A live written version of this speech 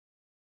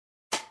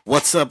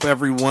What's up,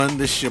 everyone?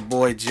 This is your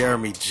boy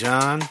Jeremy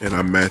John. And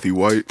I'm Matthew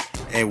White.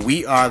 And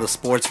we are the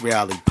Sports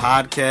Reality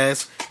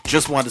Podcast.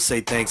 Just wanted to say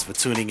thanks for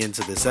tuning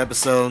into this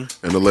episode.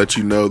 And to let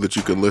you know that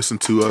you can listen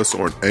to us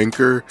on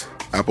Anchor,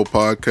 Apple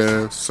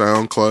Podcasts,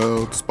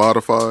 SoundCloud,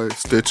 Spotify,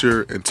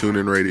 Stitcher, and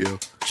TuneIn Radio.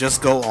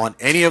 Just go on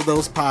any of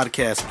those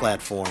podcast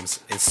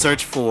platforms and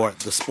search for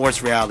the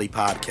Sports Reality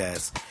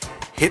Podcast.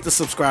 Hit the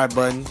subscribe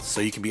button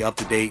so you can be up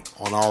to date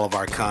on all of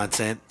our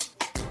content.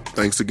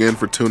 Thanks again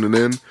for tuning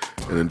in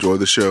and enjoy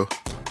the show.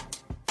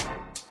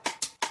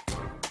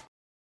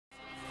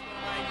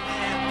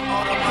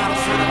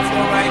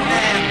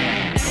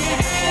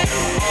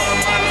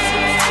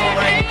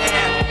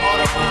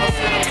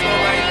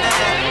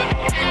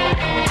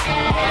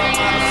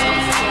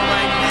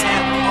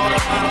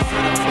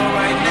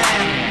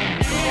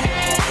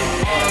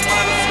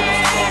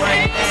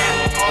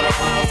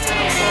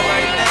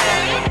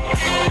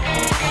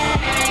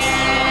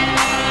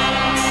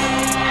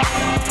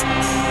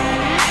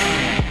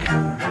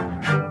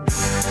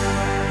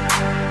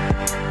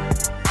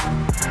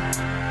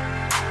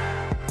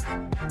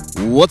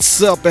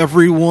 What's up,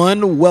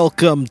 everyone?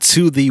 Welcome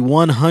to the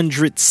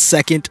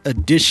 102nd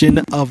edition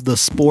of the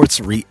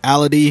Sports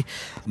Reality.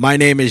 My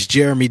name is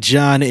Jeremy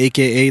John,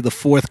 a.k.a. the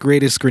fourth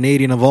greatest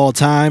Grenadian of all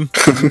time,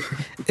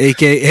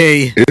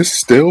 a.k.a. It's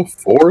still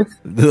fourth?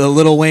 The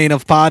Lil Wayne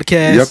of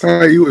podcasts. Yep,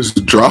 how you was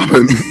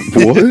dropping.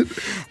 What?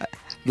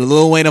 The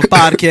Lil Wayne of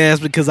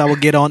podcasts, because I will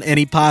get on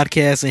any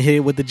podcast and hit it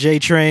with the J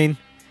train.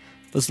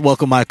 Let's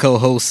welcome my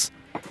co-host,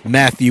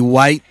 Matthew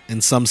White. In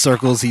some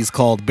circles, he's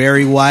called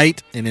Barry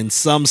White, and in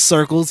some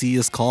circles, he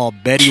is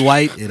called Betty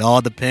White. It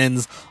all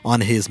depends on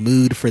his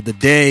mood for the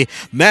day.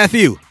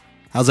 Matthew,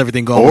 how's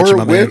everything going with you,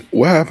 my man?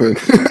 What happened?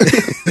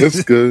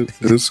 It's good.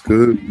 It's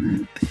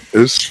good.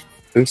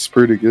 It's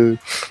pretty good.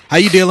 How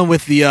you dealing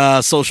with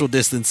the social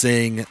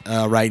distancing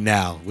right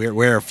now?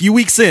 We're a few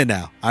weeks in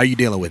now. How are you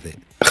dealing with it?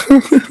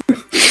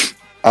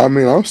 I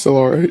mean, I'm still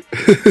all right.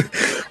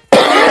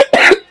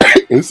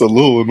 It's a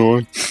little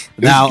annoying.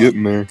 Now, it's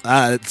getting there.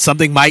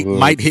 Something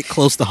might hit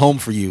close to home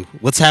for you.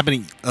 What's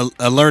happening?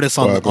 Alert us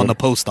on the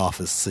post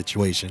office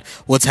situation.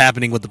 What's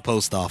happening with the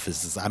post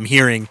offices? I'm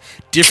hearing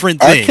different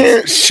things. I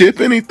can't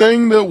ship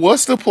anything to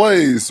what's the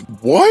place?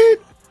 What?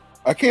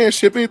 I can't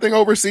ship anything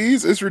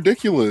overseas? It's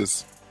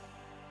ridiculous.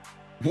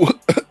 What?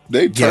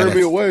 They turned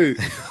me away.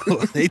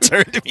 They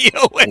turned me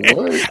away.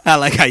 What? I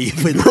like how you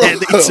put that.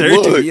 They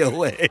turned me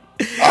away.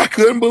 I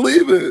couldn't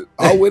believe it.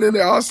 I went in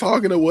there. I was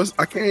talking to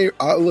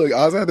I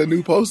was at the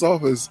new post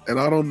office, and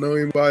I don't know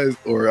anybody.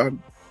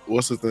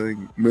 What's the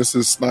thing?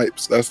 Mrs.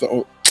 Snipes. That's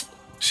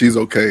she's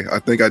okay. I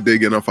think I did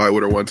get in a fight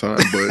with her one time,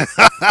 but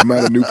I'm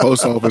at a new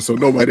post office, so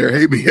nobody there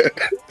hate me yet.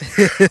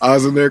 I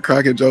was in there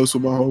cracking jokes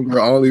with my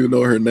homegirl. I don't even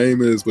know what her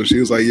name is, but she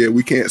was like, "Yeah,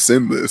 we can't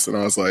send this," and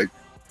I was like,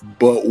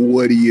 "But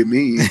what do you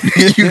mean?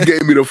 You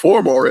gave me the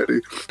form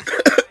already."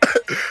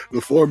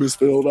 The form is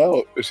filled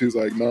out. And she's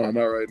like, "No,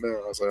 not right now."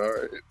 I was like, "All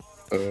right."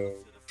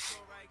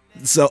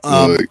 So,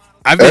 I've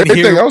been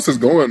everything else is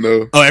going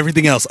though. Oh,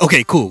 everything else.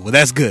 Okay, cool. Well,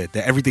 that's good.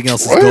 That everything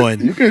else is going.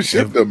 You can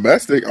ship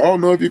domestic. I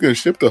don't know if you can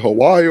ship to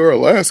Hawaii or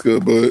Alaska,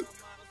 but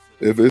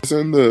if it's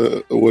in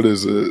the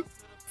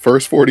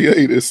first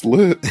 48, it's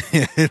lit.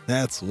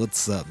 That's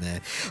what's up, man.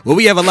 Well,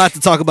 we have a lot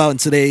to talk about in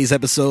today's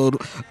episode.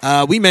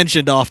 We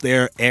mentioned off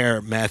the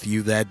air,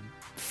 Matthew, that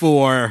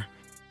for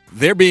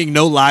there being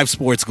no live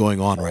sports going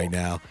on right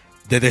now,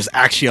 that there's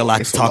actually a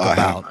lot to talk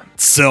about.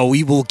 So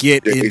we will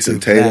get Jason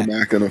into Tatum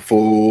that. acting a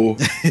fool.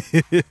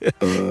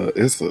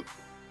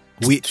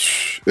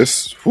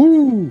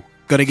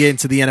 Gonna get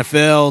into the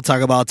NFL,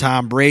 talk about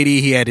Tom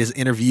Brady. He had his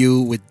interview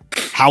with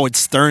Howard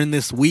Stern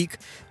this week.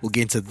 We'll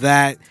get into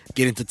that.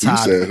 Get into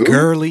Todd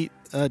Gurley.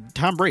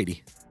 Tom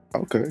Brady.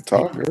 Okay,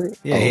 Todd Gurley.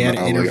 Yeah, he had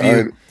an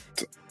interview.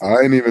 I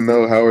didn't even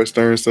know Howard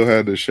Stern still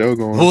had the show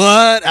going.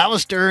 What?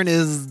 Howard Stern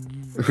is...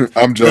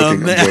 I'm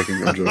joking.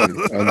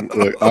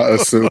 I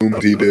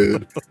assumed he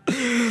did.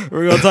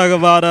 We're going to talk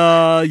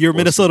about your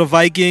Minnesota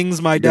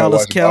Vikings, my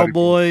Dallas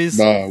Cowboys.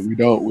 Nah, we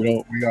don't.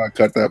 We got to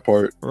cut that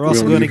part. We're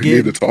also going to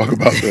need to talk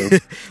about them.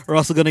 We're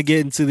also going to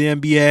get into the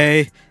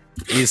NBA.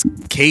 Is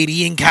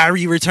Katie and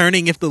Kyrie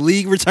returning if the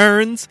league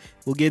returns?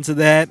 We'll get into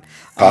that.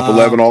 Top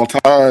 11 all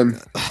time.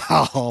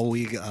 Oh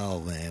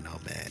man.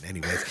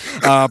 Anyways,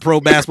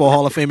 Pro Basketball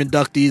Hall of Fame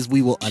inductees,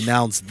 we will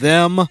announce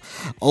them.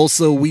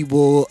 Also, we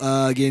will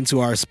get into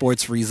our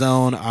sports free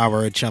zone,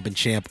 our chump and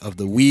champ of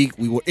the week.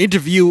 We will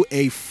interview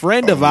a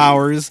friend of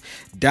ours,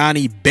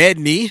 Donnie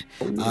Bedney.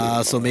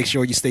 So make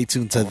sure you stay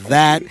tuned to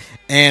that.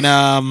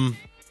 And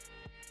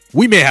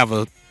we may have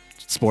a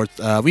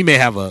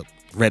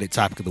Reddit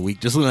topic of the week.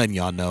 Just letting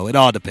y'all know. It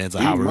all depends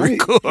on how we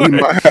record. We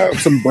might have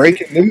some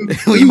breaking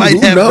news. We might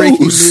have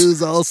breaking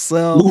news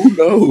also. Who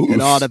knows?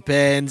 It all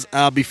depends.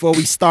 Before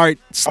we start.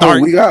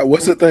 We got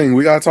what's the thing?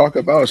 We got to talk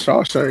about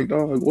Shawshank,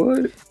 dog.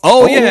 What?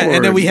 Oh yeah,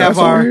 and then we have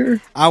our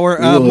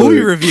movie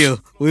review.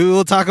 We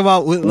will talk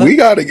about. We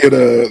got to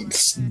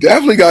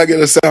definitely got to get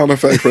a sound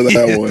effect for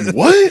that one.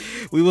 What?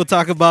 We will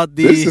talk about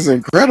This is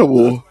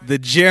incredible. The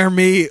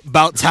Jeremy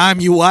About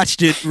Time You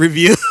Watched It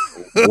review.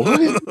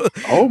 What?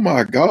 Oh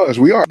my gosh,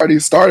 we already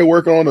started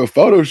working on a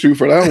photo shoot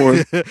for that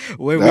one.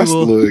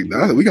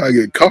 We gotta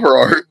get cover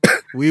art.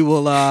 We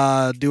will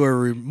do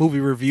a movie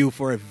review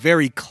for a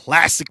very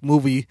classic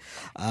movie,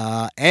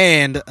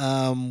 and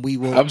we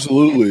will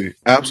absolutely.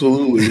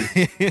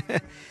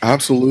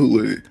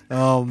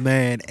 Oh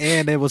man!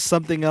 And there was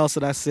something else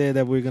that I said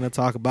that we're going to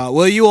talk about.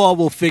 Well, you all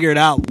will figure it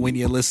out when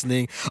you're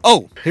listening.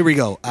 Oh, here we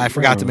go. I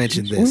forgot to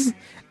mention this.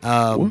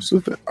 What's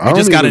the thing?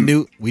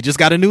 We just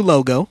got a new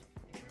logo.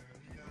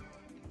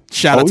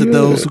 Shout out to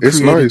those who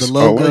created the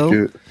logo. I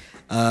like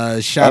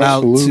it. Shout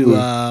out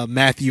to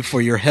Matthew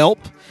for your help.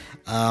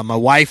 My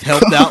wife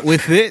helped out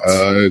with it.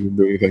 I didn't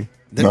do anything.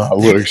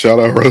 Look, shout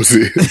out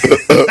Rosie.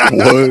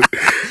 What?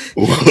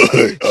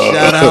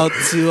 Shout out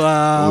to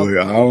I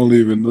don't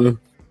even know.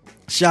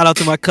 Shout out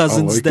to my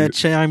cousins that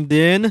chimed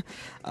in.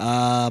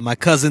 My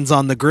cousins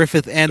on the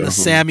Griffith and the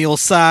Samuel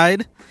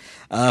side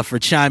for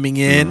chiming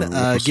in,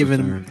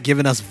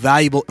 giving us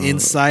valuable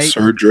insight.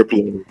 Sir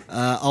Driplo.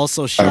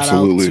 Also shout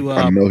out to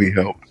I know he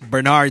helped.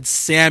 Bernard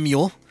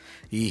Samuel.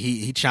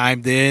 He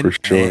chimed in, for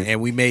sure.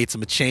 and we made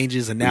some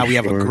changes, and now we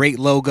have a great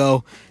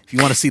logo. If you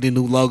want to see the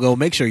new logo,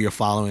 make sure you're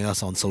following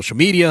us on social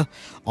media,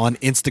 on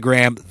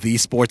Instagram, The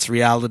Sports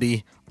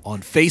Reality, on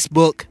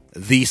Facebook,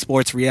 The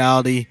Sports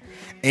Reality,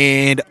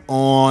 and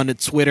on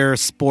Twitter,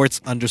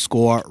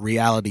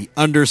 sports_reality_.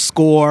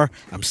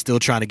 I'm still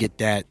trying to get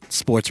that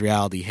Sports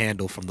Reality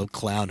handle from the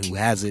clown who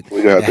has it.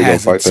 That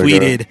hasn't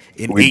tweeted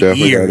in 8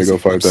 years.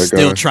 I'm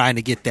still trying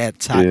to get that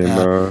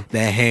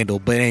that handle.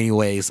 But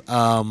anyways,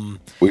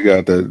 we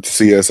got the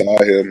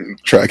CSI and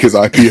track his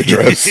IP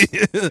address.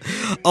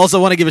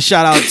 Also, want to give a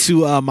shout out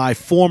to my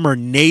former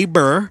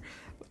neighbor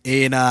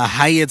in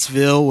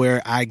Hyattsville,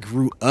 where I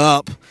grew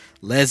up.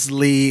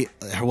 Leslie,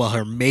 well,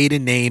 her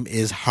maiden name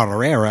is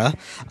Herrera.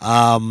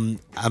 I'm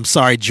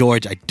sorry,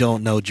 George. I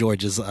don't know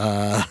George's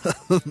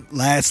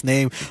last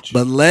name,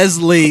 but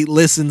Leslie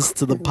listens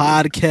to the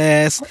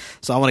podcast,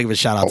 so I want to give a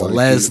shout out to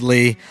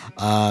Leslie.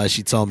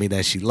 She told me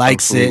that she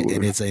likes it,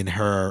 and it's in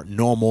her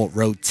normal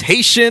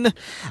rotation.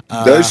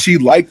 Does she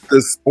like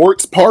the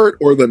sports part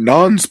or the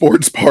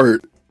non-sports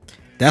part?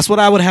 That's what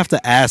I would have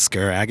to ask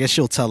her. I guess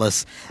she'll tell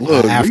us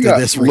after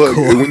this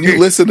record. When you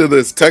listen to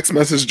this, text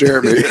message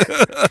Jeremy.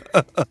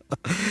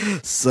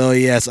 So,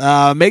 yes,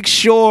 make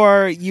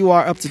sure you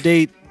are up to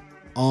date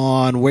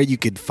on where you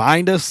can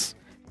find us.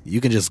 You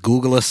can just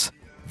Google us,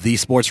 The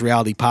Sports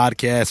Reality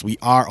Podcast. We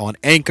are on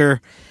Anchor,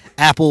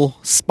 Apple,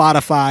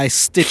 Spotify,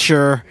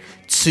 Stitcher,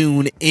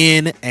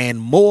 TuneIn, and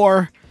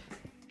more.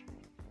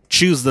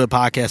 Choose the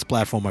podcast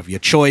platform of your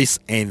choice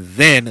and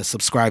then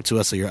subscribe to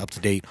us so you're up to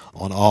date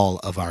on all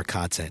of our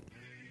content.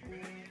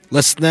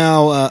 Let's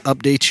now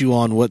update you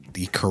on what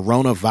the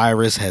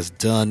coronavirus has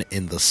done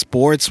in the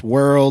sports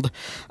world.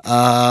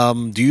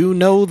 Do you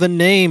know the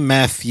name,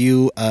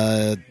 Matthew?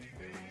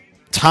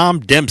 Tom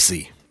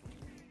Dempsey.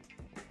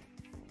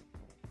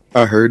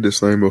 I heard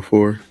this name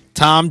before.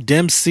 Tom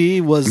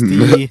Dempsey was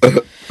the...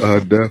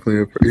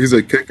 definitely. He's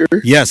a kicker?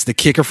 Yes, the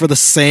kicker for the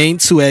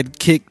Saints, who had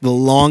kicked the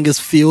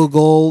longest field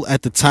goal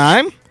at the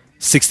time,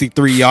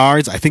 63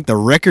 yards. I think the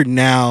record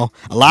now,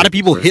 a lot of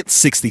people hit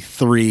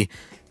 63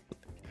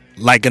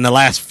 like in the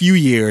last few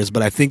years,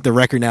 but I think the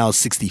record now is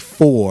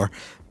 64.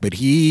 But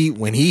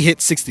when he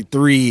hit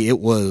 63, it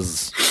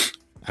was,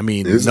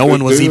 no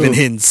one was even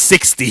hitting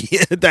 60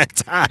 at that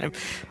time.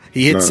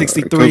 He hit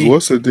 63.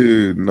 What's the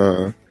dude?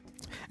 Nah.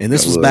 And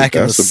this was back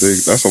in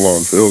that's a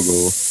long field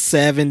goal.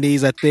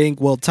 70s, I think.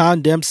 Well,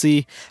 Tom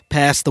Dempsey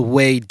passed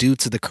away due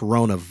to the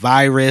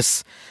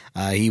coronavirus.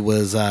 He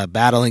was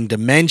battling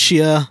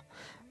dementia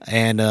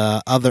and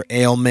other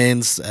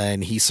ailments,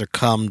 and he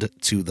succumbed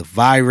to the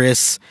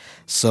virus.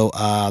 So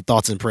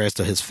thoughts and prayers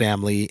to his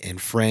family and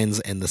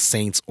friends and the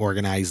Saints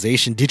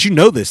organization. Did you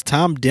know this?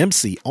 Tom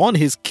Dempsey, on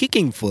his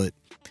kicking foot,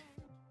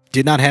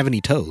 did not have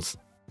any toes.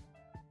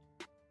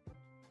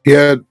 He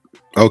had...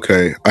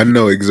 Okay, I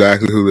know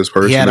exactly who this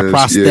person is. He had a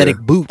prosthetic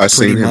boot. I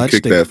seen him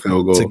kick that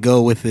field goal to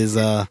go with his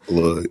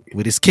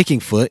kicking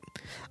foot.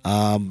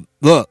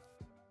 Look,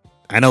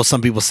 I know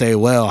some people say,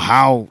 "Well,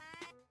 how?"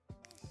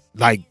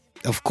 Like,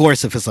 of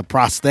course, if it's a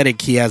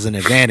prosthetic, he has an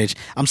advantage.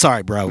 I'm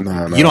sorry, bro.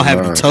 You don't have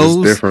any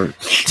toes. It's different.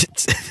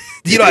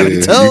 You don't have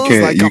any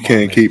toes. You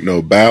can't keep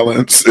no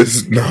balance.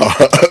 It's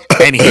not.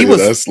 And he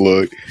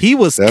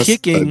was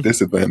kicking a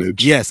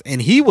disadvantage. Yes,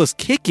 and he was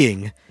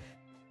kicking.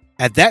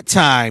 At that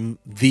time,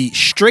 the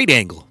straight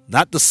angle,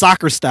 not the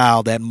soccer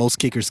style that most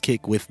kickers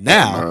kick with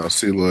now.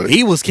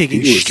 He was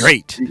kicking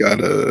straight. He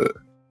got a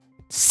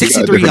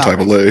 63 yards. Type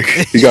of leg.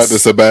 He got the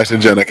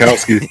Sebastian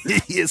Janikowski.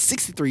 Yeah,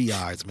 63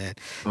 yards, man.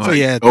 So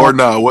yeah, or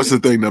no, what's the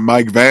thing? The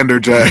Mike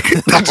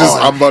Vanderjack.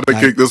 I'm about to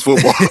kick this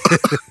football.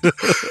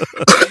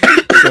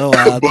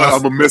 But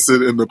I'm gonna miss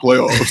it in the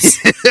playoffs.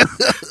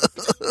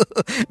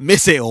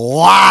 Miss it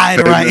wide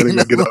right.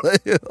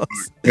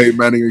 Peyton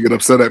Manning gonna get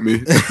upset at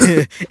me,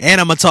 and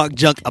I'm gonna talk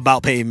junk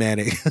about Peyton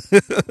Manning.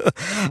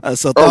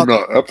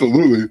 No,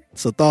 absolutely.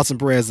 So thoughts and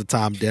prayers to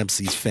Tom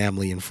Dempsey's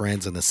family and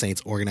friends and the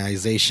Saints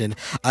organization.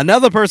 Another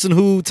another person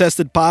who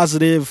tested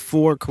positive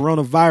for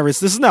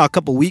coronavirus. This is now a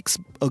couple weeks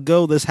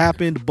ago this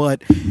happened,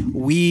 but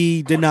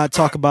we did not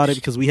talk about it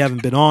because we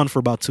haven't been on for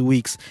about 2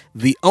 weeks.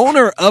 The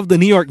owner of the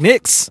New York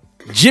Knicks,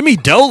 Jimmy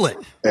Dolan.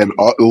 And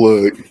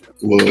look,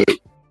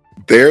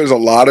 there's a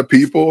lot of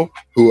people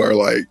who are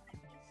like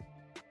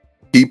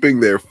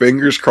keeping their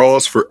fingers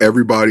crossed for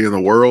everybody in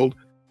the world.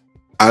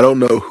 I don't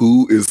know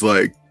who is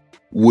like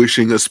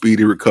wishing a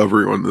speedy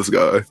recovery on this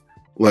guy.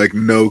 Like,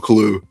 no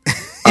clue.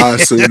 I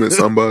assume it's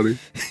somebody,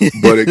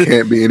 but it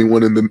can't be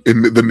anyone in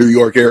the New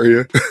York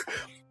area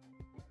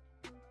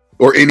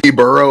or any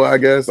borough, I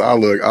guess. I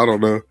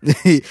don't know.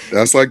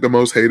 That's like the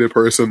most hated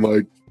person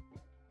like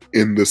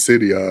in the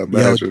city, I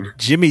imagine. Yo,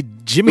 Jimmy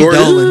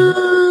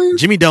Dolan.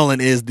 Jimmy Dolan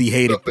is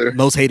the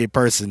most hated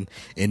person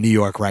in New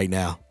York right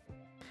now.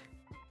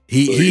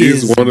 He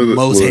is one of the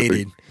most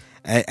hated.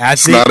 I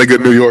think, not a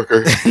good New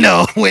Yorker.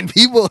 No, when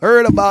people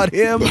heard about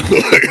him,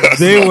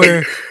 they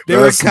were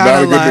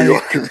kind of like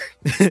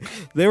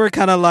they were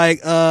kind of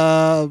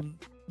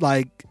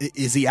like,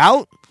 is he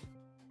out?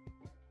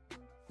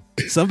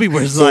 Some people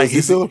were like, is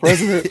he still the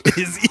president?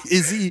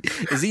 Is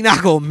he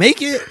not gonna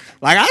make it?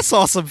 Like, I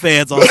saw some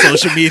fans on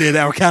social media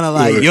that were kind of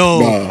like,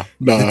 "Yo,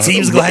 the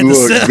team's gonna have to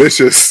sell."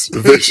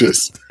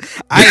 Vicious.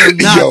 I am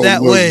not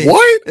that way.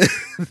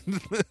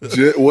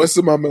 What?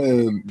 What's my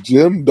man?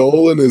 Jim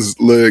Dolan is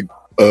like,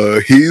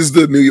 he's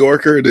the New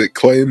Yorker that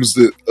claims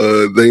that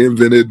they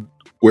invented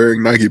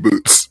wearing Nike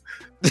boots.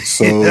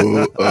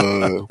 So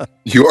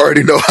you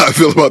already know how I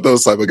feel about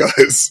those type of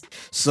guys.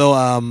 So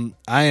I'm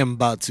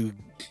about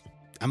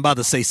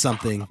to say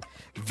something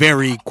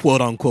very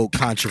quote unquote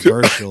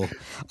controversial.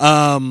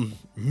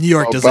 New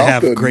York doesn't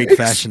have great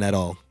fashion at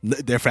all.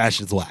 Their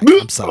fashion is whack.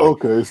 I'm sorry.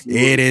 Okay,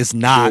 it is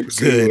not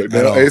good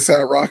at all.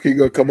 ASAP Rocky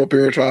gonna come up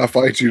here and try to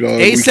fight you,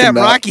 dog. ASAP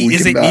Rocky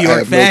isn't New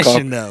York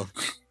fashion though.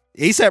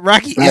 ASAP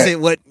Rocky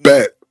isn't what.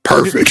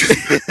 Perfect.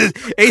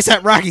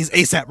 ASAP Rocky's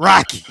ASAP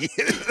Rocky.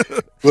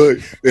 Look,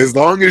 as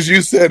long as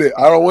you said it,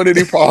 I don't want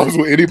any problems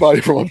with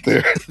anybody from up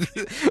there.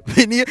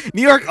 New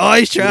York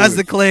always tries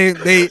to claim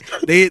they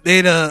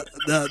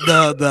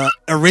the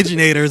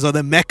originators or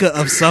the mecca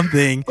of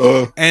something,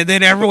 and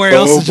then everywhere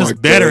else is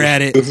just better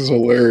at it. This is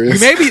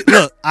hilarious. Maybe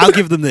look, I'll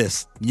give them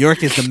this. New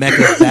York is the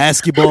mecca of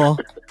basketball,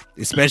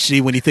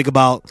 especially when you think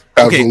about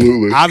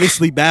absolutely.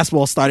 Obviously,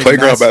 basketball started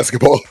playground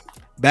basketball.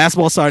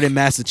 Basketball started in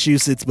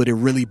Massachusetts, but it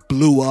really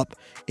blew up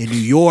in New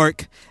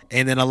York.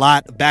 And then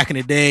back in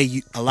the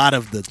day, a lot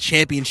of the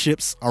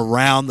championships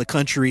around the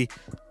country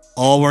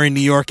all were in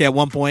New York at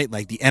one point.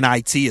 Like the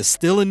NIT is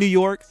still in New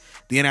York.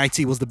 The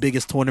NIT was the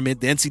biggest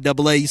tournament. The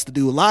NCAA used to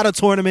do a lot of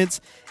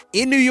tournaments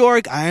in New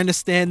York. I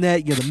understand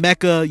that. You're the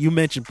mecca. You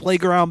mentioned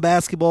playground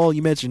basketball.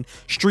 You mentioned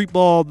street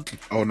ball.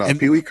 Oh, no.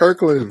 Pee Wee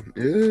Kirkland.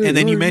 Yeah, and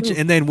then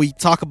and then we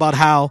talk about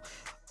how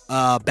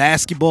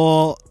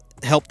basketball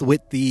helped with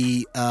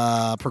the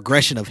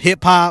progression of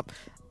hip hop.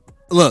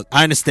 Look,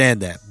 I understand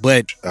that,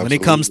 but absolutely. When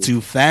it comes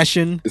to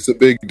fashion, it's a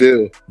big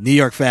deal. New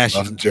York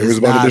fashion. Jerry's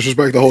about to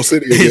disrespect the whole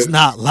city. It's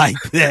not like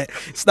that.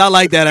 It's not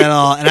like that at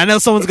all. And I know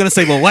someone's gonna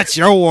say, "Well, what's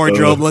your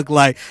wardrobe look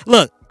like?"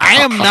 Look, I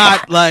am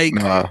not like.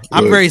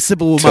 I'm very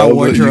simple with my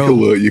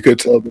wardrobe. You could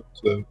tell them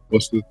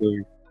what's the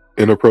thing?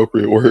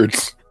 Inappropriate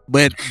words.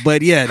 But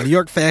yeah, New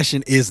York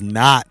fashion is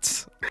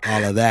not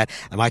all of that.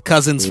 And my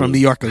cousins from New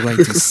York are going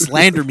to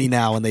slander me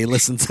now when they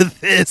listen to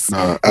this.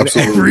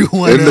 Absolutely.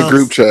 Everyone in the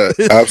group chat.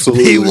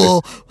 Absolutely.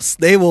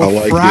 They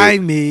will fry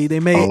me. They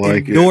may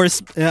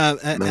endorse,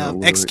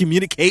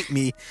 excommunicate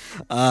me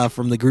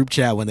from the group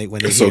chat when they hear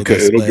this. It'll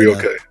be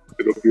okay.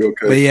 It'll be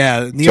okay. But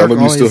yeah, New York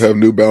them you still have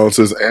New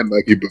Balances and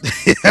Nike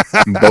boots.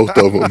 Both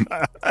of them.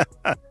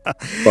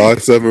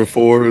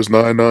 574s,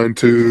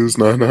 992s,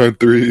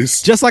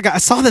 993s. Just like I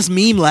saw this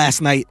meme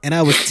last night, and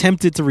I was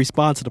tempted to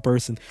respond to the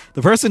person.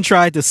 The person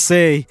tried to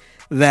say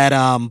that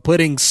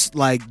putting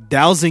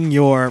dousing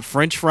your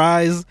French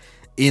fries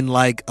in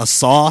like a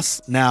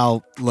sauce.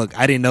 Now, look,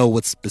 I didn't know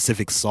what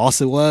specific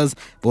sauce it was,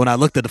 but when I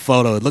looked at the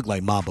photo, it looked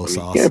like mambo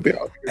sauce.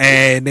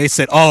 And they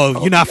said,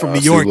 "Oh, you're not from New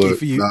York."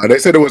 They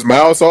said it was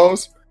Mao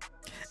sauce.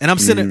 And I'm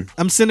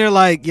sitting there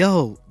like,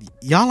 yo,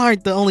 y'all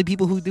aren't the only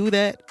people who do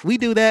that. We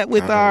do that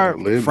with our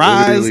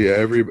fries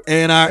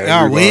and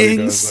our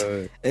wings,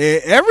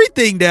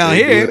 everything down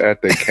here.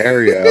 At the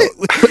carryout,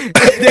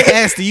 they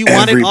asked, "Do you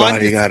want it on?"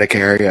 Everybody got a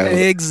carryout.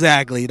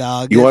 Exactly,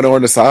 dog. You want it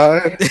on the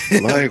side,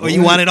 or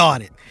you want it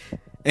on it?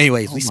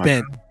 Anyways, we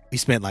spent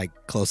like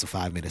close to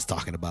 5 minutes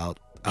talking about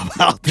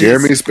this.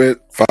 Jeremy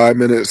spent 5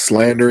 minutes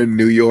slandering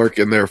New York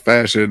and their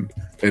fashion,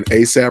 and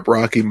ASAP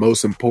Rocky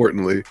most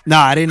importantly.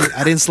 Nah, I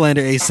didn't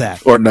slander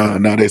ASAP. Or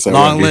not ASAP.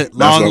 Long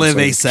live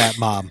ASAP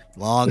Mom.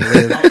 Long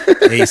live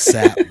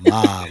ASAP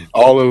Mom.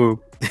 All of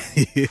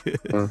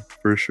them.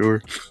 For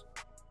sure.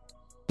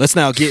 Let's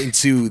now get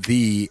into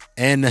the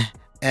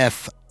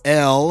NFL.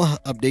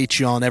 Update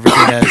you on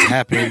everything that has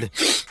happened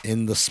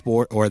in the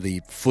sport or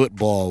the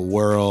football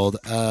world.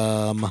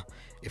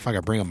 If I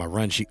could bring up my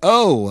run sheet.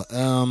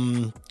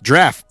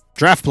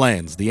 Draft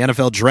plans. The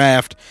NFL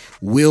draft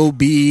will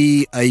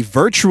be a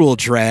virtual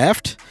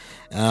draft.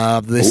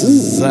 This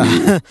is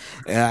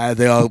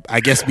they'll, I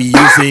guess, be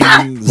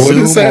using What Zoom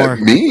does that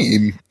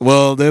mean?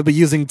 Well, they'll be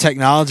using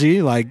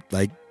technology like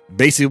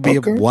basically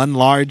be one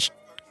large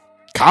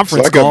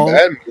conference it's like call a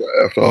Madden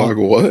draft. Like,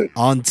 what?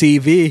 on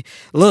TV.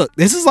 Look,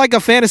 this is like a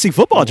fantasy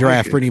football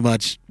draft, pretty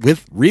much,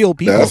 with real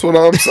people. That's what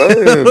I'm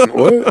saying.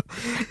 What?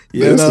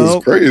 This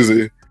is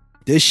crazy.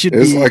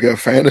 It's like a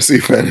fantasy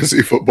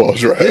football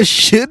draft. It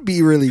should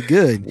be really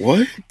good.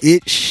 What?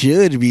 It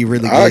should be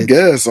really good. I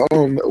guess. I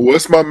don't know.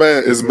 What's my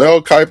man? Is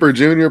Mel Kiper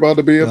Jr. about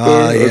to be up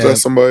there? Or is that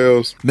somebody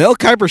else? Mel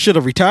Kiper should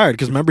have retired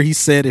because remember he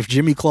said if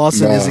Jimmy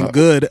Clausen isn't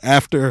good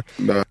after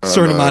a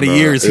certain amount of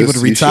years, he would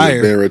retire. He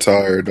should have been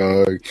retired,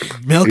 dog.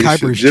 Mel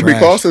Kiper's Jimmy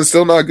Clausen's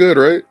still not good,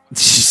 right?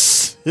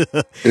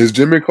 Is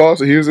Jimmy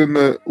Clausen? He was in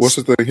the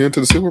he went to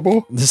the Super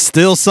Bowl.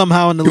 Still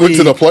somehow in the league. He went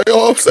to the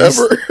playoffs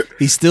ever.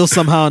 He's still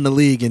somehow in the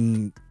league,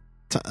 and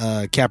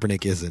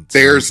Kaepernick isn't. So.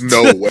 There's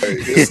no way.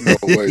 There's no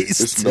way.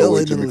 There's no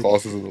way Jimmy league.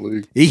 Clausen's in the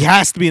league. He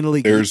has to be in the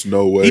league. There's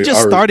no way. He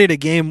just started a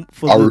game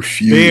for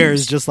the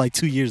Bears just like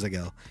 2 years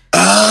ago.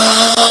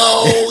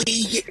 Oh,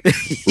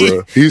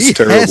 Bruh, he's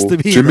terrible.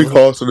 Jimmy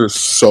Clausen is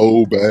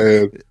so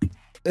bad.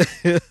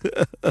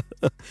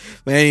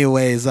 But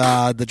anyways,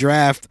 the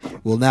draft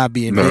will not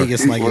be in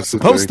Vegas like it's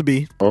supposed to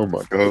be. Oh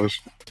my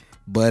gosh!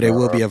 But it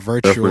will be a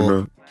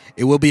virtual.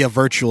 It will be a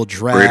virtual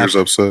draft. Raiders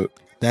upset.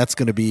 That's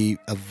going to be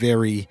a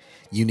very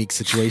unique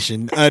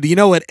situation. Do you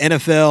know what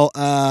NFL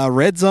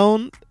Red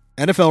Zone?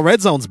 NFL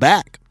Red Zone's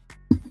back.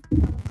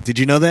 Did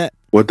you know that?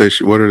 What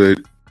are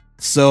they?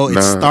 So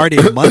it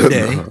started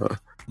Monday.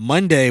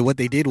 Monday, what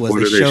they did was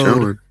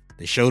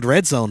they showed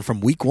Red Zone from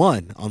week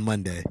 1 on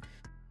Monday.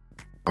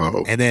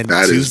 Oh, and then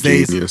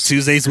Tuesdays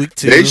week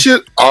 2. They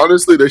should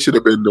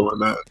have been doing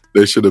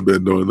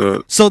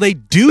that. So they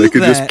could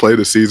just play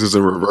the seasons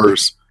in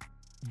reverse.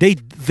 They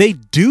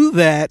do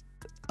that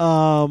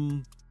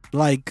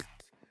like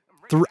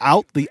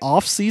throughout the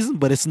off season,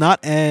 but it's not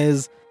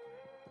as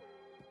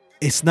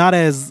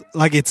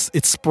like it's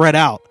spread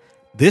out.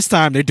 This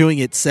time they're doing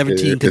it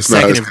 17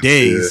 consecutive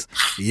days.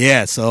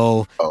 Yeah,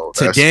 so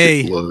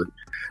today look,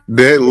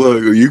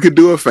 you could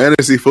do a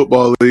fantasy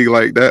football league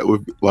like that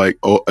with like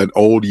an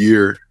old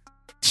year.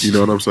 You know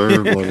what I'm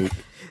saying? Like,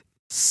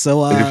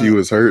 so if you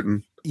was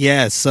hurting,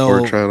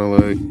 or trying to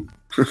like,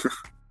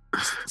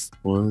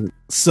 what?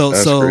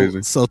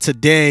 Crazy. So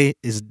today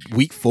is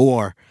week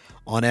 4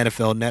 on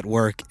NFL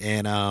Network,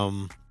 and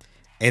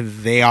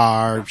they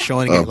are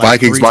showing it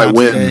like Vikings 3 might times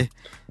win. a day.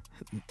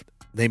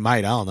 They might.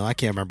 I don't know. I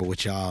can't remember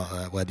what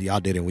y'all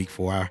did in week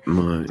 4.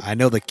 I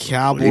know the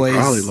Cowboys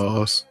probably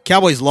lost.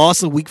 Cowboys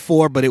lost in week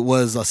 4, but it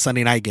was a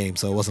Sunday night game,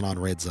 so it wasn't on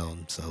Red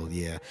Zone. So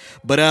yeah,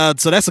 but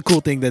so that's a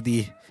cool thing that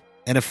the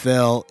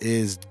NFL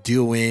is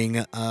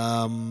doing.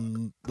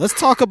 Let's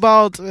talk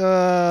about.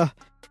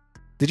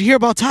 Did you hear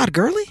about Todd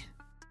Gurley?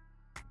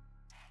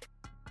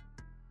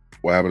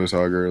 What happened to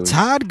Todd Gurley?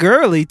 Todd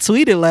Gurley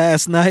tweeted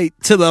last night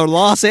to the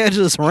Los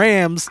Angeles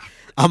Rams,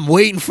 "I'm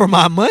waiting for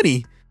my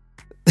money."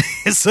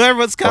 So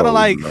everyone's kind of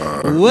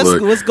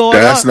what's going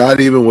on? That's not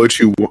even what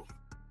you want.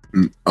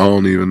 I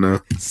don't even know.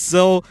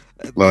 So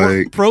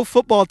Pro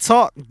Football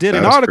Talk did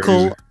an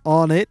article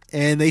on it,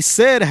 and they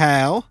said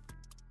how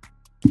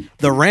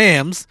the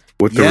Rams,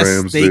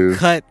 they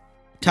cut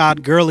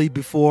Todd Gurley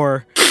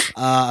before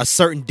a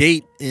certain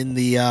date in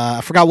the I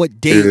forgot what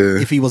date.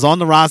 If he was on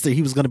the roster,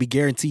 he was going to be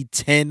guaranteed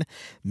 $10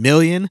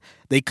 million.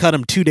 They cut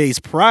him 2 days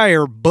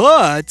prior,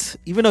 but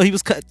even though he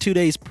was cut 2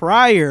 days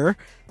prior,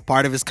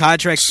 part of his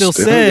contract still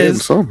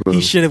says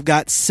he should have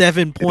got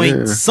 7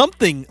 point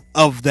something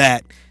of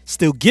that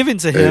still given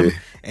to him,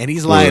 and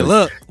he's like,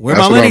 "Look, where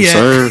my money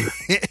at?"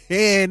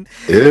 and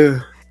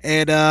it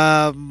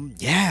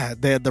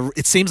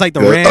seems like the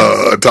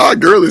Rams. Todd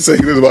Gurley said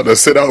he was about to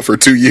sit out for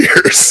 2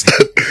 years.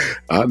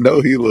 I know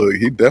he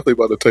definitely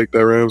about to take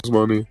that Rams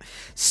money.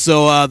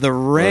 So the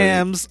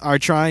Rams are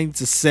trying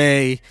to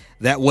say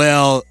that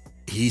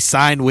he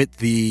signed with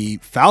the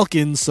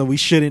Falcons, so we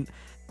shouldn't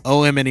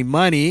owe him any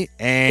money,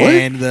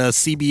 and the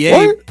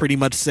CBA pretty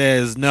much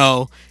says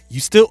no,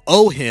 you still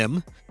owe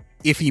him.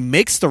 If he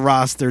makes the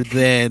roster,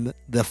 then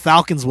the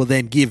Falcons will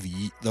then give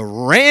the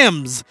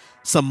Rams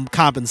some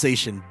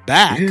compensation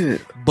back,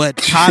 but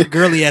Todd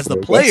Gurley as the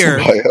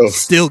player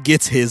still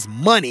gets his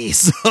money.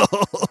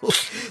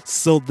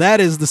 So that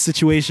is the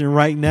situation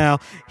right now.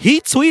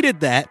 He tweeted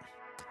that,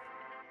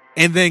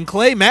 and then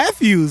Clay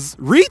Matthews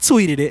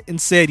retweeted it and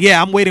said,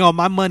 "Yeah, I'm waiting on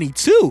my money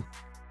too."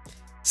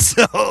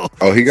 So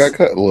he got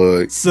cut.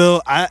 Look,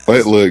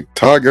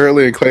 Todd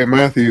Gurley and Clay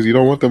Matthews, you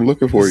don't want them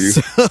looking for you.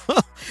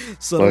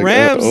 So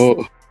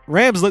the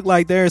Rams look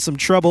like they're in some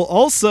trouble.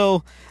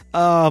 Also,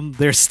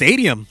 their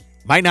stadium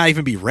might not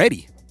even be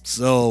ready.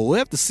 So we'll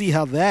have to see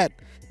how that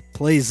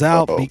plays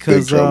out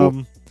because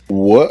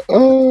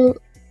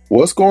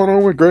what's going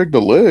on with Greg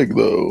the Leg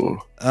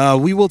though?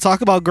 We will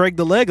talk about Greg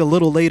the Leg a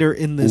little later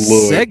in this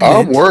segment.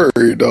 I'm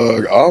worried,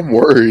 dog. I'm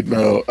worried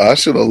now. I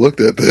should have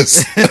looked at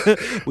this.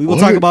 We will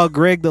talk about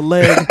Greg the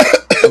Leg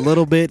a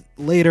little bit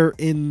later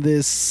in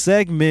this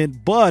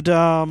segment, but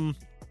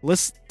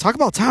let's talk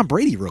about Tom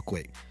Brady real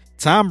quick.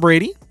 Tom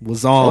Brady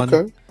was on.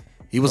 Okay.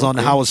 He was on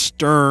the Howard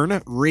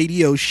Stern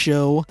radio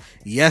show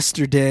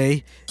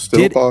yesterday.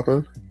 Still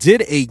popping.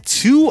 Did a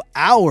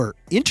 2-hour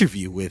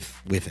interview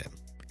with him.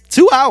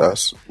 2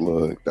 hours.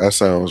 That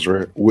sounds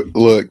right.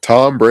 Look,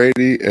 Tom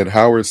Brady and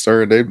Howard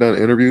Stern, they've done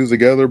interviews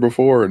together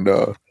before, and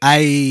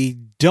I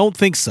don't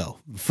think so.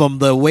 From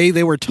the way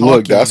they were talking,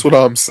 look, that's what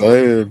I'm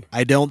saying.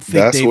 I don't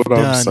think they've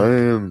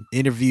done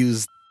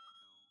interviews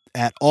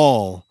at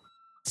all.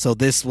 So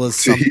this was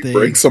something. Did he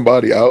break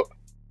somebody out?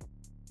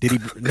 Did he?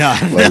 No.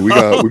 We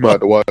might have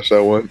to watch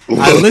that one.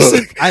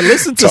 I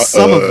listened to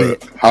some of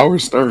it.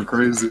 Howard Stern,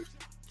 crazy.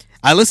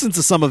 I listened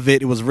to some of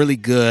it. It was really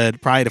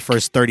good. Probably the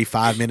first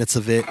 35 minutes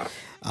of it.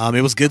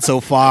 It was good so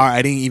far.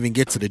 I didn't even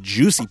get to the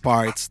juicy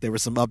parts. There were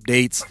some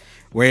updates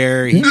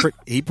where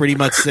he pretty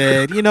much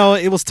said,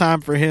 it was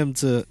time for him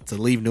to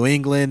leave New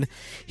England.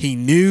 He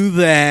knew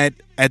that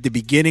at the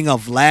beginning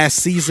of last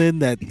season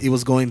that it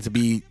was going to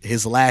be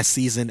his last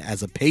season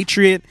as a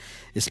Patriot,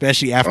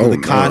 especially after the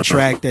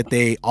contract that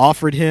they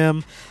offered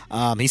him.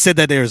 He said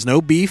that there's no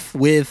beef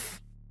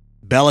with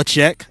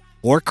Belichick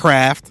or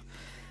Kraft.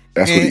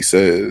 That's what he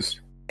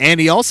says. And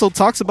he also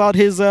talks about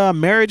his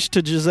marriage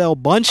to Gisele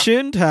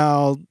Bundchen,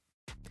 how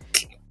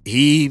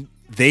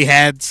they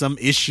had some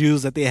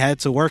issues that they had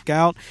to work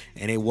out,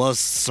 and it was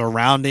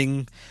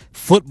surrounding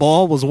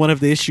football was one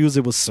of the issues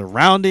it was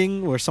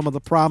surrounding where some of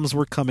the problems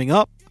were coming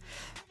up.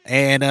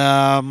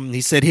 And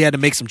he said he had to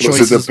make some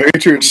choices. The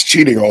Patriots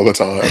cheating all the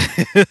time.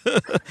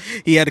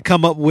 He had to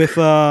come up with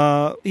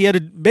he had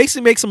to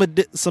basically make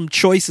some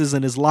choices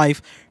in his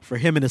life for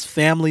him and his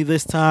family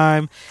this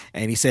time.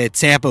 And he said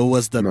Tampa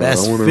was the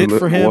best fit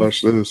for him.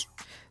 Watch this.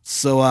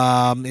 So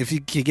if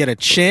you can get a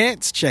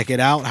chance, check it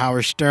out,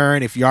 Howard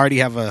Stern. If you already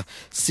have a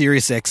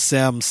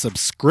SiriusXM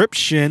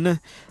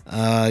subscription,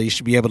 you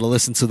should be able to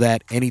listen to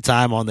that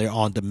anytime on their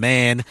on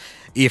demand.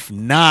 If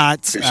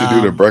not, you should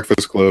do the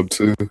Breakfast Club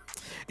too.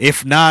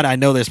 If not, I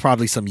know there's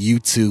probably some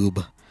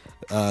YouTube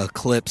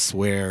clips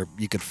where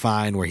you could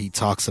find where he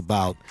talks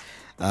about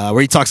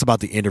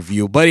the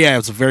interview. But yeah, it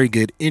was a very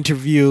good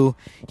interview.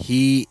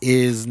 He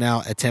is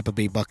now a Tampa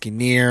Bay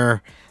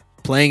Buccaneer,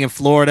 playing in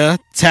Florida,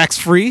 tax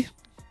free.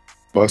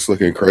 Bucks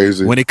looking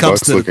crazy. When it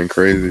comes to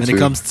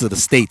the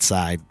state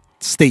side,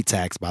 state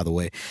tax, by the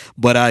way.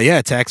 But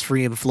yeah, tax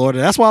free in Florida.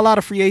 That's why a lot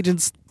of free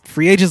agents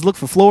look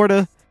for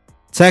Florida,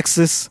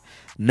 Texas.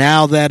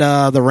 Now that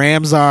the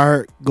Rams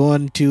are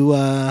going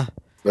to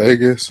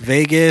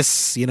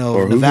Vegas,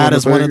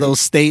 Nevada's one of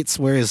those states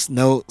where there's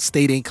no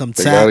state income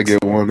tax. They gotta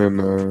get one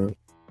in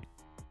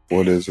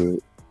what is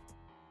it?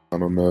 I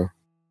don't know.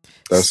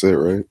 That's it,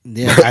 right?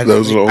 Yeah, I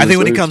think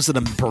when it comes to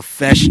the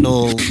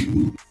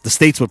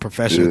states with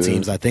professional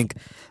teams, I think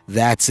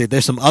that's it.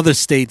 There's some other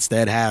states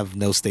that have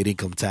no state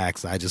income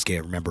tax. I just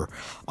can't remember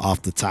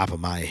off the top of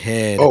my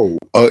head.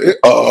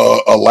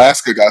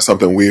 Alaska got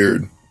something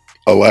weird.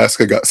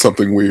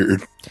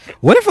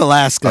 What if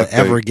Alaska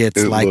ever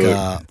gets like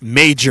a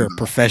major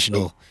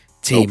professional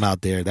team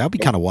out there? That would be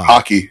kind of wild.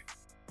 Hockey,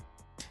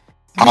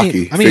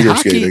 figure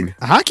skating.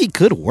 Hockey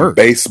could work.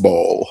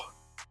 Baseball.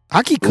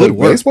 Hockey could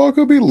work. Baseball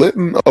could be lit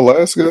in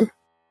Alaska.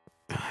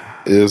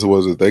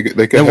 Was it? They could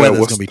have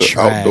the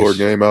outdoor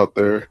game out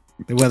there.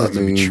 The weather's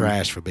gonna be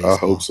trash for baseball. I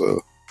hope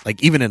so.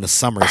 Like even in the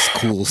summer, it's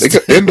cool. They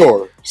could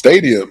indoor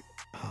stadium.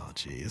 Oh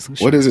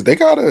jeez. What is it? They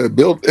gotta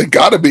build. It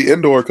gotta be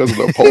indoor because of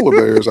the polar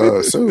bears. I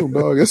assume,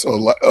 dog. It's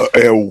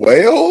and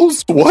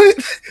whales. What?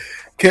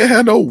 Can't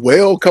have no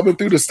whale coming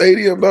through the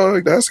stadium,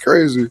 dog. That's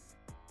crazy.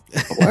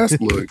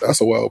 Alaska, look,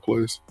 that's a wild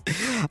place.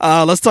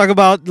 Let's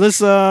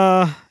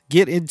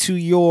get into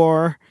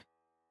your.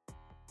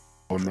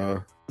 Oh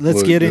no.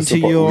 Let's get into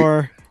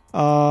your.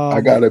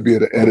 I gotta be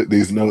able to edit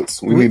these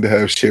notes. We need to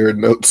have shared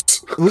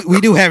notes. We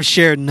do have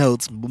shared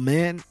notes,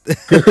 man.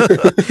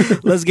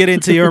 Let's get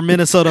into your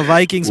Minnesota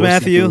Vikings,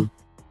 Matthew.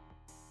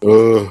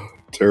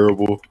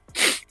 Terrible.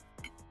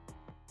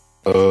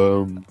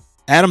 Adam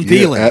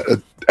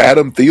Thielen.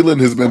 Adam Thielen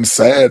has been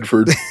sad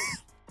for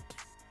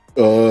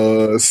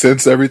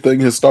since everything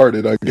has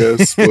started, I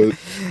guess. But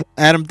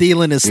Adam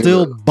Thielen is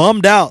still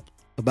bummed out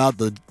about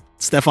the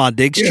Stephon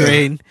Diggs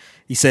trade.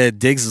 He said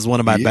Diggs is one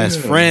of my best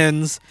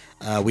friends.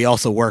 We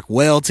also work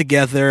well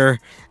together,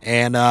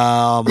 and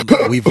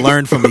we've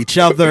learned from each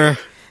other.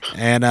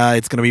 And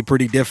it's going to be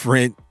pretty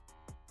different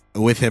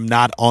with him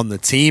not on the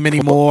team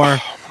anymore.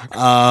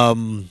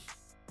 I've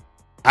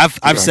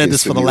said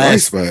this for the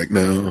last.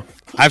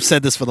 I've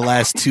said this for the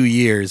last 2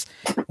 years.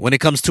 When it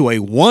comes to a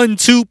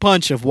 1-2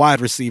 punch of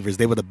wide receivers,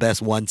 they were the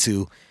best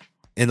 1-2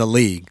 in the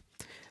league.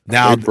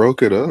 Now they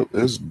broke it up.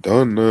 It's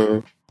done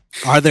now.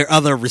 Are there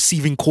other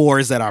receiving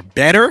cores that are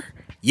better?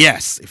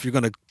 Yes, if you're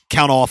going to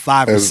count all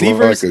 5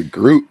 receivers, like a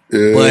group.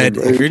 Yeah, but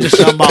if you're just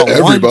talking about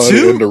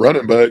 1-2, in the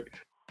running back.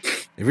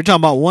 If you're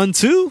talking about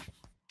 1-2,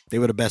 they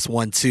were the best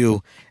 1-2,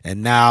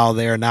 and now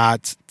they're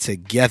not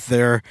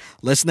together.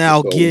 Let's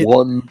now get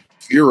 1-0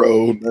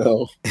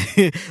 now.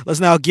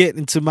 Let's now get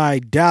into my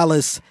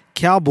Dallas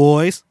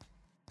Cowboys.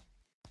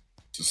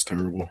 This is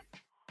terrible.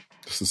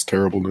 This is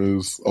terrible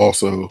news.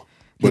 Also,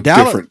 but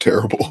different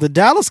terrible. The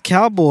Dallas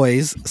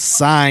Cowboys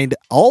signed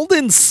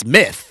Aldon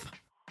Smith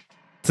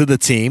to the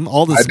team.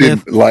 Aldon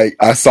Smith.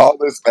 I saw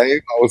this name.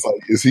 I was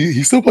like, is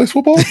he still plays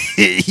football?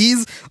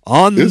 He's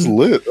on. It's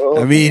lit.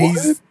 I mean,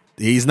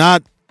 he's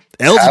not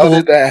eligible. How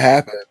did that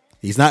happen?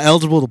 He's not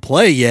eligible to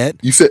play yet.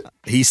 You said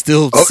he's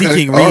still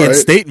seeking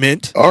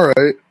reinstatement. All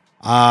right.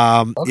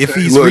 If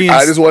he's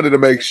I just wanted to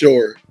make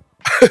sure.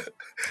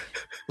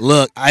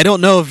 Look, I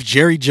don't know if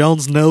Jerry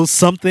Jones knows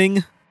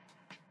something,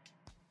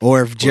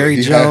 or if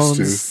Jerry Jones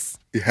is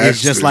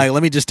just like,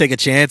 let me just take a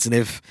chance, and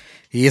if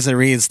he isn't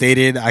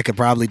reinstated, I could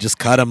probably just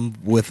cut him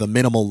with a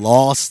minimal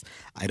loss.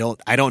 I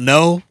don't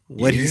know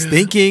what he's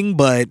thinking,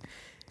 but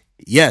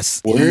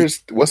yes.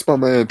 What's my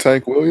man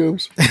Tank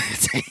Williams?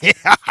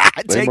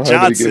 Tank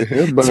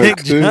Johnson.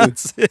 Tank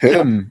Johnson.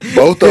 Him.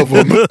 Both of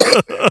them.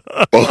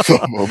 Both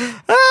of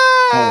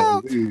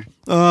them.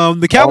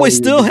 The Cowboys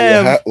still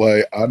have.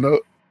 I know.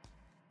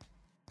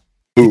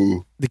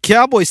 Who? The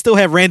Cowboys still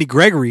have Randy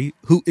Gregory,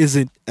 who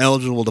isn't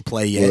eligible to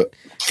play yet.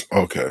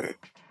 Okay.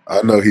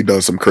 I know he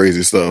does some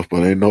crazy stuff,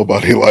 but ain't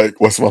nobody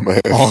like, what's my man?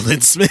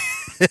 Aldon Smith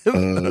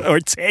or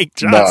Tank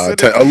Johnson.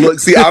 Look,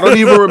 see, I don't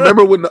even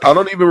remember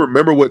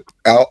what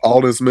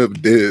Aldon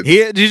Smith did.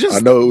 He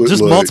just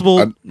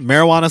multiple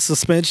marijuana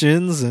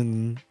suspensions,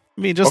 and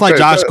I mean, just like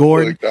Josh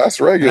Gordon.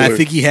 That's regular. And I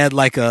think he had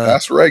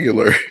that's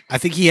regular. I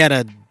think he had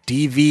a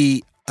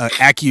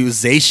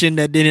accusation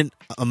that didn't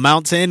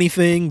amount to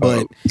anything,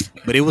 but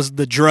it was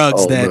the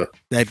drugs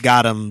that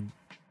got him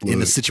in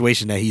the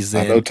situation that he's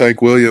in. I know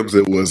Tank Williams,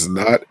 it was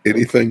not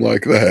anything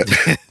like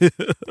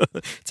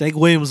that. Tank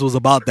Williams was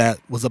about that.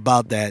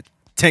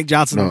 Tank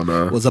Johnson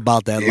was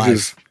about that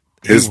life.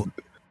 His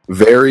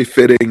very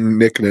fitting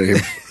nickname.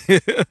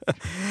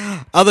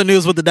 Other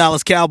news with the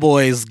Dallas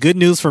Cowboys. Good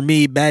news for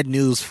me, bad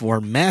news for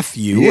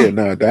Matthew.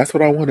 Yeah, that's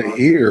what I want to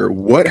hear.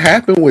 What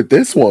happened with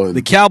this one?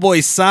 The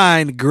Cowboys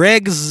signed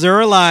Greg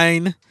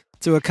Zuerlein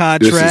to a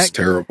contract. This is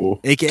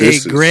terrible. AKA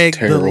Greg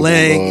the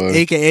Leg,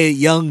 AKA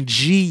Young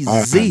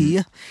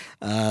GZ.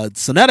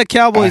 So now the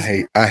Cowboys.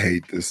 I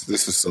hate this.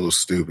 This is so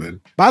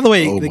stupid. By the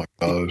way, my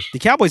gosh. The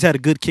Cowboys had a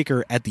good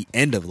kicker at the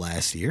end of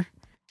last year.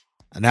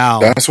 Now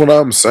that's what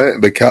I'm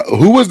saying.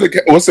 What's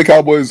the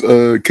Cowboys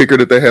kicker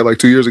that they had like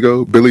 2 years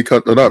ago?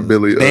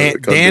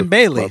 Dan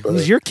Bailey.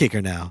 Who's your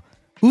kicker now?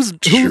 Who's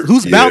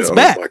bounced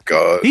back? Oh my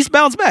god, he's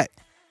bounced back.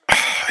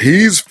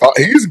 He's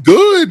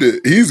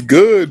good. He's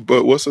good.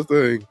 But what's the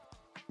thing?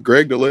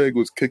 Greg the Leg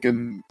was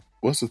kicking.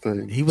 What's the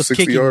thing? He was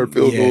 60-yard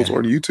field goals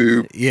on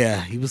YouTube.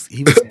 Yeah, he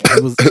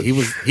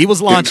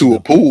was launching into a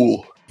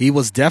pool. He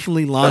was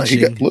definitely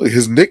launching. Look,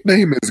 his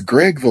nickname is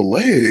Greg the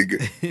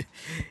Leg.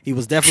 He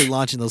was definitely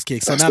launching those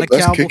kicks. So that's now the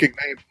best kicking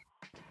name.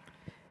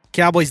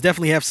 Cowboys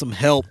definitely have some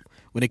help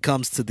when it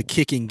comes to the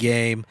kicking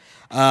game.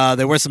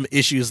 There were some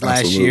issues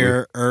last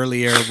year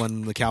earlier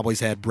when the Cowboys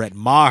had Brett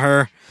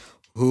Maher,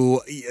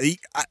 who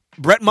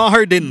Brett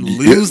Maher didn't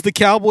lose the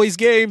Cowboys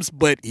games,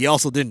 but he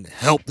also didn't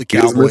help the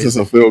Cowboys. He was missing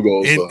some field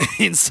goals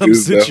in some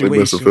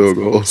situations. Missing field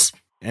goals.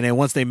 And then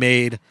once they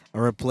made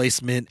a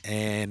replacement,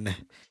 and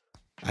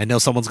I know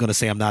someone's going to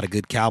say I'm not a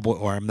good Cowboy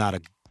or I'm not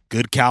a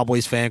good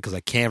Cowboys fan because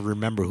I can't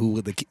remember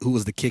who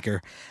was the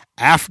kicker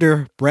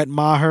after Brett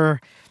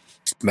Maher.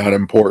 It's not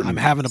important. I'm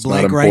having a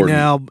blank right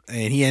now,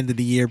 and he ended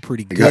the year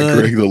pretty good. Got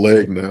Greg the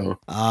Leg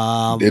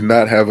now. Did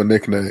not have a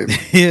nickname.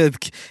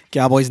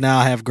 Cowboys now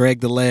have Greg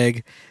the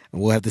Leg.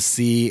 We'll have to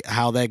see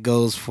how that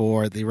goes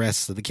for the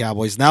rest of the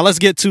Cowboys. Now let's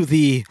get to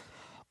the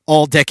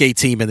all-decade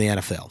team in the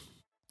NFL.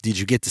 Did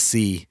you get to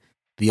see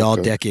the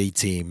all-decade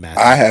team,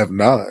 Matthew? I have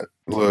not.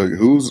 Look,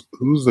 who's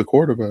the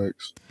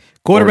quarterbacks?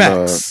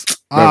 Quarterbacks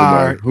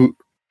are who?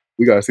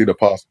 We gotta see the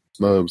possible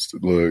snubs.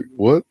 Look,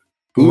 what?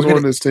 Who's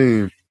on this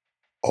team?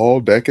 All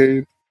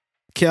decade.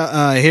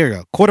 Here you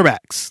go.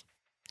 Quarterbacks.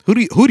 Who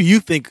do you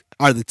think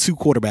are the two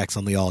quarterbacks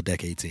on the all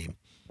decade team?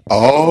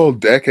 All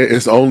decade.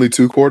 It's only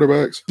two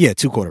quarterbacks. Yeah,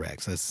 two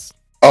quarterbacks. That's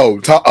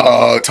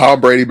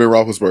Tom Brady, Ben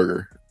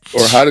Roethlisberger.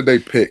 Or how did they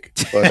pick?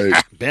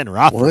 Like, Ben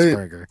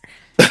Roethlisberger.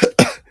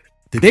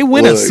 Did they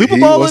win a Super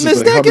Bowl in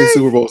this decade? How many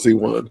Super Bowls he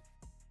won?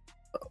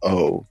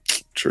 Oh,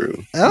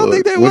 true. I don't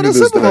think they won a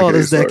Super Bowl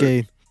this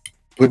decade.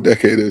 What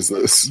decade is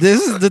this?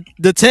 This is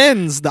the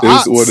tens, the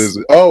aughts. What is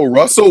it? Oh,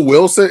 Russell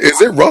Wilson.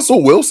 Is it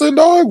Russell Wilson,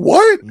 dog?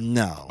 What?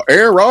 No.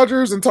 Aaron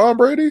Rodgers and Tom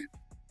Brady?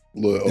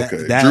 Look,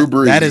 okay. Drew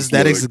Brees.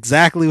 That is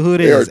exactly who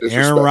it is.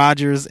 Aaron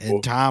Rodgers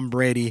and Tom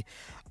Brady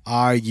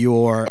are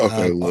your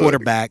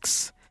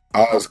quarterbacks.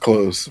 I was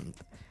close.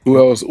 Who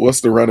else? What's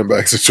the running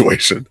back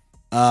situation?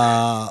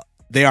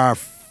 There are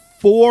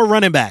 4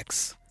 running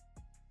backs.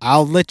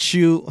 I'll let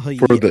you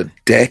for the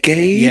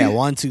decade. Yeah,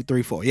 1, 2,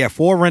 3, 4. Yeah,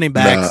 4 running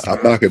backs. Nah,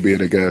 I'm not gonna be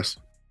in a guess.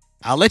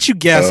 I'll let you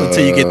guess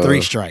until you get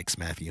 3 strikes,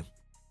 Matthew.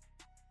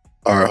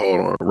 All right, hold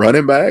on.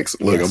 Running backs.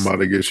 Look, Yes. I'm about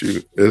to get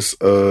you. It's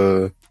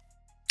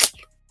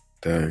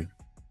dang.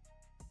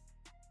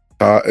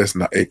 It's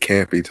not. It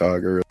can't be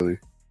Todd Gurley.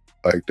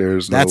 Like,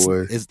 there's no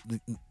way.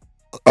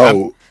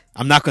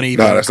 I'm not going to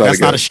even. No, that's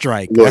not a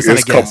strike. Look, that's not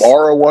is a guess.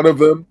 Kamara one of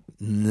them?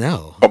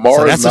 No. Kamara's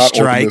So that's a not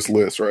strike. on this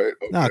list, right?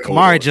 Okay, No,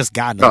 Kamara just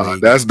got in the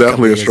league. That's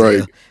definitely a strike.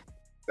 Ago.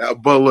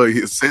 But look,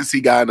 since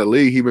he got in the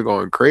league, he been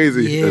going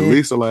crazy. Yeah. At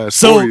least the last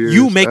so 4 years.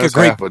 You make that's a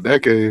great half a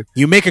decade.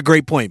 You make a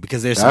great point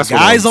because there's That's some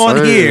guys on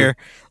saying. here.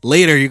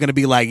 Later, you're gonna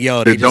be like,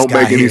 "Yo, they it just don't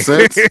got make any here.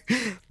 sense.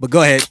 But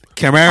go ahead,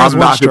 Kamara's I'm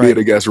one not strike.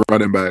 debating against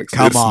running backs.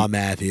 Come on,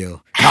 Matthew.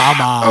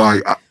 Come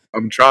on.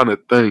 I'm trying to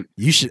think.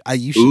 You should.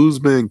 Who's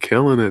been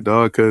killing it,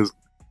 dog? Because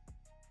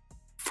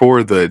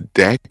for the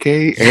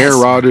decade, Yes. Aaron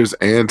Rodgers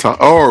and Tom.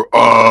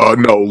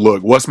 No,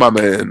 look, what's my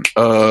man?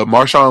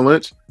 Marshawn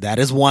Lynch. That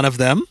is one of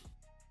them.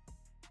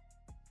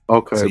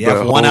 Okay, So you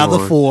have one out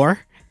of the 4.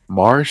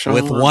 Marshawn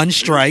with one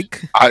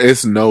strike.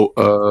 It's no.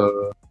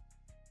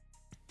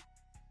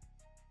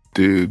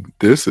 Dude,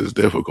 this is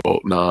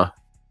difficult. Nah,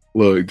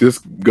 look,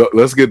 just go.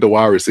 Let's get the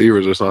wide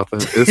receivers or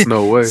something. It's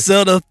no way.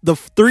 So the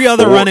 3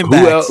 other running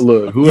backs.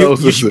 Who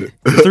else is it?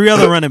 The 3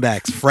 other running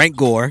backs: Frank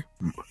Gore,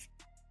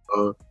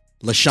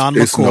 LaShawn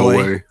McCoy. It's no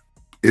way.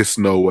 It's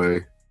no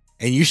way.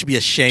 And you should be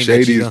ashamed.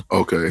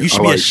 Okay. You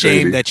should be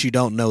ashamed that you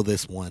don't know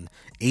this one.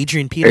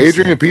 Adrian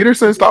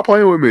Peterson, stop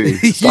playing with me.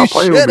 Stop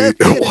playing with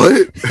me.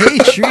 What?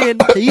 Adrian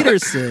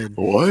Peterson.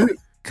 What?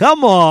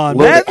 Come on,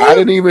 look, I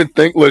didn't even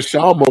think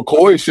LaShawn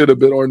McCoy should have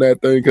been on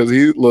that thing because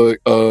he's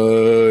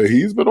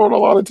been on a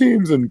lot of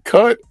teams and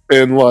cut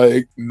and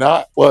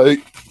not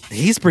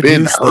he's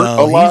produced been hurt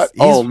a lot.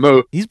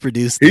 No, he's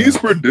produced. He's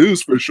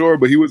produced for sure,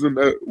 but he was in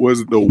that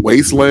the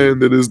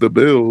wasteland that is the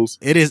Bills.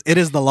 It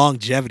is the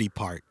longevity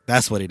part.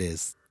 That's what it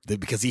is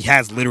because he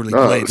has literally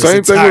played.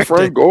 Same thing with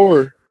Frank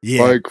Gore.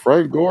 Yeah,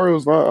 Frank Gore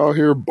was not out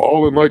here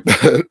balling like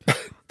that.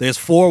 There's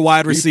 4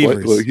 wide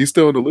receivers. He's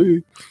still in the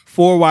league.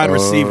 4 wide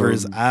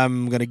receivers.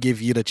 I'm gonna give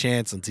you the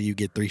chance until you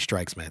get 3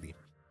 strikes, Matthew.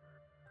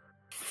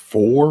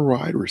 4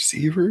 wide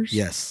receivers?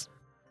 Yes.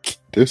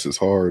 This is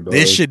hard, dog.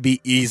 This should be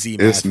easy,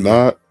 Matthew. It's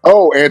not.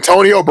 Oh,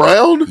 Antonio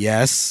Brown?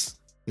 Yes.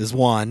 Is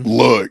 1.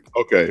 Look,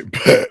 okay,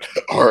 bet.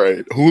 All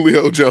right.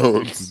 Julio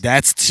Jones.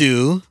 That's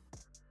 2.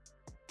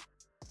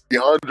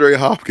 DeAndre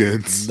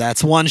Hopkins.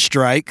 That's 1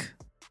 strike.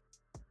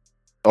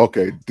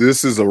 Okay,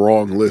 this is a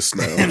wrong list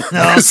now.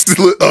 No.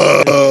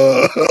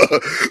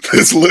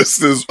 This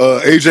list is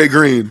AJ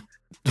Green.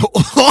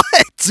 What?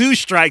 2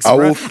 strikes,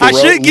 bro. I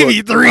should give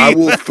you 3. I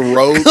will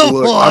throw.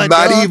 I'm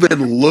not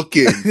even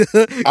looking.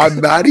 I'm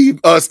not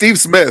even. Steve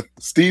Smith.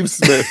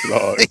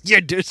 Dog.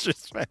 You're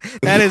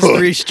disrespect. That is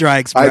 3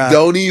 strikes, bro. I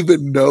don't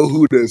even know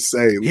who to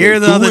say. Here are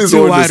the other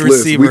 2 wide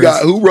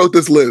receivers. Who wrote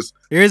this list?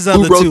 Here's the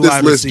other 2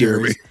 wide receivers.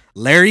 Jeremy?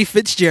 Larry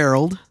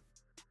Fitzgerald.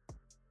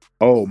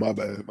 Oh, my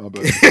bad.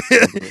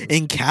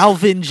 And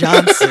Calvin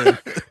Johnson.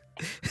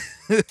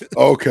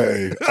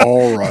 Okay,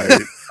 all right.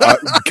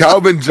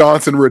 Calvin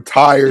Johnson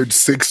retired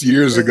 6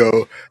 years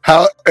ago.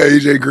 How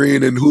AJ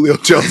Green and Julio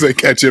Jones ain't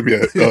catch him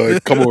yet?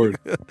 Come on.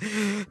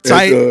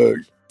 Tight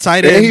ends.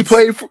 And he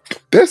played for,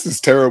 this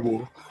is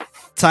terrible.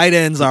 Tight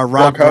ends are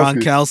Rob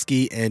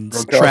Gronkowski and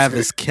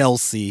Travis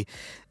Kelce.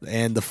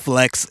 And the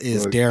flex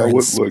is Darren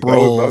Sproles.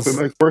 That was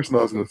the next person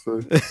I was going to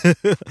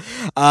say.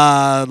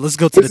 Let's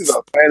go to this is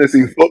a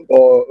fantasy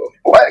football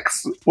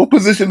flex. What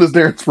position does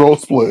Darren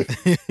Sproles play?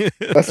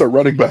 That's a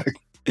running back.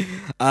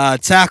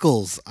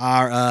 Tackles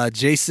are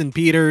Jason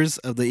Peters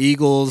of the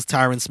Eagles,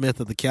 Tyron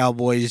Smith of the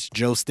Cowboys,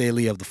 Joe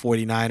Staley of the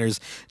 49ers,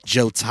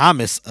 Joe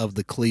Thomas of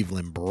the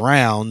Cleveland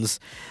Browns.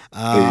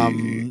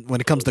 When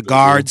it comes to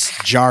guards,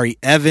 Jari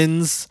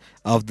Evans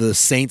of the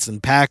Saints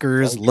and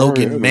Packers,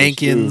 Logan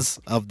Mankins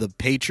of the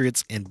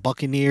Patriots and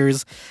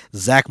Buccaneers,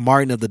 Zach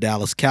Martin of the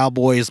Dallas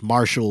Cowboys,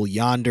 Marshall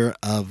Yonda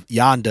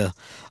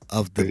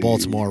of the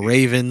Baltimore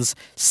Ravens,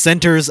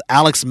 centers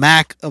Alex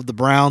Mack of the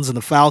Browns and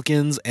the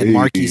Falcons, and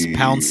Marquise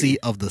Pouncey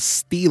of the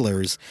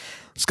Steelers.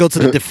 Let's go to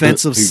the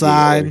defensive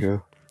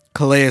side.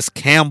 Calais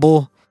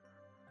Campbell,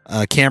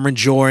 Cameron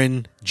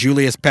Jordan,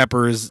 Julius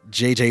Peppers,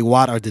 J.J.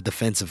 Watt are the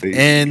defensive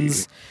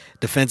ends.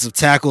 Defensive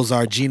tackles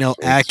are Geno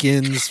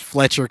Atkins,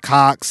 Fletcher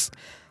Cox,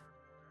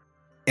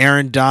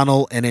 Aaron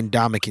Donald, and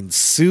Ndamukong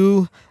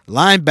Suh.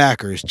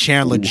 Linebackers,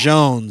 Chandler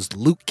Jones,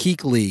 Luke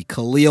Kuechly,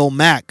 Khalil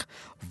Mack,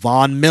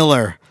 Von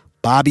Miller,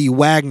 Bobby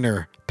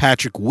Wagner,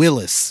 Patrick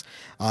Willis.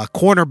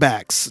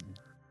 Cornerbacks,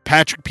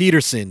 Patrick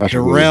Peterson,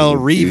 Darrell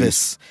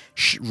Revis,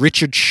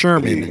 Richard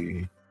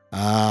Sherman.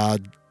 Other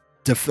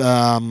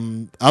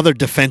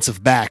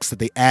defensive backs that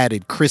they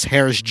added, Chris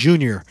Harris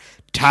Jr.,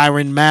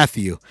 Tyrann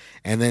Mathieu,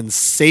 and then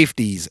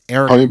safeties,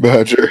 Eric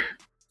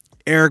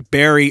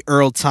Berry,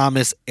 Earl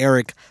Thomas,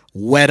 Eric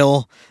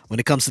Weddle. When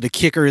it comes to the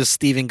kickers,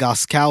 Steven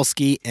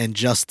Gostkowski and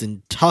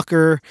Justin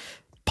Tucker.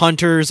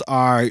 Punters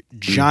are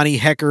Johnny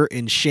Hecker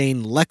and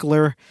Shane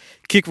Leckler.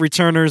 Kick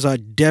returners are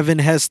Devin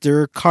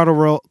Hester,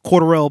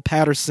 Cordarrelle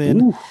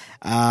Patterson.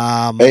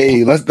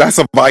 That's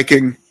a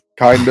Viking.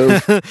 Kind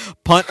of.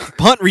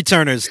 Punt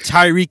returners,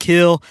 Tyreek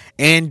Hill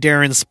and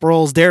Darren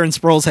Sproles. Darren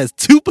Sproles has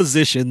 2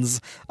 positions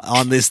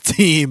on this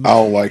team. I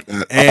don't like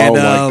that. And, I don't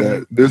like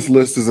that. This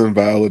list is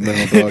invalid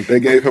now, dog.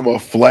 They gave him a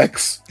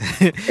flex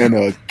and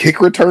a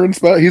kick return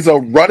spot. He's a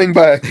running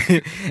back.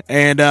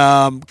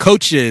 And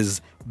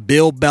coaches,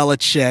 Bill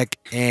Belichick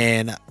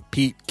and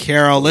Pete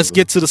Carroll. Let's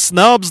get to the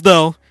snubs,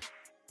 though.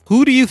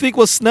 Who do you think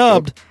was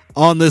snubbed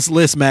on this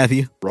list,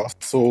 Matthew?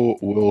 Russell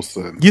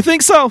Wilson. You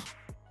think so?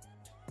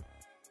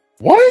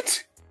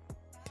 What?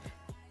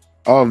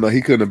 I don't know.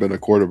 He couldn't have been a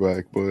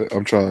quarterback, but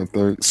I'm trying to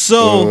think.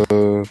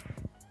 So,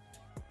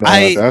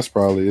 that's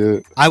probably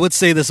it. I would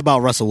say this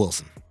about Russell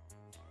Wilson.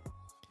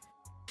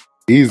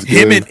 He's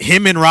good.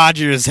 Him and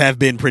Rodgers have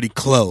been pretty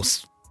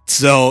close,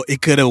 so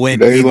it could have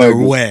went either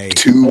way.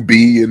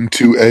 2B and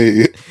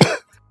 2A.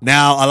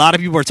 Now, a lot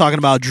of people are talking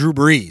about Drew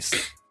Brees,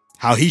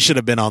 how he should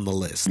have been on the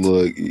list.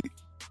 Look,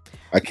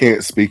 I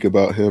can't speak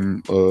about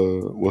him.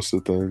 What's the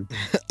thing?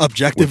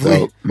 Objectively,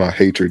 without my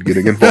hatred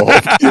getting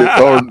involved.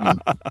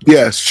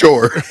 Yes,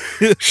 sure.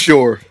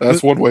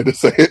 That's one way to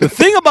say it. The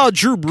thing about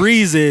Drew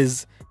Brees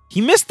is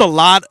he missed a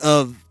lot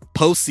of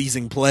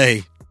postseason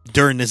play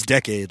during this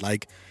decade.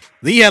 Like,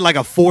 he had like a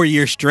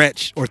 4-year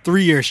stretch or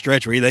 3-year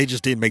stretch where they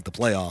just didn't make the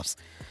playoffs,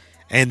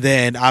 and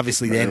then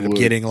obviously they ended up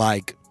getting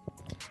like.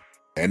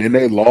 And then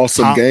they lost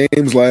some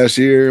games last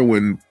year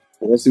when.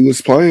 Once he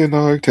was playing,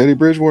 Teddy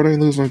Bridgewater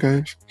ain't losing no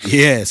games.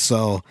 Yeah,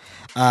 so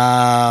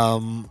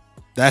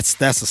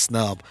that's a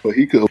snub. But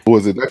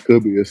that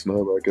could be a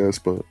snub, I guess,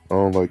 but I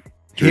don't like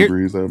Drew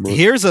Brees that much.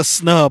 Here's a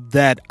snub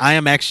that I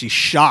am actually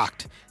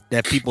shocked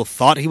that people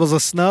thought he was a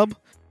snub,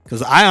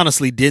 because I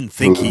honestly didn't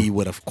think he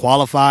would have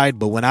qualified.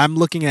 But when I'm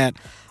looking at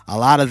a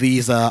lot of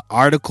these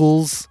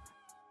articles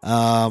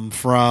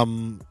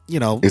from,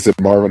 Is it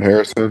Marvin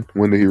Harrison?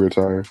 When did he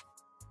retire?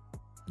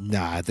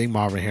 Nah, I think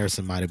Marvin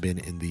Harrison might have been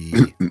in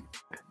the.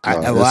 I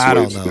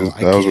don't know.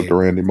 That was with the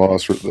Randy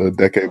Moss a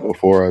decade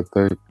before, I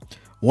think.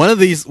 One of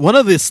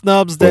the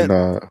snubs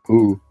that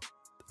who?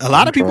 A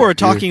lot of people are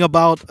talking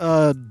about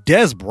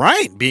Dez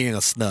Bryant being a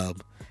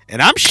snub,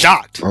 and I'm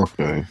shocked.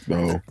 Okay,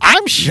 no,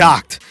 I'm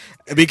shocked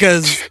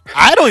because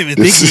I don't even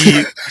think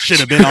he should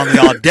have been on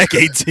the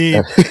All-Decade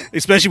team,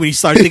 especially when you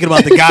start thinking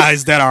about the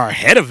guys that are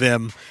ahead of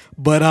him.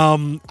 But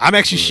I'm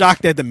actually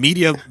shocked at the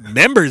media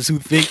members who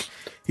think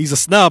he's a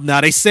snub.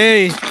 Now they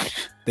say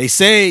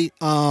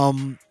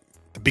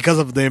because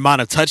of the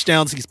amount of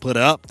touchdowns he's put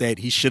up that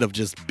he should have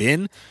just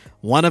been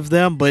one of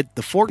them. But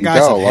the four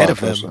guys ahead of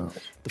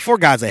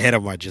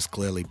him are just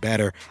clearly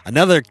better.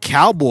 Another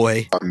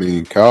Cowboy. I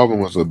mean, Calvin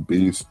was a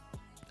beast.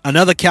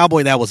 Another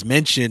Cowboy that was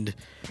mentioned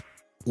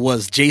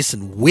was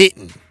Jason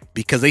Witten,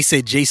 because they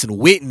said Jason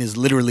Witten is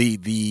literally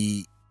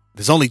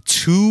there's only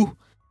two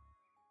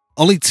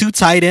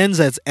tight ends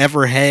that's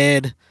ever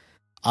had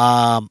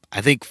I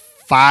think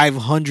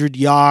 500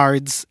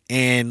 yards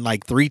and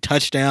like 3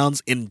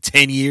 touchdowns in a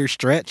 10-year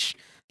stretch,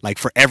 like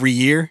for every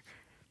year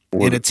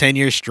in a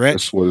 10-year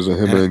stretch. What is it,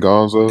 him and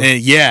Gonzo?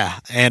 And yeah,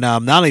 and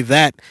not only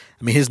that,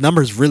 I mean, his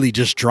numbers really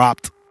just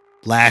dropped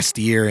last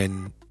year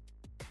and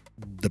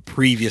the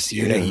previous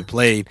year that he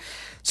played.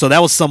 So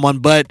that was someone,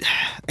 but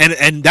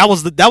and that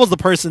was the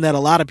person that a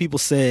lot of people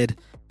said,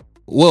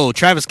 whoa,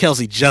 Travis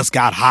Kelce just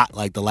got hot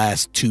like the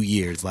last 2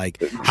 years.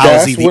 Like, how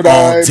is he the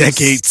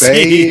all-decade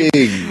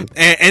team?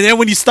 And then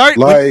when you start,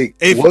 like,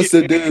 what's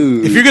the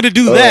dude? If you're going to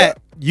do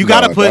that, you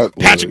got to put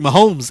Patrick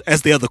Mahomes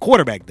as the other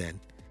quarterback then.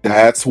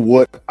 That's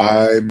what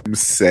I'm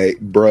saying,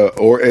 bro.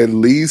 Or at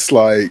least,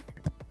 like,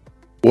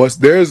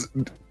 there's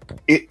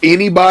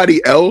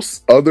anybody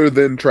else other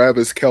than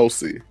Travis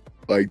Kelce?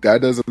 Like,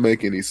 that doesn't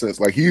make any sense.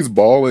 Like, he's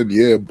balling,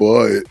 yeah,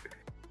 but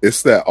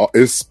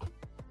it's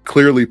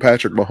clearly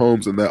Patrick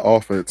Mahomes in that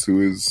offense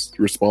who is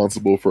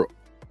responsible for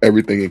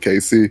everything in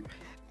KC.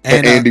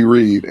 And Andy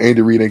Reid.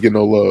 Andy Reid ain't getting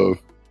no love.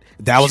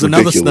 That was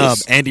another snub.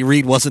 Andy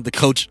Reid wasn't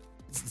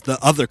the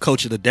other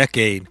coach of the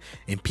decade,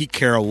 and Pete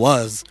Carroll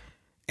was.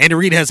 Andy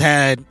Reid has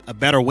had a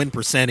better win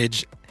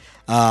percentage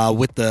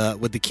with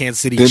the Kansas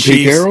City Chiefs.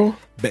 Pete Carroll?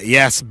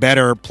 Yes,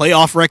 better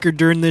playoff record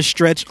during this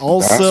stretch.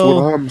 Also,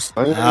 that's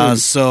what I'm saying.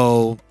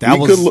 So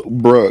that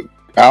bro.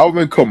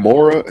 Alvin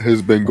Kamara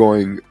has been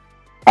going,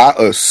 I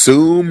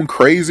assume,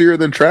 crazier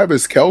than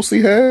Travis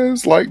Kelce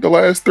has, like the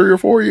last 3 or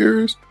 4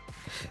 years.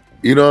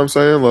 You know what I'm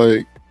saying?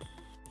 Like,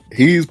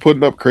 he's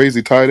putting up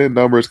crazy tight end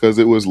numbers because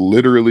it was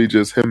literally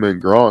just him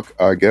and Gronk,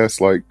 I guess,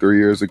 like 3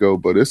 years ago.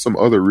 But it's some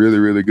other really,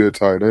 really good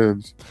tight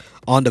ends.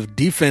 On the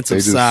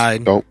defensive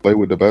side, don't play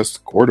with the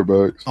best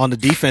quarterbacks. On the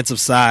defensive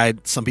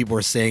side, some people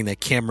are saying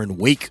that Cameron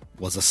Wake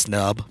was a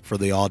snub for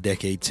the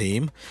all-decade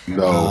team.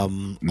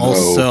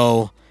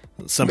 Also,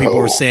 some people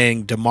are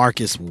saying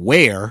DeMarcus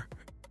Ware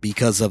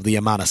because of the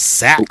amount of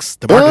sacks.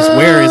 DeMarcus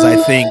Ware is, I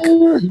think,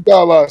 he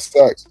got a lot of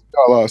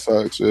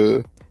sacks.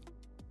 Yeah.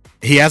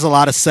 He has a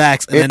lot of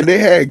sacks. And then they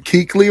had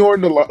Kuechly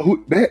on the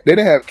line. They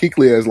didn't have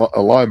Kuechly as a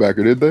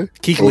linebacker, did they?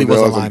 Kuechly was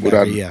a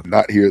linebacker, yeah.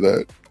 Not hear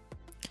that.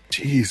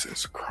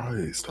 Jesus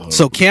Christ.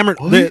 So Cameron,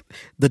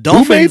 the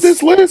Dolphins. Who made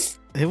this list?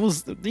 It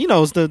was,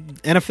 it's the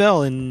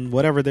NFL and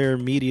whatever their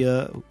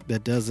media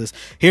that does this.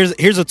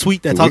 Here's a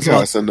tweet that talks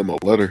about. Send them a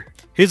letter.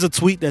 Here's a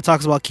tweet that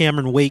talks about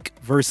Cameron Wake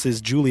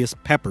versus Julius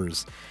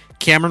Peppers.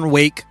 Cameron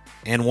Wake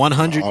and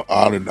 100.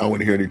 I don't want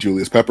to hear any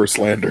Julius Peppers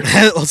slander.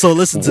 So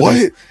listen to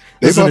what?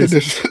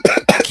 This.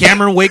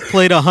 Cameron Wake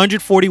played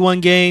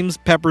 141 games.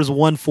 Peppers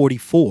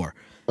 144.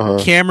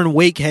 Cameron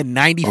Wake had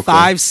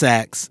 95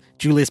 sacks.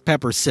 Julius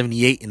Peppers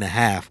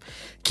 78.5.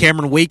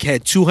 Cameron Wake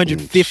had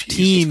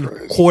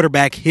 215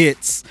 quarterback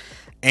hits,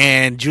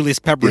 and Julius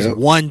Peppers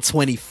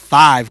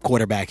 125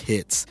 quarterback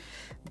hits.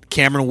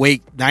 Cameron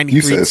Wake 93.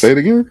 You said, say it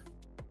again.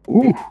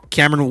 Ooh.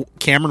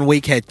 Cameron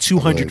Wake had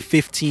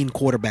 215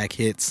 quarterback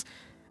hits.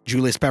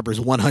 Julius Peppers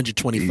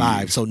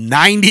 125. So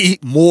 90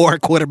 more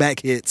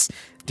quarterback hits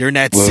during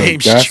that same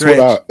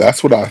stretch.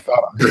 That's what I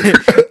thought.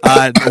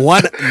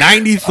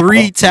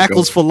 93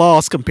 tackles for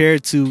loss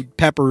compared to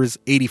Peppers'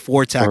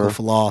 84 tackle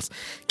for loss.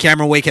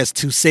 Cameron Wake has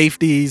 2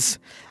 safeties.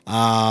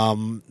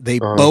 They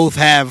both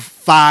have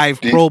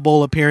 5 Pro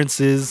Bowl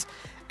appearances,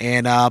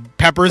 and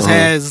Peppers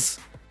has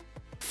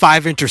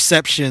 5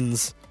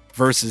 interceptions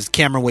versus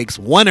Cameron Wake's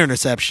 1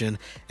 interception,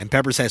 and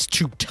Peppers has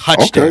 2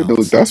 touchdowns.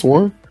 Okay, that's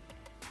one.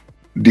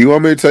 Do you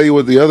want me to tell you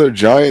what the other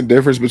giant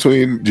difference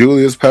between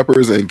Julius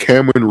Peppers and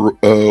Cameron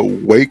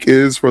Wake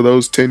is for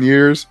those 10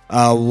 years?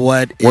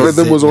 One of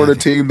them was on a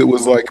team that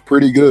was like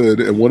pretty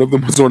good, and one of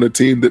them was on a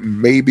team that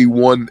maybe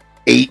won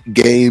 8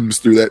 games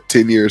through that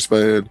 10-year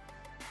span.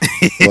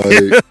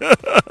 Like,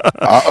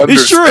 I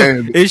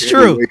understand. It's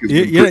true.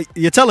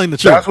 You're telling the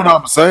truth. That's what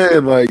I'm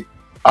saying. Like,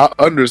 I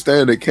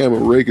understand that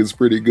Cameron Wake is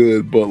pretty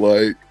good, but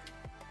like,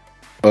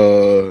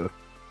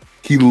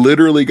 he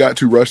literally got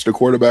to rush the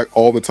quarterback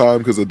all the time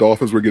because the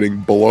Dolphins were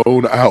getting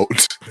blown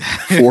out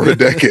for a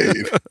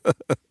decade.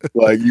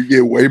 Like, you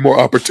get way more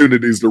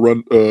opportunities to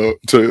run,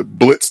 to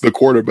blitz the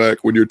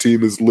quarterback when your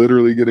team is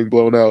literally getting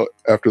blown out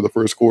after the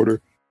first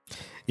quarter.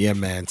 Yeah,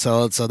 man.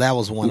 So that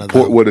was one of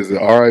them. What is it?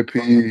 R.I.P.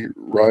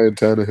 Ryan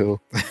Tannehill.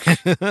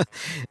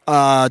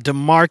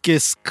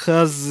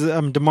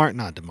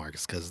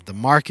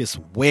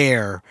 Demarcus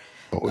Ware.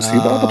 Oh, is he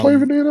about to play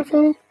for the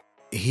NFL?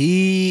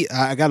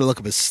 I got to look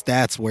up his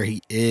stats where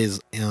he is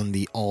on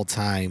the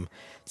all-time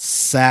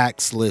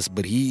sacks list,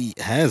 but he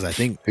has, I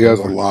think, he has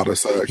a lot of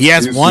sacks. He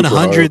has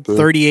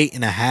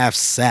 138.5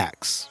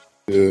 sacks.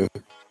 Yeah.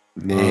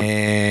 No,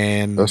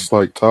 and that's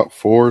like top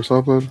 4 or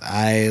something.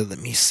 Let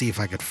me see if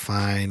I could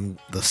find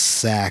the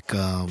sack.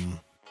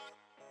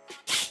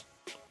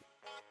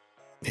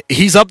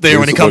 He's up there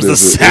when it comes to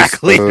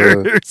sack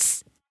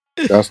leaders.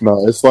 That's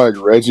not. It's like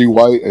Reggie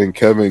White and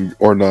Kevin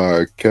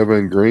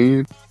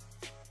Green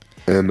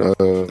and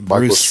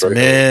Bruce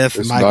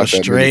Smith, Michael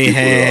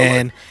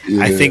Strahan.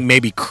 I think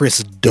maybe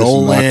Chris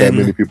Dolan. Not that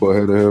many people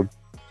ahead of him.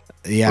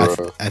 Yeah,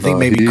 I think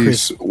maybe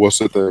Chris. What's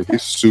the thing?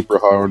 He's super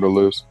high on the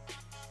list.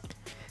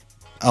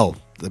 Oh,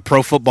 the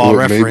Pro Football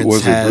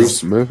Reference has Bruce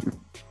Smith?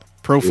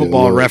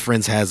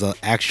 Reference has an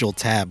actual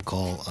tab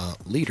called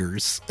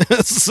Leaders.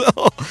 So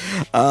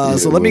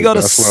let me go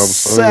to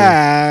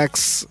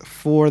sacks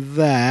for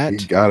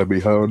that. He gotta be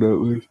high on that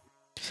list.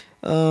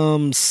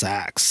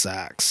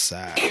 Sacks.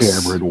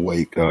 Cameron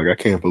Wake, dog. I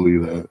can't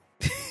believe that.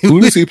 Who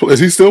does he play?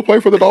 Does he still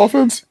play for the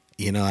Dolphins?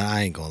 You know,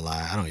 I ain't gonna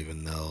lie. I don't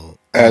even know.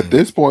 At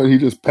this point, he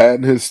just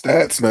padding his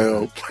stats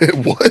now.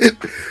 What?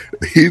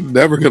 He's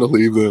never gonna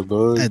leave them,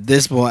 dog. At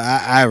this point,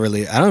 I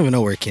don't even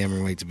know where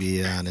Cameron Wake, to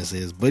be honest,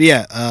 is. But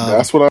yeah,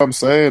 that's what I'm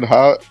saying.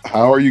 How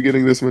are you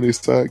getting this many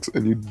sacks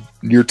and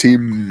your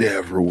team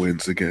never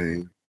wins a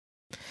game?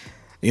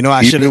 You know,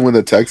 even when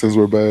the Texans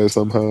were bad,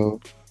 somehow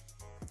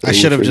I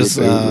should have just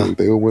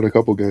they will win a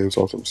couple games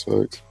off some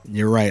sacks.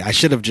 You're right. I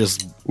should have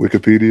just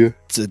Wikipedia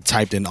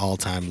typed in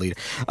all-time leader.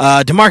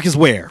 DeMarcus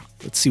Ware.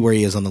 Let's see where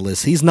he is on the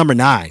list. He's number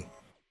 9.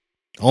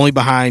 Only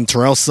behind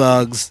Terrell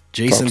Suggs,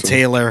 Jason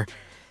Taylor,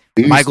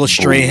 Michael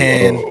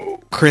Strahan,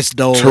 Chris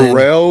Dolan.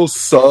 Terrell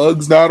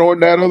Suggs not on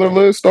that other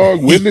list,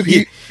 dog. When did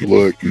he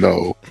look?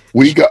 No,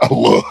 we got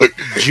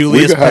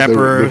Julius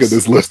Peppers. Look at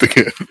this list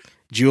again.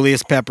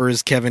 Julius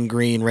Peppers, Kevin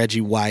Green,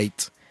 Reggie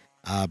White,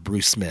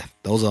 Bruce Smith.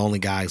 Those are the only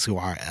guys who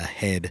are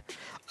ahead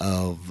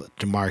of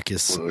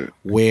DeMarcus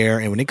Ware.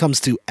 And when it comes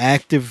to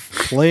active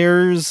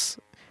players,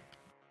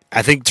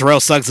 I think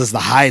Terrell Suggs is the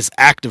highest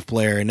active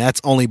player, and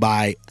that's only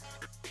by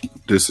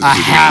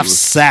half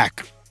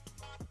sack.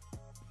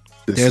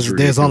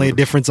 There's only a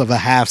difference of a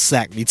half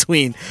sack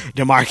between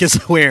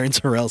DeMarcus Ware and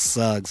Terrell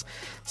Suggs.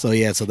 So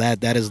yeah,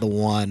 that is the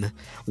one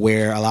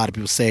where a lot of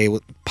people say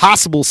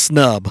possible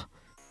snub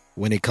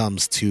when it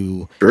comes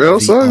to Terrell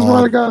Suggs.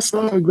 Might have got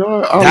snubbed.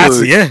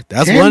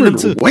 That's one of them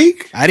too.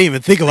 Wake. I didn't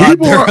even think about.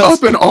 People are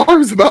up in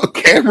arms about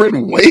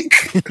Cameron Wake.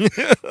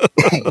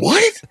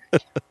 What?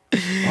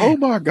 Oh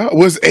my God!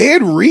 Was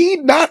Ed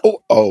Reed not?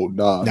 Oh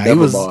nah,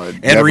 never mind.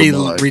 Ed Reed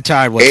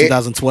retired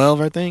 2012,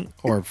 I think,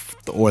 or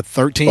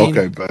 13.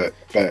 Okay, but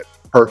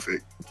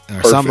perfect,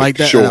 or something like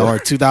that, sure. Or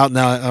 2000.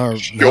 No,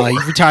 he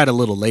retired a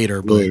little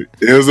later, but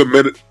it was a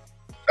minute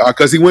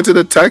because he went to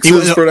the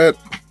Texans for that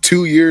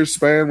 2 year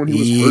span when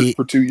he was hurt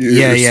for 2 years.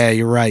 Yeah,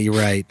 you're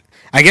right.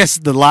 I guess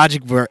the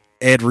logic for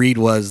Ed Reed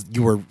was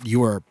you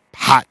were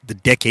hot the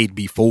decade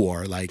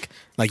before, like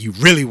you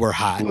really were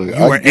hot. Look,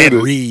 you were Ed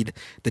Reed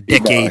the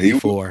decade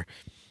before.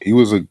 He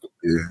was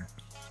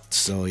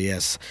So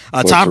yes,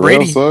 Tom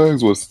Brady.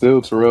 Suggs was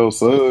still Terrell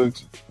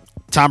Suggs.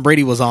 Tom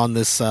Brady was on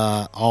this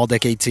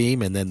all-decade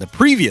team, and then the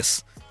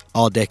previous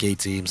all-decade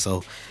team.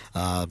 So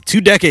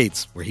 2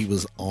 decades where he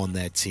was on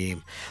that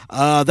team.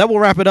 That will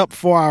wrap it up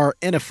for our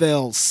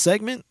NFL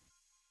segment.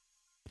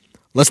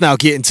 Let's now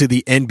get into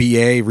the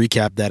NBA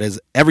recap. That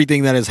is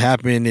everything that has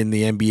happened in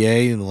the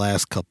NBA in the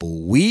last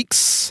couple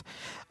weeks.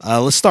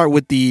 Let's start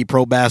with the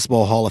Pro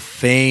Basketball Hall of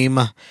Fame.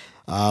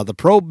 The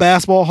Pro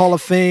Basketball Hall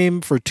of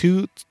Fame for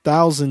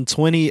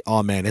 2020.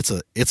 Oh man, it's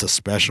a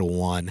special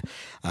one.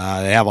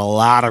 They have a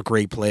lot of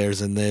great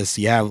players in this.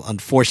 You have,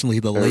 unfortunately,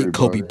 the late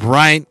Kobe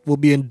Bryant will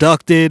be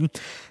inducted.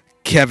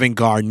 Kevin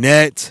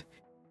Garnett,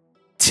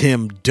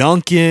 Tim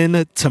Duncan,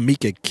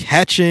 Tamika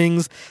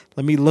Catchings.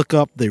 Let me look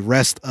up the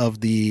rest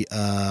of the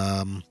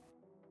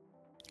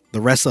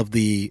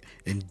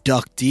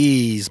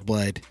inductees,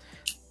 but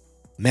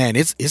man,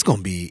 it's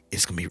gonna be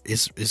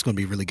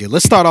really good.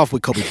 Let's start off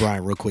with Kobe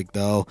Bryant real quick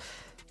though.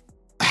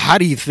 How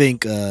do you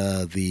think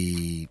who do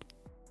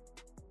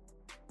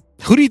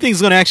you think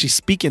is gonna actually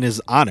speak in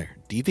his honor?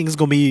 Do you think it's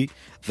gonna be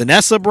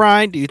Vanessa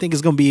Bryant? Do you think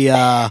it's gonna be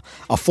a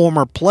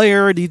former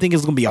player? Do you think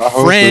it's gonna be a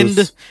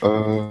friend?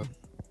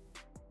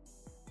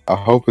 I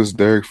hope it's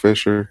Derek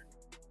Fisher.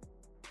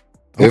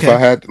 Okay. If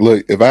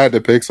I had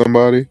to pick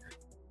somebody,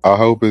 I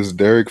hope it's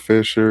Derek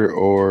Fisher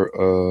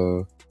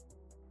or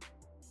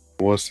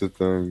what's the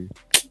thing?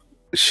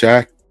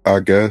 Shaq, I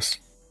guess,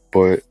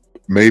 but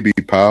maybe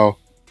Powell,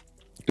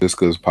 just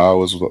because Powell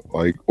was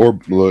like, or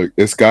look,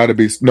 it's got to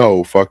be it's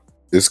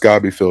got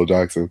to be Phil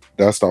Jackson.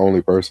 That's the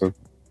only person.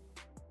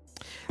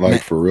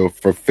 Like for real,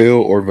 for Phil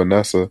or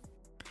Vanessa,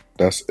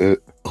 that's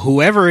it.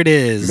 Whoever it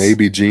is,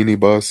 maybe Jeannie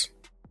Buss.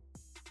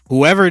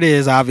 Whoever it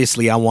is,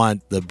 obviously, I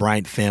want the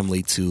Bryant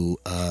family to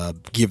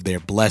give their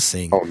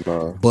blessing. Oh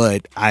no!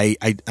 But I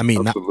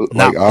mean,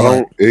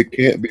 it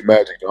can't be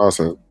Magic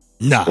Johnson.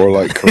 No, or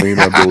like Kareem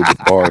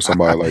Abdul-Jabbar or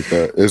somebody like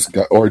that.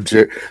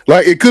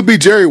 It could be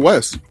Jerry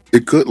West.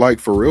 It could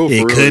for real.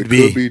 It could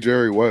be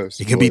Jerry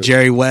West. It could be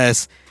Jerry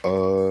West.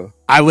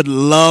 I would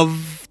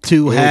love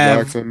to have.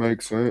 Jackson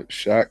makes sense.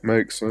 Shaq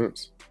makes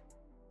sense.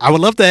 I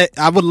would love that.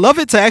 I would love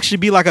it to actually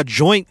be like a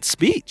joint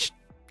speech.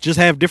 Just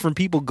have different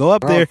people go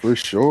up there for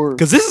sure.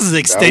 Because this is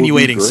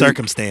extenuating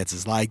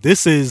circumstances. Like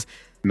this is.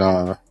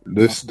 Nah,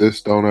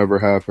 this don't ever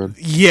happen.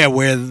 Yeah,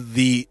 where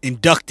the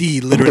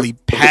inductee literally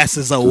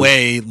passes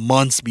away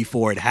months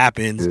before it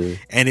happens,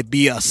 and it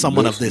be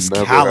someone of this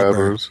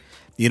caliber. Happens.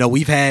 You know,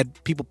 we've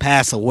had people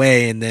pass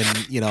away, and then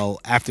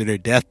after their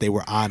death, they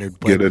were honored,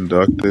 get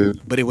inducted.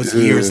 But it was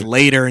years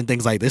later, and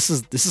things like this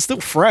is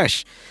still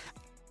fresh.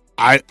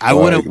 I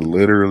wouldn't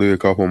literally a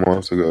couple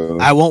months ago.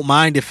 I won't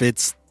mind if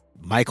it's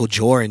Michael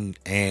Jordan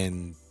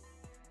and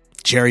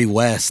Jerry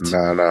West.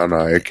 Nah.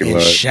 It can and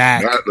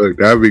Shaq.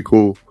 That'd be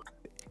cool.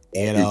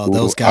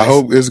 Those guys. I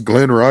hope it's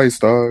Glenn Rice,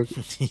 dog.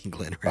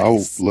 Glenn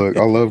Rice.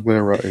 I love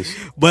Glenn Rice.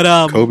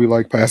 But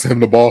Kobe passing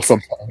him the ball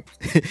sometimes.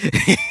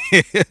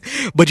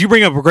 But you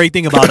bring up a great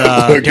thing about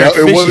Derek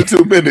Fisher. It wasn't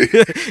too many.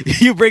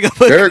 You bring up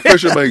Derek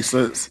Fisher makes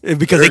sense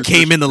because they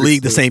came in the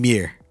league the same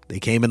year. They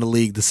came in the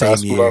league the same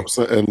year. That's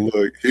what I'm saying. And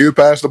look, he would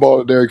pass the ball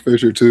to Derek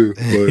Fisher too,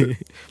 but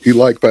he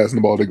liked passing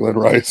the ball to Glenn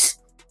Rice.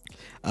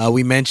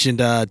 We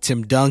mentioned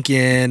Tim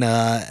Duncan.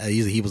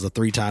 He was a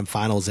 3-time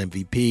Finals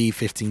MVP,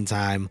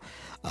 15-time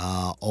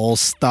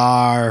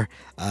All-Star.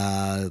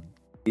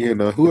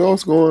 Who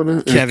else going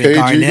in? Kevin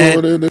Garnett.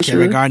 Going in this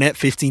Kevin year? Garnett,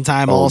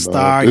 15-time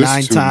All-Star,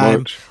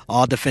 9-time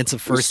All-Defensive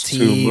First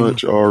Team. Too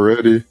much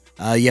already.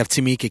 You have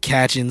Tamika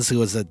Catchings, who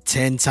was a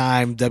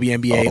 10-time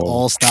WNBA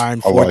All-Star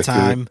and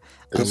 4-time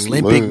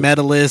Olympic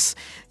medalist.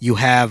 You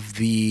have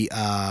the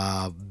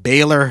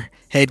Baylor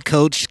head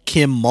coach,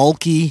 Kim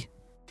Mulkey,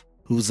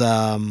 who's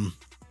I'm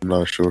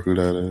not sure who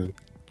that is.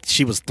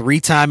 She was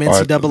 3-time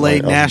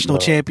NCAA national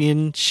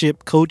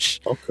championship coach.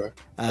 Okay,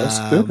 that's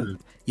good.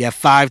 You have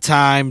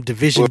 5-time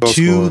Division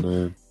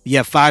II. You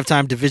have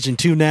 5-time Division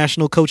II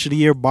National Coach of the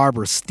Year,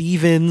 Barbara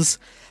Stevens.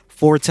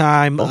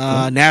 4-time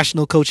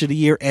National Coach of the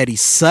Year, Eddie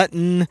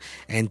Sutton,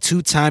 and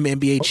 2-time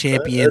NBA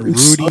champion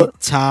Rudy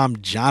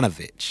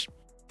Tomjanovich.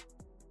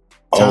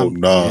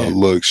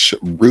 Look,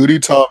 Rudy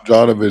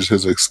Tomjanovich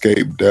has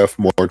escaped death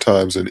more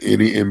times than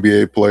any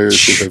NBA player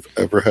should have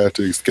ever had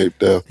to escape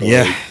death.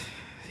 Yeah.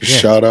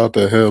 Shout out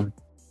to him.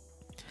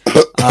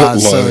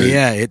 That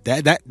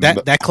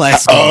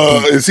class.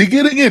 Is he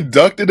getting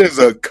inducted as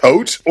a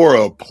coach or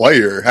a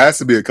player? Has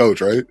to be a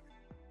coach, right?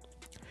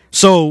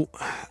 So,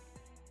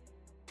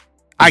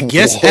 I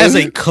guess as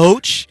a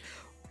coach,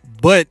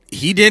 but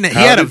he didn't.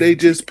 How did they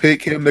just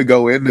pick him to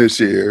go in this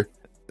year?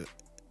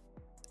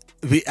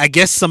 I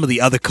guess some of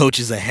the other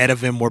coaches ahead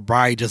of him were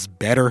probably just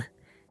better.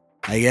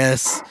 I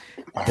guess.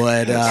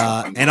 But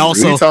and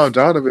also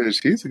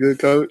Tomjanovich, he's a good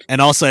coach. And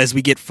also, as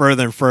we get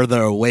further and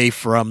further away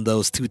from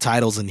those 2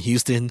 titles in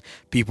Houston,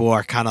 people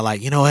are kind of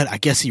like, you know what? I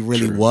guess he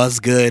really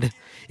was good.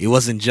 It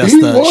wasn't just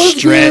a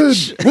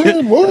stretch.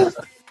 Man, what?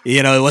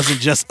 It wasn't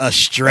just a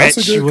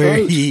stretch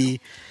where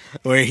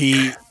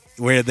the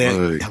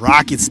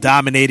Rockets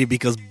dominated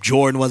because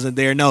Jordan wasn't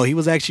there. No, he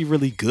was actually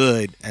really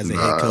good as a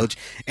head coach,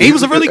 and he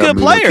was a really good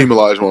player. Hakeem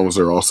Olajuwon was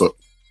there also.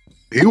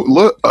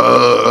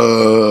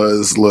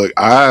 Because look,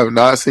 I have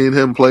not seen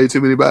him play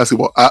too many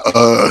basketball.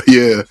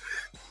 Yeah.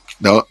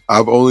 No,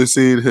 I've only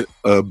seen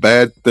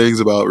bad things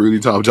about Rudy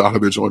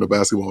Tomjanovich on the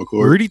basketball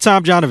court. Rudy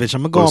Tomjanovich.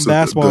 I'm gonna go on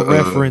Basketball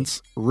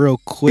Reference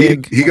real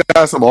quick. He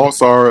got some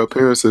All-Star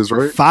appearances,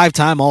 right?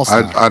 5-time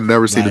All-Star. I've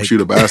never seen him shoot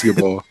a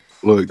basketball.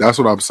 Look, that's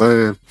what I'm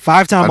saying.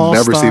 5-time All-Star.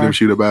 I've never seen him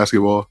shoot a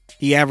basketball.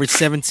 He averaged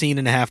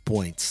 17.5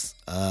 points,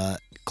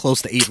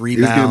 close to 8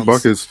 rebounds. He's getting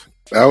buckets.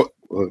 That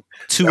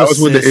was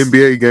when the assists.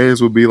 NBA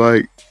games would be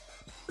like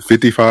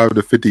 55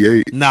 to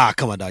 58. Nah,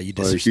 come on, dog. You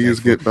Like disrespectful. he's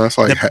getting. That's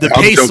like the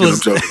pace I'm was.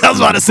 joking. I was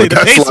about to say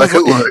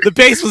the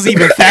pace was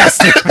even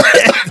faster.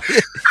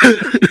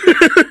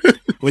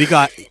 What do you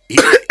got?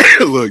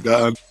 Look,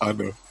 I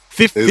know.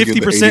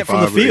 50%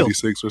 from the field.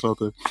 86 or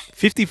something.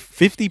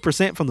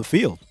 50% from the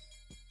field.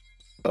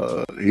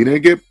 He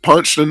didn't get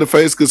punched in the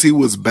face because he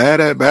was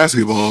bad at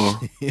basketball.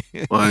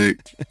 Like,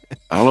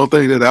 I don't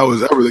think that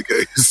was ever the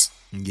case.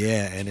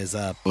 Yeah, and his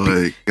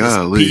golly,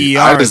 PER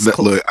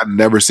I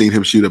never seen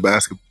him shoot a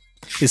basketball.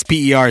 His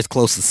PER is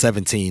close to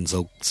 17,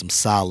 so some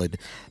solid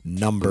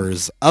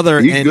numbers.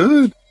 He's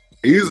good.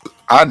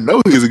 I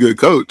know he's a good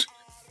coach.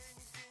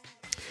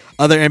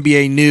 Other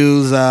NBA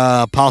news: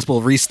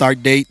 possible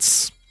restart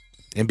dates.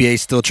 NBA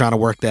still trying to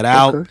work that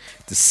out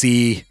to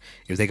see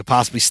if they could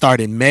possibly start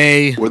in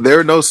May. Were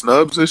there no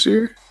snubs this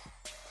year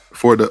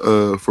for the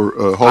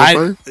Hall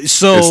of Fame?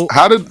 So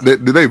how did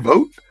they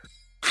vote?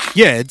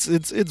 Yeah, it's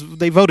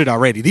they voted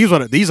already. These are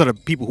the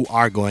people who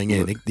are going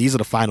in. These are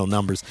the final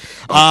numbers.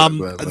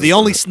 The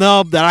only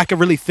snub that I can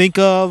really think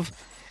of,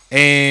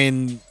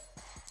 and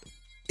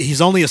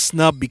he's only a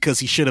snub because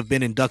he should have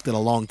been inducted a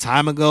long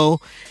time ago.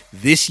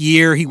 This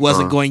year he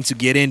wasn't going to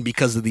get in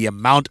because of the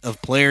amount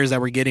of players that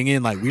were getting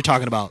in. Like we're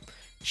talking about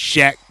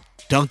Shaq,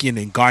 Duncan,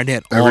 and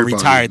Garnett all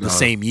retired the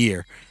same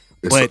year.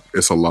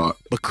 It's a lot.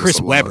 But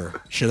Chris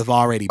Webber should have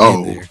already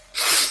been there.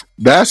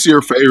 That's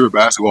your favorite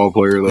basketball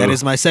player, though. That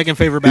is my second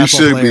favorite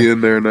basketball player. He should be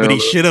in there now. But he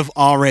should have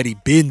already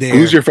been there.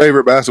 Who's your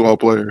favorite basketball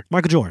player?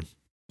 Michael Jordan.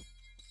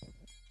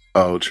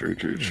 Oh, true.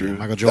 Yeah,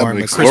 Michael Jordan,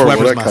 but Chris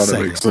Webber's my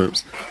second. Makes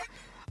sense.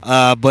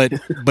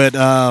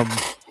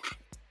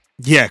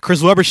 Yeah,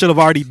 Chris Webber should have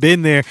already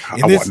been there.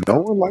 No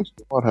one likes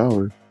Todd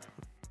Howard.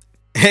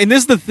 And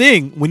this is the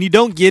thing: when you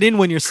don't get in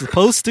when you're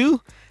supposed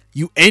to,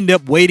 you end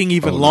up waiting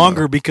even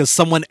longer because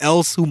someone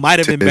else who might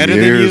have been better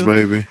than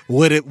you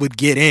would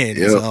get in.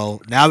 Yep.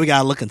 So now we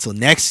gotta look until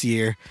next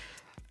year.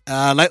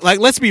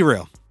 Let's be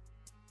real.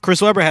 Chris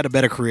Webber had a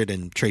better career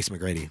than Trace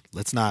McGrady.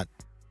 Let's not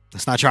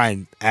try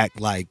and act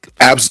like.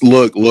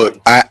 Look.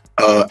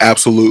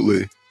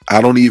 Absolutely. I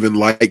don't even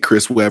like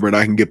Chris Webber, and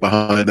I can get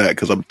behind that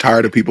because I'm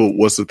tired of people.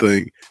 What's the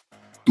thing?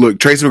 Look,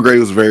 Trace McGrady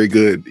was very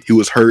good. He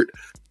was hurt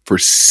for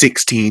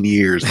 16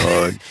 years,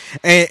 dog.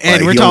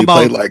 and we're talking about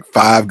played like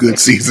 5 good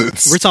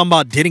seasons. We're talking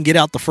about didn't get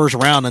out the first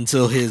round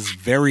until his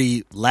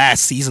very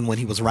last season when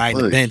he was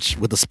riding the bench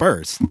with the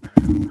Spurs.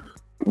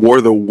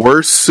 Wore the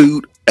worst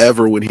suit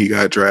ever when he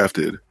got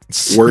drafted.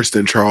 Worse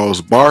than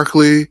Charles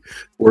Barkley,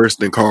 worse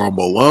than Karl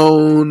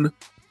Malone,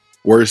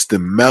 worse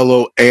than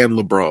Melo and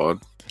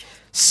LeBron.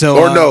 So,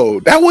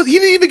 he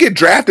didn't even get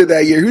drafted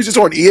that year. He was just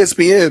on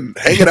ESPN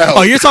hanging out.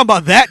 Oh, you're talking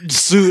about that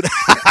suit?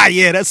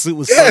 Yeah, that suit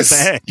was so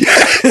bad. Yeah.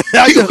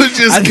 He was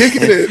just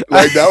kicking it.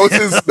 Like that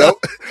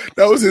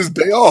was his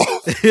day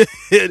off.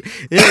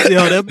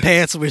 Them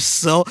pants were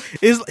so.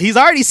 He's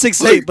already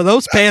 6'8", but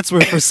those pants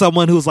were for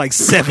someone who's like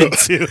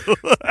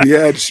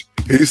 7'2".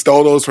 He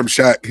stole those from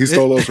Shaq.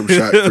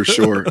 For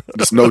sure.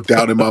 There's no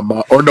doubt in my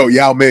mind. Or no,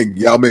 Yao Ming,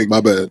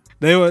 my bad.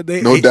 No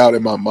doubt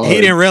in my mind.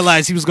 He didn't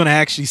realize he was going to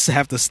actually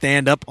have to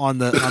stand up on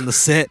the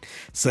set.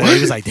 So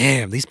he was like,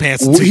 "Damn, these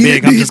pants are too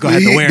big. I'm just going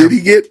to have to wear them." Did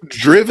he get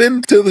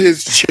driven to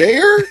his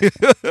chair?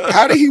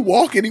 How did he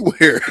walk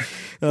anywhere?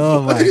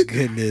 Oh my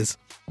goodness!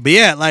 But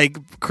yeah, like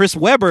Chris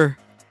Webber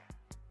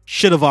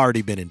should have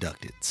already been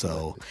inducted.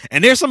 So,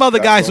 and there's some other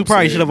guys who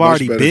probably should have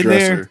already been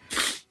there.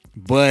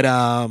 But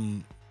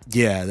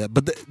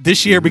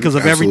this year, because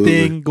of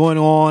everything going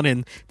on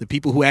and the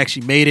people who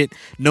actually made it,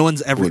 no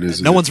one's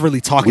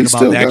really talking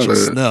about the actual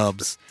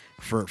snubs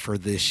for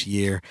this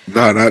year.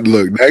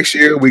 Look, next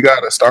year we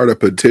got to start a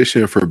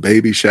petition for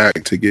Baby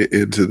Shaq to get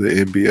into the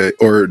NBA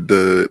or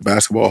the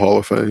Basketball Hall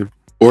of Fame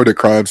or the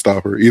Crime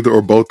Stopper, either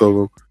or both of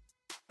them.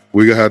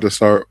 We gonna have to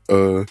start.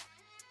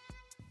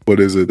 What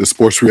is it? The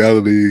Sports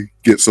Reality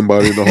Get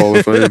Somebody in the Hall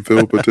of Fame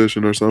field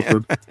petition or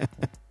something.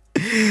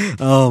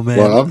 Oh man!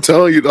 Well, I'm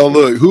telling you,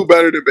 look, who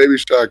better than Baby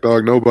Shaq,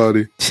 dog?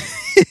 Nobody.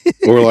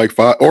 Or like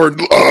 5, or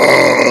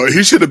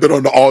he should have been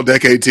on the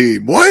All-Decade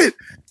team. What?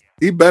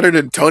 He better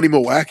than Tony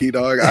Milwaukee,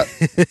 dog.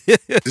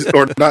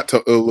 Or not?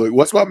 Look,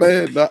 what's my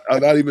man? Not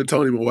even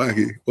Tony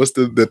Milwaukee. What's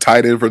the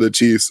tight end for the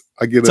Chiefs?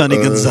 I get Tony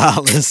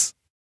Gonzalez.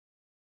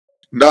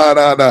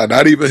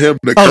 Not even him.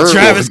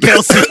 Travis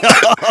Kelce.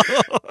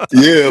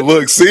 Yeah,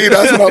 look, see,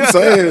 that's what I'm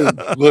saying.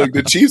 Look,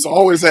 the Chiefs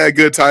always had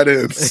good tight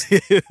ends.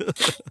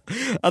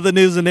 Other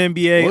news in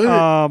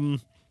NBA,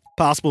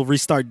 possible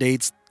restart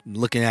dates.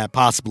 looking at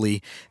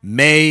possibly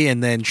May,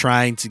 and then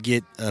trying to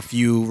get a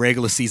few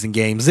regular season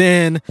games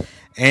in,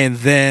 and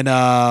then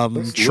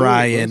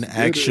try and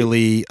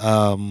actually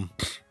have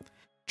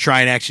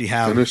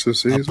finish the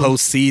season. a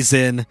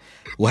postseason.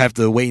 We'll have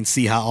to wait and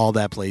see how all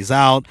that plays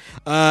out.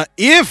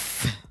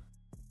 If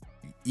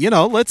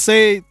let's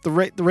say the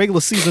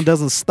regular season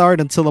doesn't start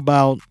until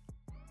about,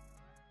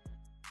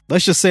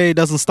 let's just say it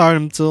doesn't start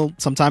until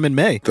sometime in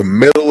May, the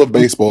middle of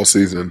baseball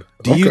season.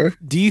 Do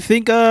you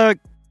think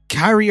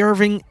Kyrie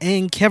Irving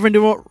and Kevin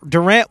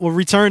Durant will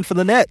return for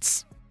the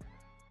Nets?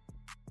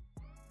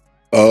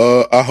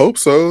 I hope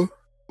so.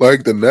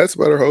 Like, the Nets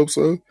better hope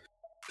so.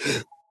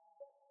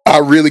 I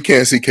really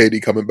can't see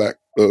KD coming back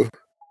though.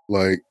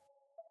 Like,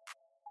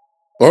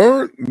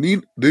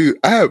 dude,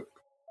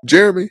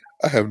 Jeremy,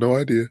 I have no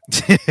idea.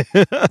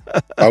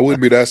 I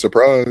wouldn't be that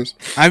surprised.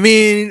 I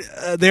mean,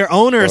 their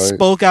owner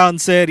spoke out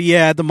and said,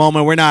 at the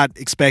moment, we're not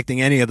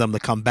expecting any of them to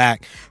come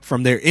back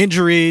from their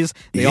injuries.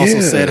 They also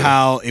said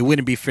how it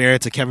wouldn't be fair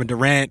to Kevin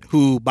Durant,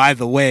 who, by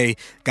the way,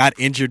 got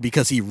injured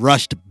because he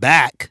rushed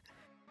back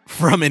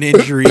from an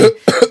injury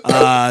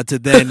to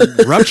then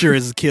rupture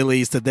his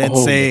Achilles, to then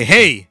say,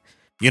 hey,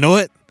 you know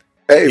what?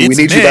 Hey, we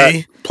need you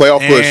back.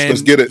 Playoff push.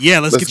 Let's get it. Yeah,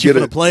 let's get you for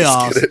the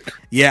playoffs.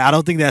 Yeah, I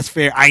don't think that's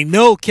fair. I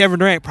know Kevin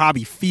Durant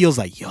probably feels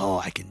like,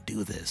 I can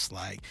do this.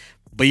 Like,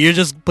 but you're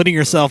just putting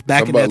yourself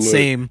back in that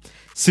same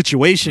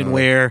situation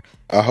where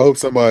I hope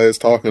somebody is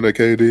talking to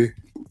KD.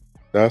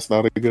 That's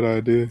not a good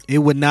idea. It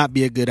would not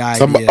be a good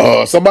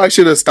idea. Somebody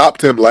should have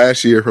stopped him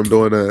last year from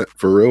doing that.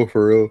 For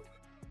real.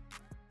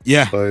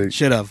 Yeah,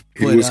 should have.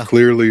 He was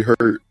clearly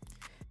hurt.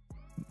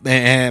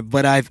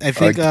 But I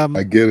think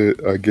I get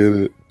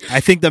it. I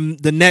think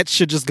the Nets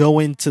should just go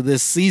into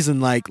this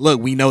season like,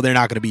 look, we know they're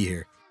not going to be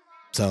here,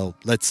 so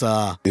let's.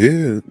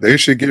 They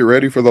should get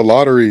ready for the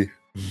lottery.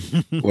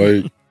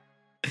 Like,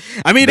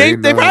 I mean, they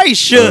probably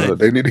should.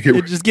 They need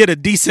to just get a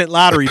decent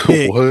lottery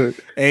pick. What?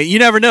 And you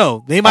never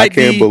know. They might. I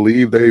can't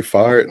believe they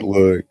fired.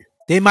 Look,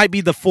 they might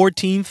be the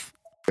 14th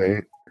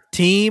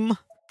team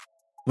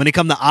when it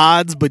comes to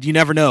odds, but you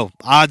never know.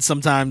 Odds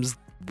sometimes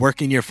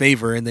work in your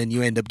favor, and then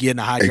you end up getting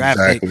a high draft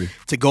pick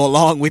to go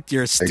along with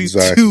your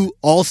two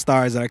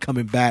all-stars that are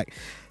coming back.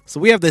 So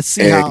we have to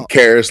see how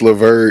Karis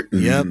LeVert,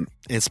 and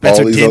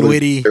Spencer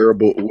Dinwiddie,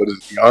 terrible. What is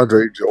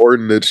DeAndre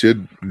Jordan that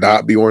should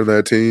not be on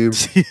that team?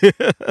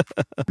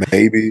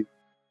 Maybe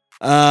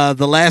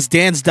the Last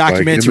Dance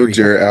documentary. Like him and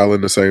Jared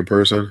Allen, the same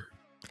person.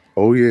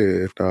 Oh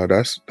yeah, no,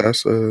 that's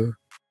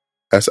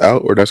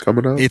out or that's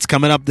coming out. It's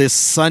coming up this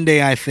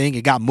Sunday, I think.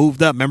 It got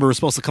moved up. Remember, it was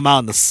supposed to come out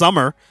in the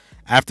summer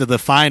after the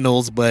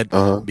finals, but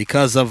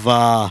because of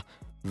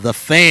the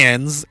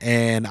fans,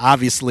 and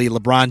obviously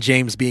LeBron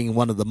James being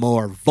one of the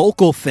more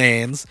vocal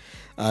fans,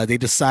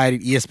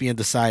 ESPN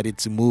decided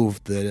to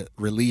move the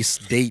release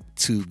date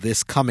to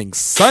this coming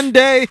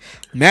Sunday.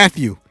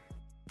 Matthew.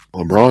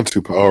 LeBron's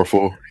too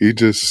powerful. He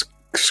just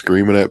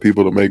screaming at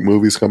people to make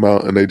movies come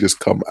out, and they just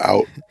come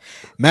out.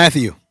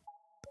 Matthew,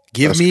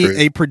 give me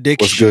a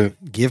prediction.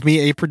 Give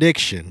me a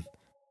prediction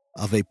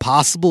of a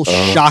possible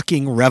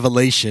shocking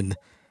revelation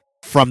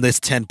from this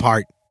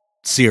 10-part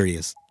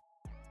series.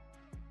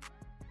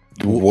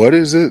 What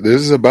is it? This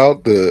is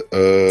about the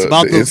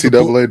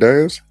NCAA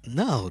dance?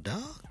 No,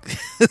 dog.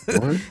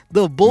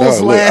 The Bulls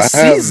last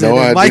season.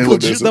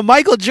 The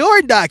Michael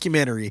Jordan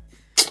documentary.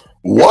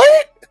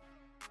 What?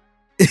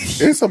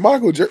 It's a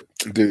Michael Jordan.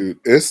 Dude,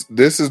 this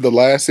is the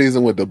last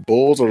season with the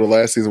Bulls or the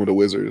last season with the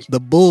Wizards?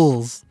 The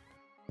Bulls.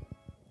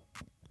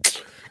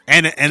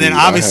 And then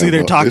obviously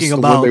they're talking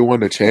about when they won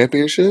the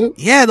championship.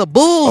 Yeah, the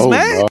Bulls,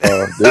 man.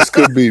 Nah. This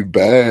could be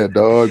bad,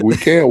 dog. We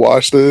can't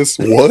watch this.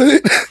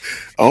 What?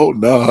 Oh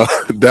no,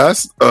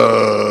 that's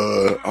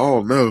I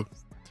don't know.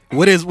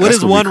 What is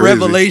one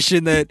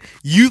revelation that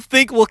you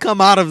think will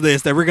come out of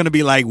this that we're going to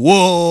be like,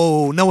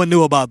 whoa, no one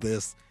knew about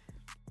this?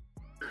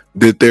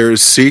 That there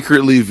is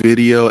secretly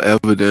video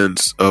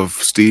evidence of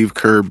Steve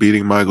Kerr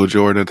beating Michael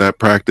Jordan at that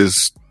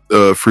practice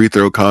free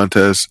throw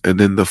contest, and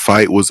then the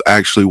fight was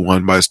actually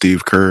won by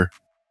Steve Kerr.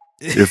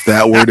 If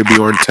that were to be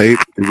on tape,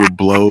 it would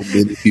blow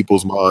many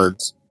people's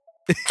minds.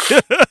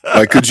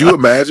 Like, could you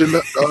imagine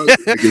that?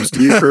 Like, if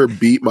Steve Kerr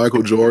beat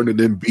Michael Jordan and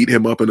then beat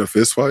him up in a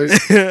fist fight?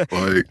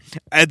 Like,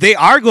 they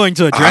are going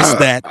to address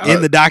that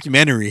in the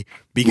documentary.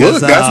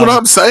 Because look, that's what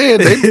I'm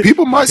saying.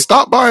 People might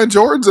stop buying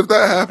Jordans if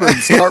that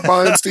happens. Start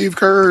buying Steve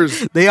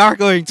Kerrs. They are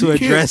going to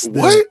address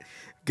this. What?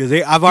 Because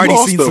I've already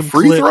seen some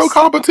free clips. Throw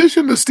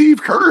competition to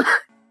Steve Kerr.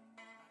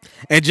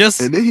 And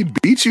then he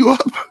beat you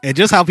up. And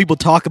just how people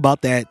talk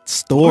about that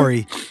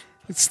story.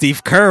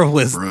 Steve Kerr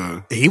was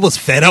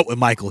fed up with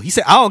Michael. He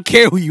said, I don't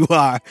care who you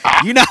are.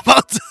 You're not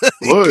about to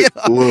look. He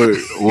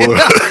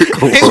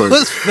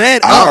was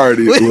fed up. I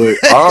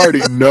already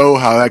know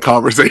how that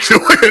conversation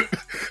went.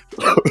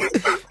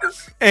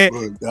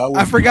 And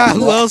I forgot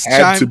who else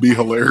had to be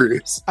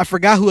hilarious. I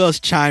forgot who else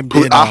chimed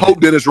in. I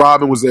hope Dennis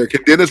Rodman was there.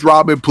 Can Dennis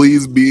Rodman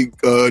please be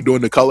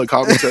doing the color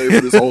commentary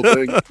for this whole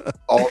thing?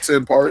 All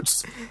 10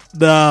 parts?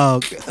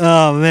 No.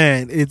 Oh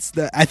man.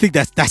 I think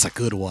that's a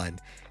good one.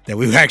 that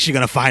we were actually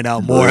going to find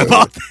out more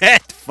about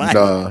that fight.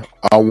 Nah,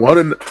 I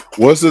want to.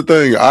 What's the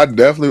thing? I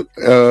definitely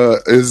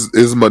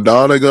is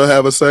Madonna gonna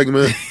have a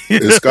segment?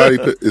 Is Scotty?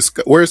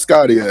 Where's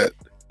Scotty at?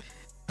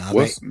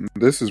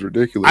 This is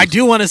ridiculous. I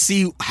do want to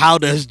see how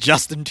does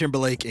Justin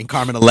Timberlake and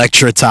Carmen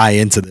Electra tie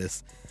into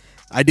this.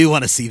 I do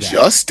want to see that.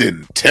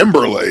 Justin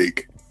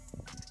Timberlake.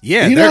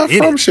 Yeah, he's not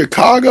from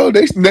Chicago.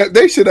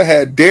 They should have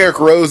had Derrick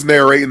Rose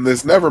narrating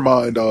this. Never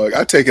mind, dog.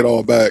 I take it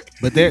all back.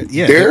 But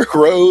Derrick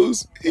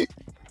Rose.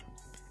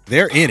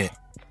 They're in it.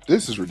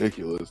 This is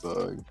ridiculous,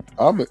 dog.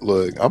 I'm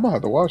gonna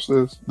have to watch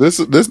this.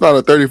 This not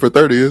a 30 for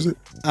 30, is it?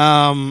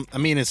 I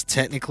mean, it's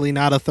technically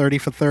not a 30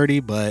 for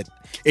 30, but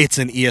it's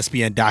an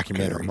ESPN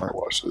documentary. I might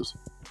watch this.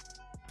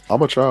 I'm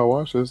gonna try to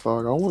watch this,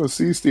 dog. I want to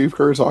see Steve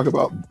Kerr talk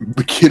about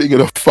getting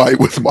in a fight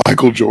with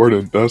Michael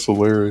Jordan. That's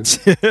hilarious.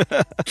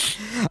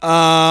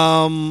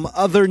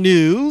 Other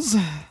news.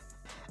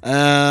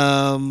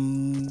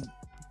 Ben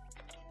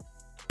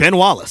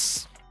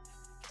Wallace.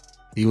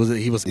 He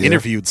was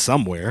interviewed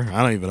somewhere.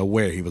 I don't even know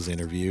where he was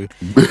interviewed,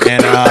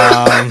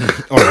 and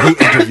or who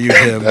interviewed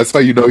him. That's how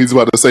you know he's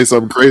about to say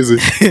something crazy.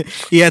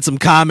 He had some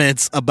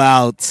comments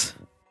about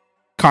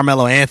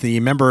Carmelo Anthony.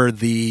 Remember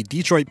the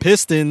Detroit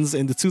Pistons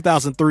in the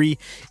 2003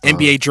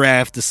 NBA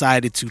draft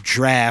decided to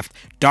draft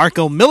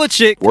Darko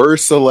Milicic.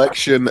 Worst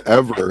selection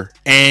ever.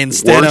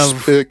 Instead Worst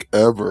of pick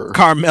ever.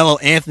 Carmelo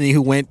Anthony,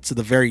 who went to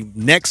the very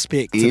next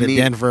pick to the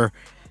Denver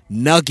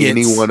Nuggets.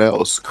 Anyone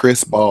else?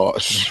 Chris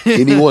Bosh.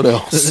 Anyone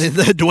else?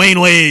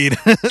 Dwayne Wade.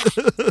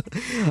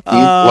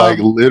 Like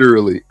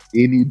literally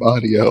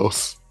anybody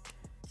else.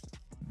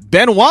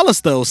 Ben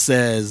Wallace, though,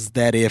 says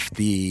that if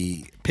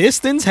the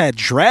Pistons had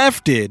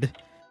drafted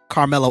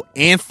Carmelo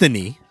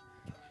Anthony,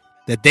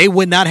 that they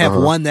would not have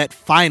won that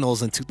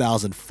finals in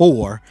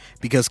 2004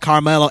 because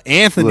Carmelo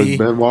Anthony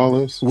Ben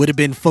Wallace would have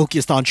been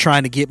focused on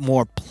trying to get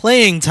more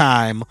playing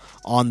time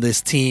on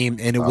this team,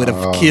 and it would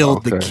have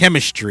killed the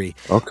chemistry.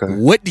 Okay.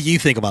 What do you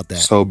think about that?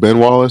 So Ben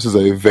Wallace is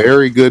a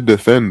very good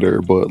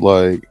defender, but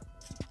look,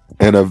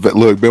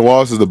 Ben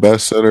Wallace is the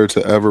best center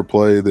to ever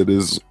play that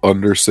is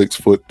under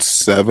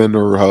 6'7"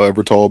 or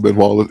however tall Ben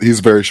Wallace. He's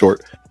very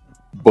short,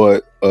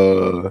 but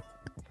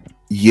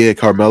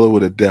Carmelo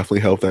would have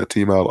definitely helped that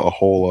team out a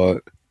whole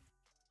lot.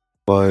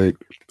 Like,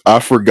 I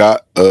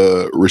forgot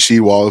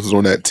Rasheed Wallace was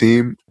on that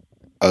team.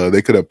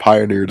 They could have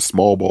pioneered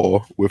small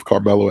ball with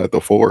Carmelo at the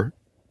 4.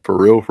 For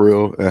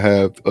real. And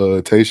have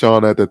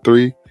Tayshaun at the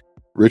 3.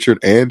 Richard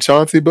and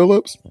Chauncey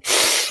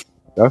Billups.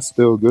 That's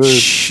still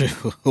good.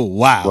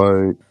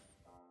 Wow. Like,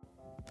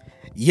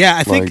 yeah,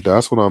 I think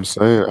that's what I'm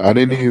saying. I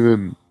didn't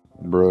even,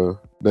 bruh.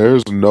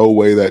 There's no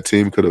way that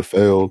team could have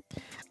failed.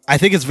 I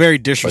think it's very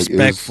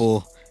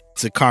disrespectful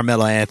to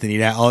Carmelo Anthony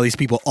that all these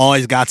people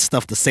always got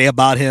stuff to say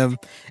about him,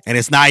 and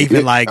it's not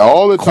even like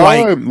all the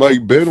time,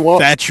 like Ben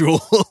Wallace.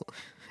 Factual.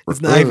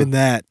 It's not even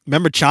that.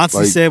 Remember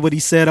Chauncey said what he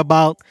said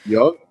about.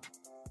 Yup.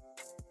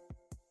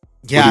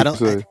 Yeah,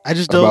 I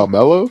just don't. About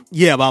Melo?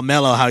 Yeah, about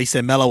Melo. How he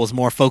said Melo was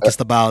more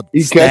focused about.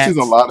 He catches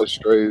a lot of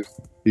strays.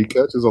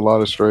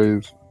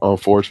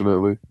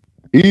 Unfortunately,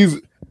 he's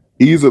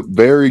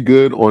very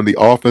good on the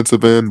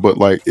offensive end, but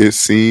like it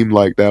seemed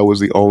like that was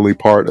the only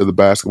part of the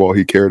basketball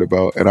he cared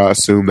about, and I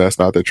assume that's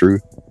not the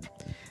truth.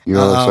 You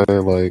know what I'm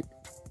saying? Like,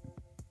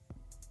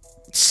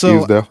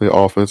 he's definitely an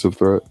offensive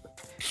threat.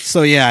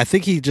 So yeah, I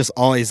think he just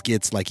always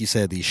gets, like you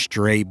said, these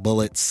stray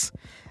bullets.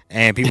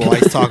 And people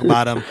always talk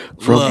about him.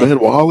 From Ben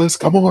Wallace?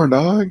 Come on,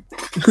 dog.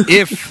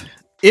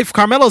 if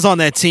Carmelo's on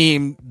that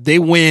team, they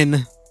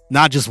win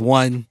not just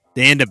one.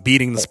 They end up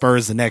beating the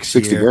Spurs the next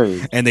year.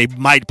 Games. And they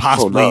might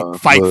possibly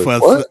fight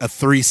for a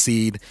 3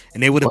 seed.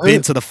 And they would have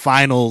been to the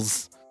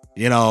finals,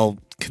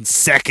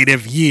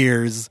 consecutive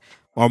years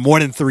or more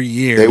than 3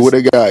 years. They would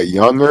have got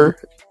younger.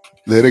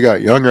 They'd have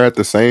got younger at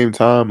the same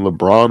time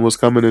LeBron was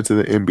coming into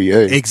the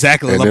NBA.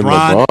 Exactly. And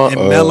LeBron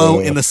and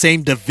Melo in the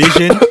same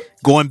division.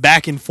 Going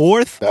back and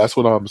forth? That's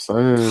what I'm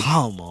saying.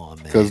 Come on,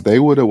 man. Because they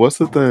would have, what's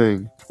the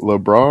thing?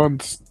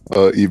 LeBron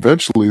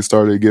eventually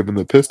started giving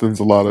the Pistons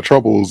a lot of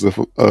troubles, if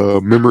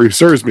memory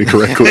serves me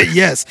correctly.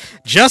 Yes.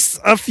 Just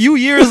a few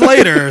years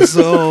later.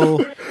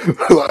 So,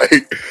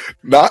 like,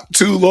 not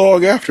too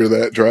long after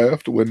that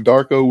draft, when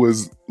Darko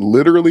was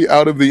literally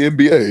out of the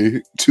NBA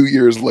 2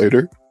 years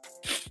later.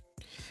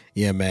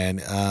 Yeah,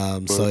 man.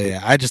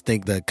 I just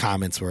think the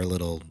comments were a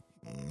little.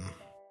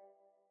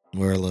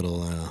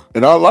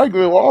 And I like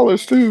Ben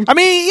Wallace too. I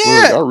mean,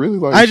 yeah. Look, I really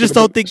like. I just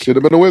don't think should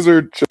have been a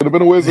wizard.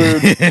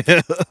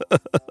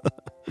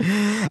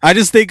 I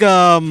just think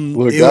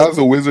look, guys,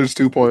 a Wizards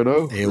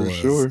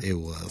 2.0. It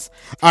was.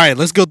 All right,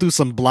 let's go through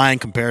some blind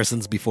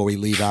comparisons before we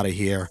leave out of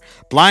here.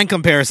 Blind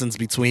comparisons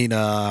between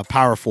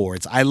power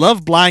forwards. I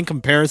love blind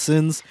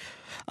comparisons.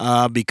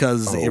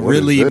 Because it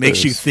really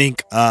makes you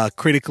think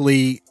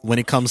critically when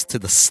it comes to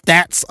the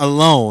stats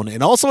alone.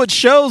 And also it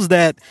shows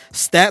that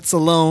stats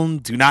alone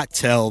do not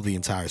tell the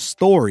entire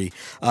story.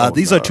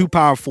 These are two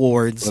power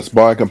forwards. Let's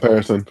buy a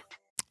comparison.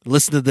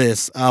 Listen to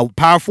this.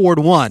 Power forward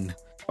 1.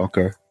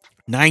 Okay.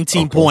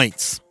 19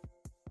 points.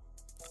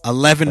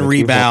 11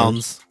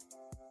 rebounds.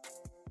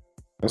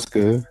 That's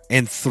good.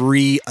 and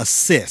 3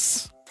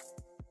 assists.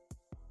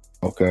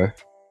 Okay.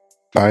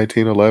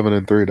 19, 11,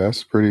 and 3.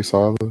 That's pretty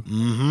solid.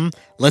 Mm-hmm.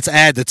 Let's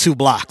add the 2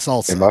 blocks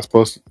also. Am I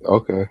supposed to?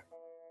 Okay.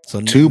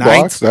 So 2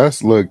 blocks?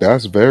 That's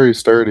very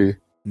sturdy.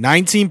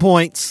 19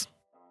 points,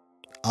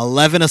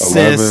 11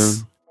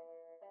 assists.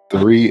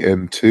 11, 3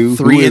 and 2.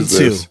 3 and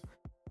 2.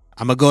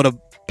 I'm going to go to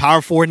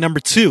power forward number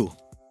 2.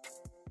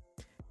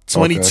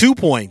 22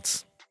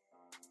 points.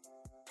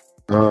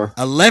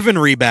 11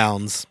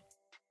 rebounds.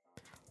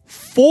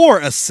 4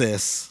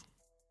 assists.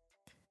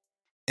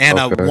 And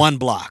a 1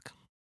 block.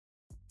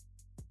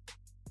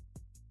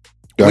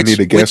 Do I need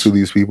to guess who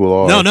these people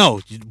are? No.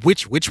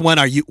 Which one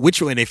are you?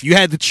 Which one? If you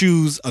had to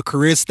choose a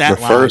career stat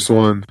line, the first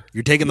one.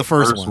 You're taking the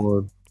first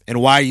one. And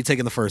why are you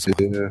taking the first one?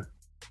 Yeah,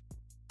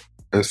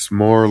 it's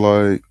more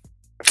like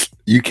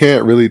you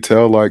can't really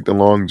tell like the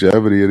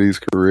longevity of these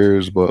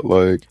careers, but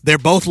like they're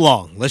both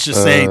long. Let's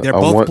just say they're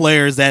both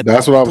players that.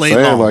 That's what I'm saying.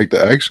 Long. Like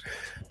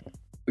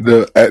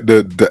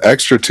the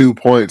extra 2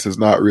 points is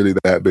not really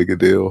that big a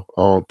deal.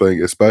 I don't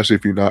think, especially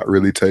if you're not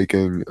really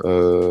taking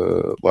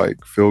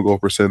like field goal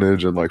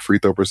percentage and like free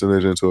throw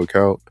percentage into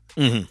account.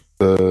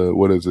 Mm-hmm.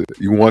 What is it?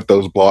 You want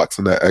those blocks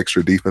and that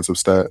extra defensive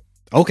stat.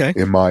 Okay,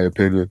 in my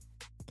opinion.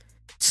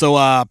 So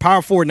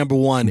power forward number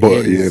 1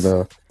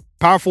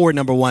 power forward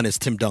number 1 is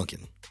Tim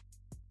Duncan.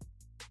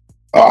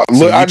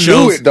 Look, I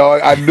knew it, dog.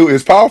 I knew it.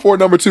 It's power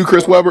forward number 2,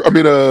 Chris Webber. I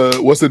mean,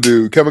 what's the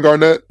dude? Kevin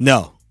Garnett?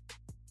 No.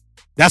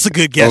 That's a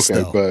good guess,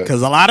 though,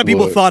 because a lot of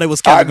people thought it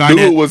was Kevin Garnett.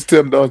 I knew it was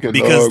Tim Duncan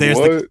because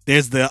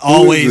there's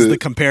always the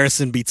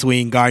comparison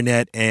between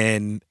Garnett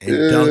and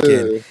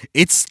Duncan.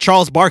 It's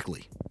Charles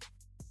Barkley.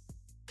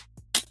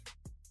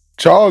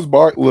 Charles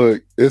Barkley.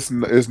 Look, it's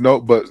no,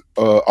 but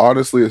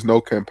honestly, it's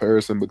no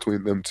comparison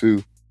between them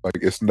two.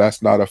 Like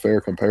that's not a fair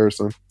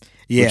comparison.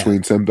 Yeah.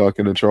 Between Tim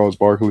Duncan and Charles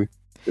Barkley,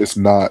 it's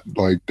not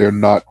like they're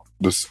not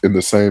in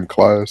the same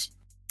class.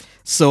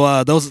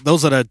 So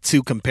those are the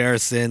 2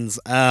 comparisons.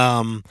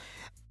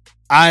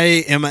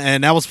 I am,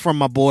 and that was from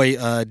my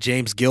boy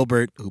James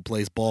Gilbert, who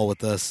plays ball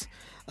with us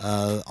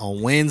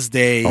on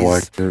Wednesdays. I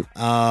like it.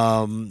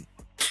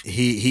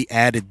 He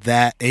added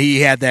that.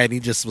 He had that, and he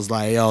just was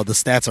like, "Oh, the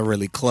stats are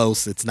really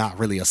close. It's not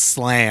really a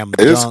slam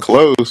dunk." It's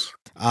close.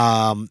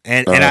 Slam.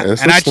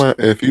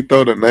 If you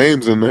throw the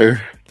names in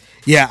there,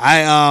 yeah,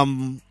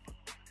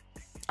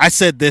 I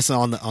said this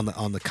on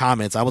the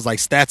comments. I was like,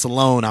 stats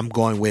alone, I'm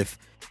going with.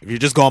 If you're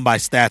just going by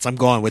stats, I'm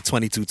going with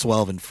 22,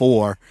 12, and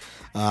 4.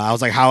 I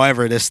was like,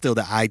 however, there's still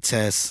the eye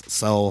test,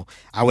 so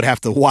I would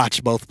have to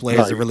watch both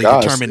players to really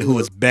determine who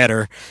is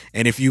better.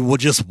 And if you would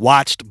just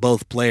watched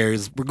both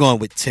players, we're going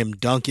with Tim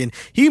Duncan.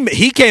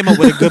 He came up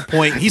with a good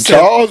point. He said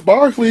Charles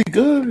Barkley,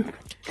 good.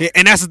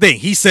 And that's the thing.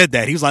 He said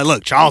that. He was like,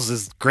 look, Charles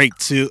is great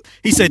too.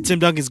 He said Tim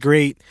Duncan's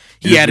great.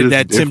 He added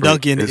that Tim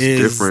Duncan is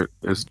different.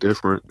 It's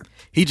different.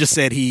 He just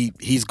said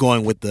he's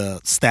going with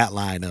the stat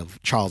line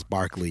of Charles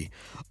Barkley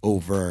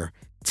over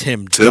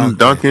Tim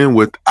Duncan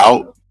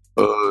without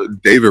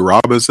David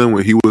Robinson,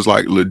 when he was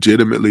like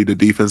legitimately the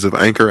defensive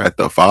anchor at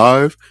the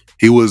 5.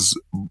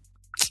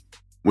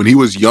 When he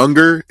was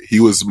younger,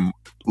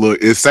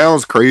 look, it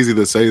sounds crazy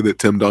to say that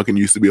Tim Duncan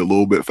used to be a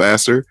little bit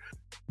faster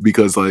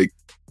because like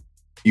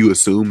you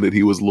assume that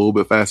he was a little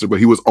bit faster, but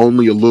he was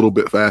only a little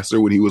bit faster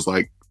when he was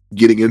like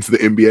getting into the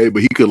NBA,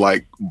 but he could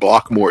like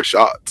block more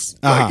shots.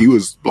 Like he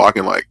was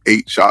blocking like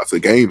 8 shots a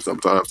game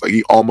sometimes. Like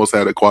he almost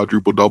had a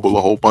quadruple double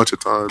a whole bunch of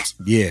times.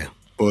 Yeah.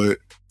 But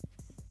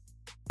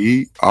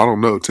I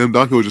don't know. Tim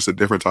Duncan was just a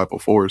different type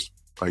of force.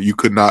 Like you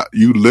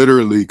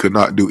literally could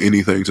not do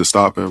anything to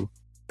stop him.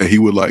 And he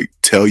would like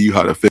tell you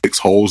how to fix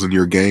holes in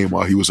your game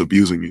while he was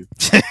abusing you.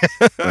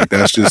 Like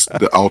that's just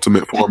the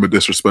ultimate form of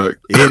disrespect.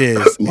 It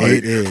is. Like,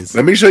 it is.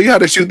 Let me show you how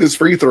to shoot this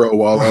free throw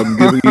while I'm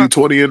giving you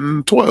 20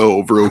 and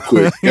 12 real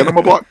quick. And I'm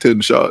gonna block 10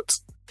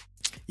 shots.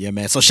 Yeah,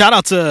 man. So shout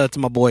out to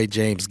my boy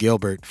James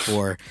Gilbert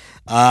for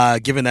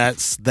giving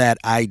us that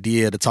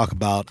idea to talk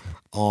about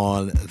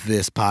on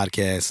this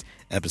podcast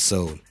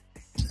episode.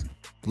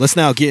 Let's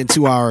now get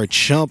into our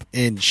chump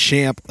and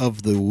champ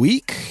of the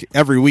week.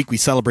 Every week we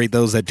celebrate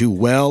those that do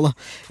well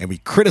and we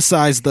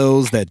criticize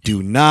those that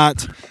do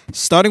not.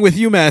 Starting with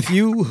you,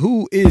 Matthew,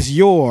 who is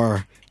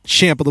your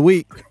champ of the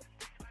week?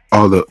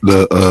 Oh, the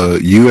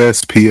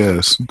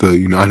USPS, the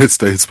United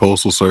States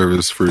Postal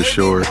Service for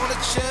sure.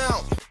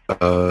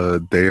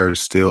 They are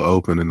still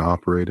open and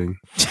operating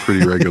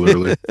pretty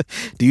regularly.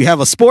 Do you have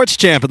a sports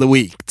champ of the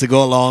week to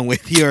go along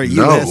with your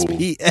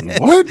USPS?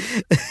 What?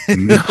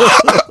 No,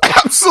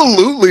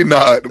 absolutely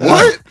not.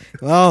 What?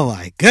 Oh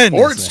my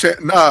goodness. Sports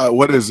champ? Nah.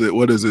 What is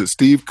it?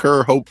 Steve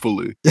Kerr.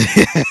 Hopefully.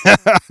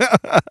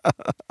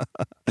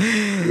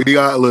 we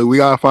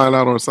gotta find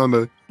out on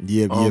Sunday.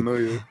 Yeah.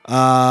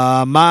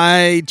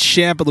 My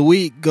champ of the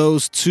week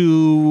goes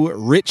to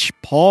Rich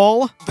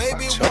Paul.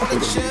 Baby,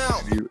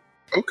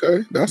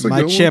 okay, that's a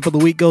my good champ one. of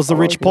the week goes to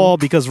Rich Paul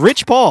because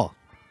Rich Paul,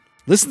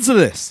 listen to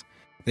this.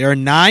 There are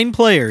 9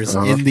 players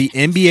in the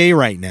NBA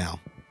right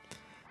now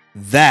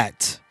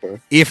that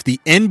if the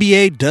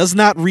NBA does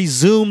not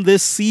resume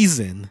this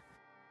season,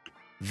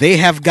 they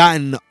have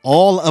gotten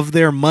all of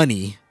their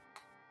money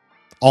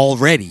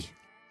already.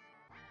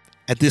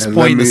 At this And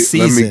point in the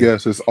season. Let me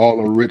guess, it's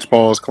all of Rich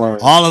Paul's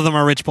clients. All of them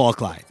are Rich Paul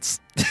clients.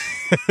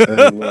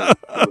 Hey, look.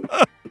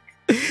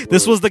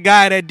 This was the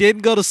guy that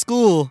didn't go to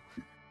school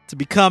to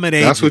become an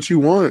agent. That's what you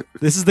want.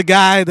 This is the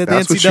guy that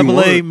That's the what you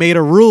NCAA want. made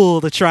a rule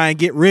to try and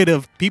get rid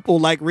of people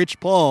like Rich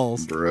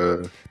Paul's.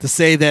 Bruh. To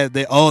say that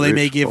they Rich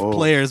may give Paul.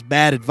 players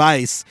bad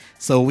advice,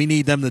 so we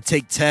need them to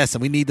take tests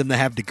and we need them to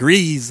have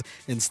degrees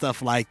and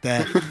stuff like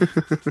that.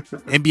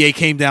 NBA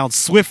came down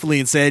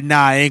swiftly and said,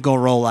 "Nah, I ain't gonna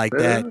roll like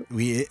that."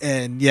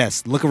 And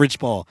yes, look at Rich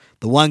Paul,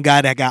 the one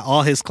guy that got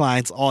all his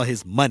clients, all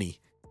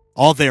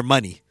their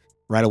money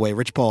right away.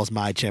 Rich Paul is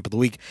my champ of the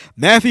week.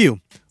 Matthew,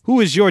 who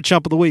is your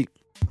champ of the week?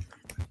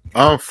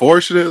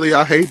 Unfortunately,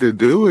 I hate to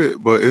do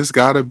it, but it's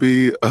got to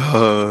be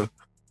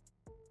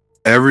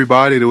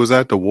everybody that was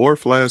at the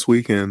wharf last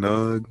weekend.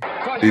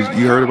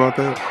 You heard about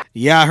that?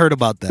 Yeah, I heard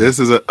about that. This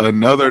is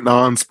another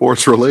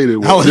non-sports related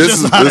one. I was This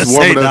just is about this to say,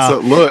 woman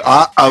that's look.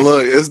 I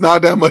look. It's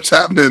not that much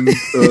happening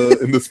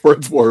in the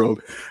sports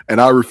world, and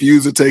I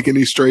refuse to take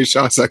any straight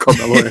shots at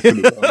Carmelo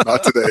Anthony.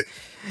 Not today.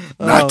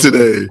 Not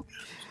today.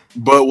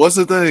 But what's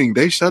the thing?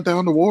 They shut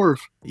down the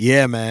wharf.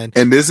 Yeah, man.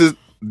 And this is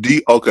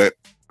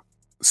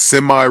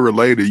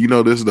semi-related. You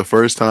know, this is the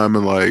first time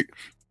in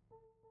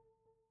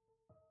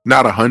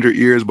not 100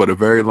 years, but a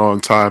very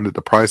long time that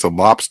the price of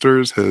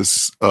lobsters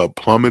has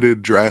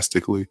plummeted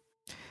drastically.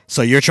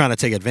 So you're trying to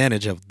take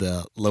advantage of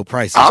the low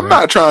prices. I'm right?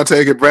 not trying to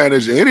take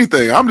advantage of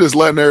anything. I'm just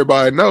letting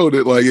everybody know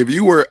that, if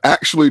you were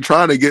actually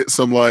trying to get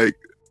some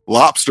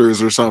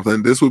lobsters or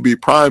something, this would be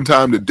prime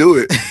time to do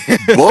it.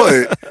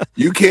 But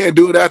you can't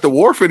do it at the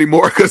wharf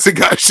anymore because it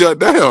got shut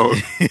down.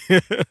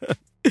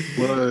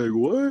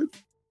 What?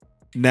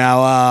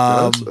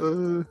 Now,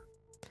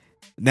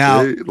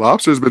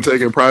 Lobster's been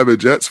taking private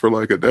jets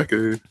for a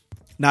decade.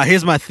 Now,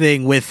 here's my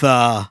thing with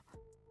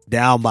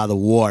down by the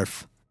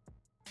wharf.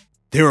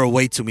 There were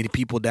way too many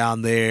people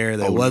down there.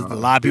 A lot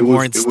of people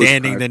weren't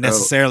standing the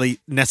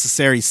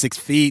necessary 6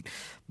 feet.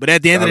 But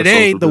at the end of the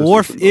day, the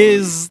wharf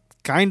is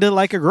kind of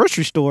like a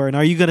grocery store. And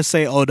are you going to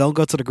say, "Oh, don't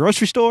go to the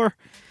grocery store"?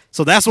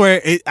 So that's where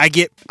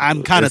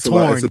I'm kind of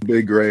torn. It's a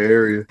big gray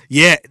area.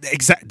 Yeah,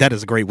 exactly. That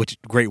is a great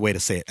way to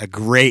say it. A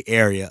gray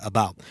area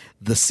about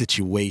the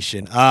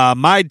situation.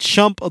 My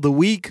chump of the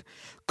week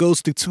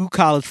goes to 2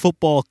 college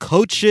football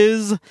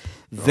coaches.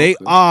 They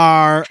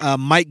are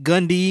Mike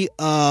Gundy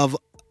of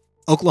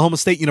Oklahoma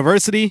State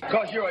University.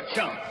 Because you're a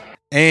chump.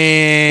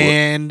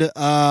 And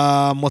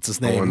what's his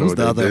name? Who's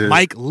the other?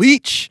 Mike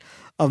Leach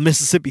of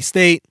Mississippi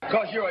State.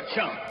 Because you're a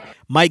chump.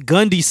 Mike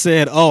Gundy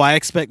said, I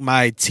expect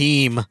my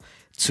team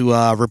to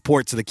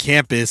report to the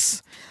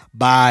campus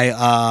by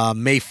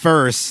May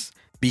 1st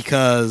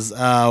because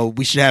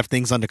we should have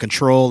things under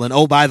control.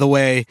 And by the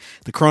way,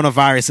 the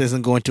coronavirus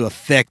isn't going to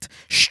affect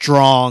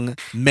strong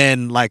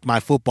men like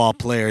my football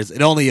players.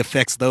 It only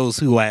affects those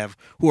who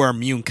are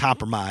immune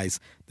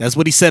compromised. That's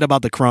what he said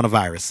about the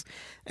coronavirus.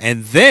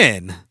 And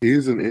then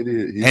he's an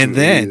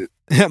idiot.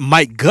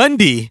 Mike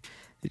Gundy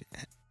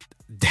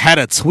had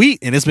a tweet,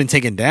 and it's been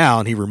taken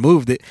down. He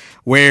removed it,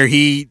 where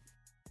he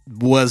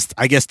was,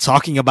 I guess,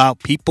 talking about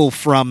people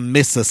from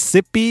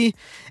Mississippi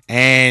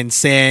and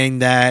saying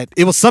that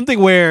it was something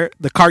where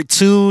the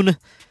cartoon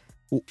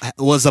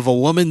was of a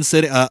woman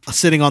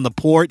sitting on the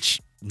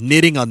porch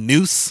knitting a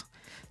noose.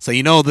 So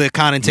the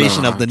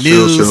connotation of the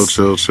news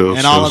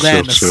and all of that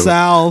in the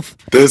South.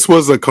 This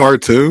was a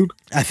cartoon?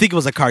 I think it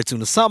was a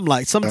cartoon or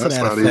something to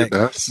that effect.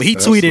 But he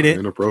tweeted it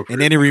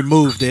and then he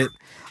removed it.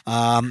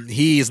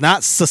 He is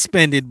not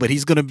suspended, but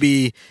he's going to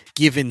be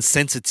given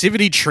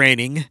sensitivity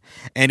training,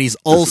 and he's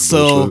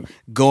also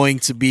going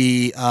to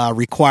be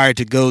required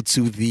to go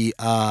to the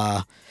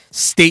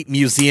State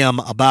Museum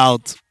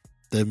about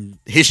the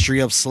history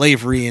of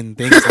slavery and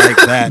things like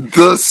that.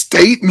 The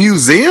State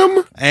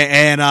Museum?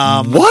 And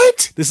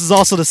what? This is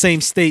also the same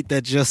state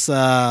that just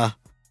had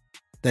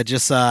I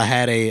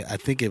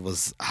think it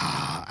was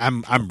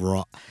I'm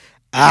wrong.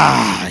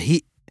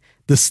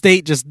 The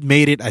state just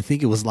made it. I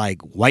think it was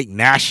White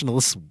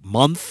Nationalist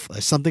Month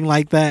or something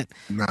like that.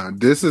 Nah,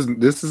 this is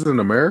in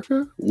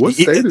America. What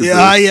state is this?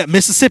 Yeah,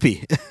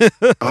 Mississippi.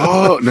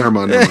 Oh, never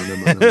mind. My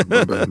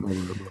bad.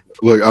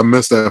 Look, I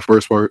missed that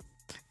first part.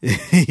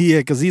 Yeah,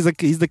 because he's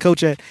the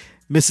coach at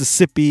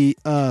Mississippi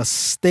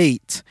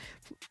State.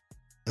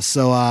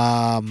 So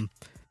I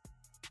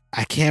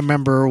can't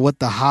remember what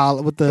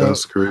the.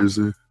 That's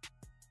crazy.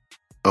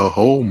 A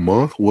whole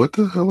month? What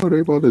the hell are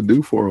they about to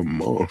do for a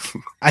month?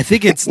 I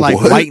think it's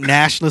White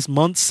Nationalist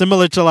Month,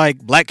 similar to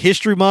Black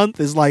History Month.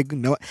 Is no, I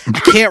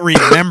can't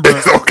remember.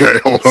 Okay,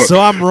 hold on.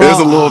 So I'm wrong. It's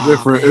a little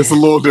different.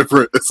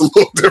 It's a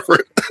little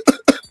different.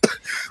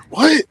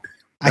 What?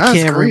 I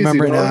can't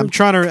remember now.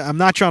 I'm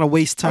not trying to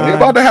waste time. Are they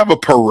about to have a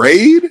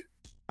parade?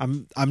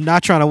 I'm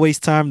not trying to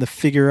waste time to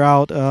figure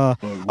out. Sorry,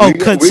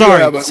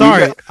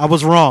 I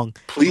was wrong.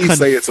 Please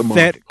say it's a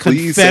month.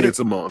 Please say it's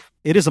a month.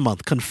 It is a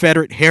month.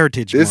 Confederate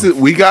Heritage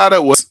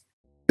Month.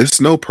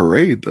 It's no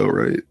parade though,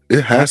 right?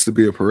 It has to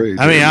be a parade.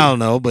 I mean, I don't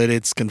know, but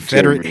it's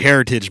Confederate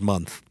Heritage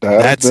Month.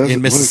 That's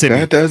in Mississippi.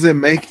 That doesn't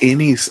make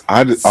any.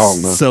 I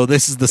don't know. So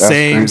this is the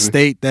same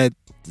state that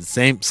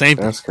Same That's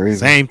thing. crazy.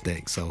 Same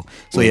thing. So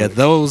yeah,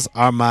 those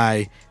are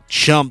my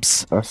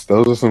chumps.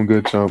 Those are some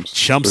good chumps.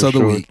 Chumps of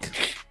the week.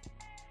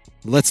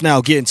 Let's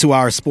now get into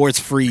our sports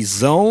free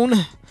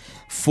zone.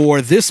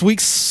 For this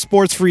week's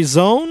sports free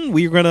zone,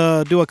 we're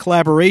gonna do a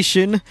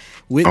collaboration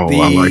with I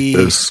like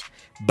this.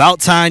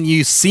 About Time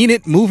You Seen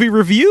It movie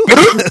review.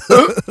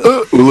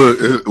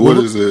 Look, what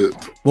is it?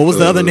 What was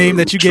the other name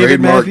that you gave it,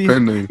 trademark Matthew?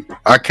 pending.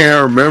 I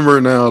can't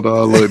remember now,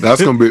 dog. Look,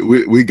 that's gonna be.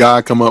 We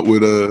gotta come up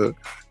with a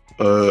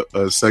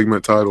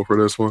segment title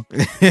for this one.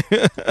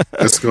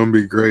 It's gonna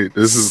be great.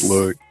 This is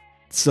look.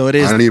 So it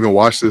is. I didn't even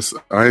watch this.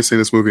 I ain't seen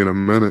this movie in a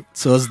minute.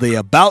 So it's the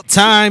About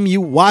Time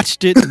You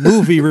Watched It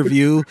movie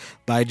review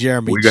by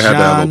Jeremy We John. have to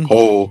have a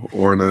poll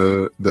or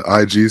the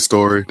IG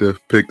story to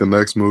pick the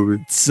next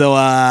movie. So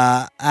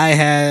I'm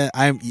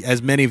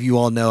as many of you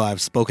all know, I've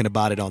spoken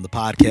about it on the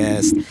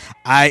podcast.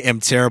 I am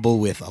terrible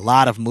with a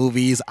lot of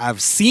movies. I've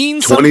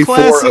seen some 24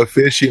 classic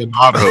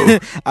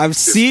aficionado.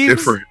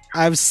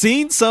 I've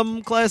seen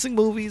some classic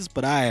movies,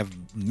 but I have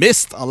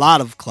missed a lot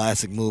of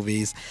classic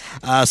movies.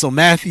 So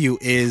Matthew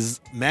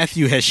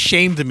has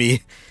shamed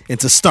me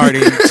into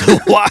starting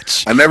to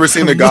watch. I never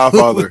seen The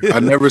Godfather. I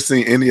never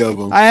seen any of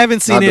them. I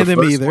haven't seen any of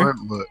them either.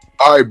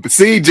 All right,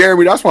 see,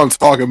 Jeremy, that's what I'm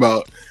talking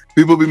about.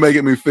 People be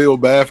making me feel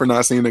bad for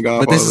not seeing The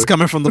Godfather. But this is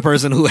coming from the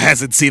person who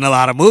hasn't seen a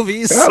lot of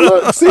movies. Yeah,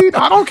 look, see,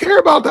 I don't care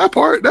about that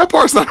part. That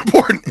part's not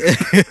important.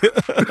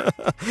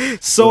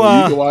 So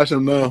you can watch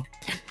them now.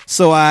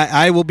 So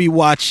I will be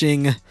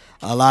watching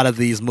a lot of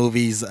these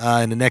movies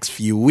in the next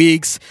few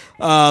weeks.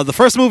 The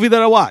first movie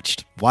that I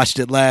watched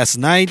it last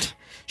night,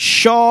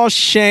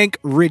 Shawshank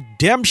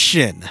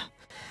Redemption.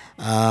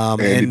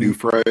 Andy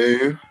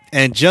Dufresne.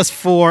 And just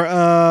for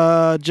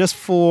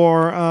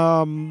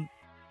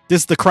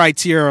this is the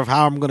criteria of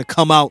how I'm going to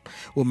come out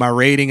with my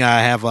rating.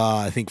 I have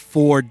I think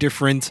 4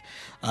 different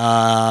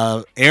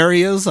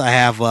areas. I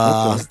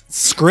have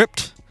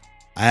script,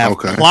 I have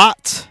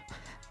plot,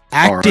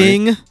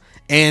 acting,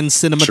 and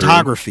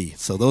cinematography. Sure.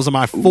 So those are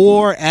my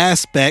 4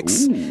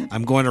 aspects.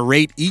 I'm going to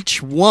rate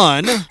each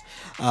one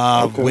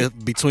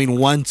with between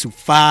 1 to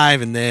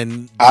 5, and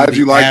then how did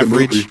you like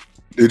average. The movie?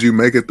 Did you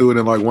make it through it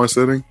in like one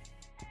sitting?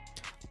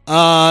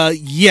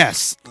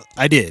 Yes,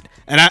 I did,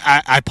 and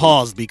I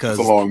paused because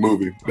it's a long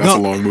movie. That's a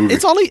long movie.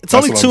 It's only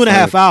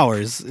 2.5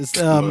 hours. It's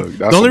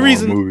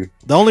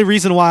the only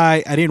reason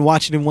why I didn't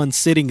watch it in one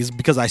sitting is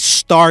because I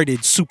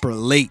started super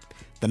late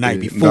the night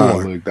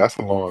before. Look, that's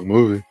a long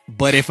movie.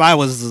 But if I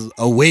was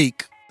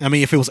awake, I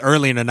mean, if it was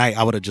early in the night,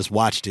 I would have just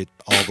watched it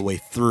all the way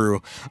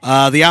through.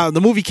 The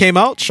movie came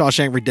out,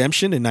 Shawshank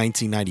Redemption, in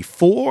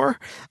 1994.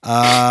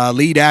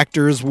 Lead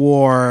actors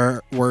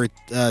were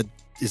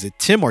is it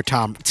Tim or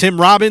Tom? Tim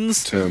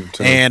Robbins. Tim.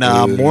 And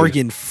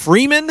Morgan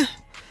Freeman.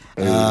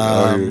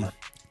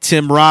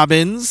 Tim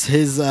Robbins,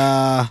 his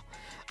what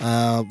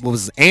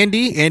was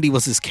Andy? Andy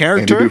was his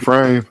character. Andy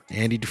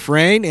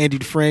Dufresne. Andy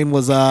Dufresne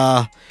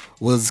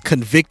was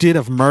convicted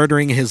of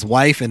murdering his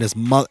wife and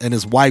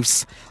his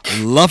wife's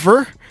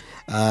lover.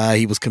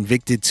 He was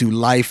convicted to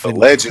life in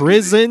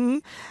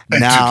prison.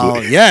 Now,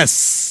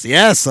 yes,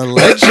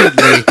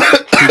 allegedly.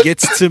 He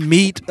gets to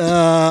meet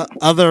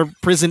other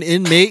prison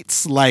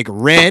inmates like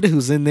Red,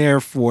 who's in there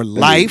for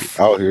life.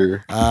 Out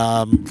here.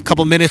 A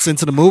couple minutes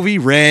into the movie,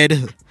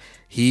 Red,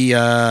 he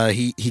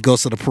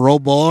goes to the parole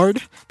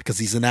board because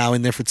he's now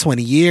in there for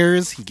 20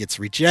 years. He gets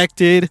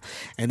rejected,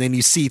 and then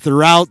you see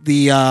throughout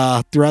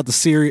the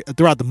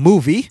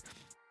movie,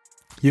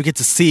 you get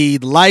to see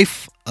the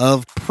life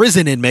of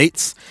prison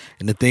inmates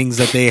and the things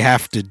that they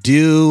have to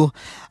do.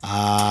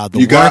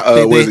 You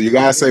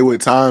gotta say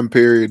what time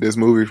period this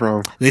movie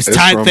from.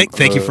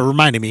 Thank you for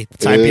reminding me. The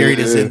time period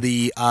is in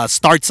the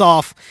starts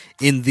off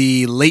in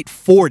the late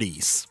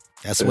 40s.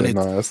 That's when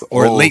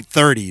late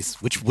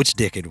 30s. Which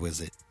decade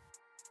was it?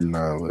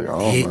 Nah, I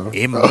don't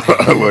know.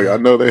 Look, I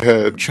know they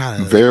had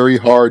very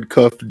hard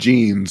cuff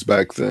jeans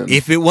back then.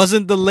 If it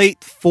wasn't the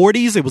late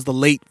 40s, it was the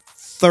late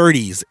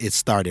 30s. It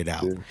started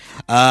out.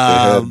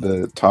 Yeah. They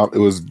had it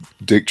was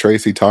Dick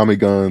Tracy Tommy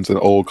guns and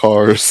old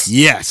cars.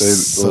 Yes.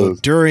 So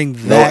during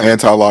that, no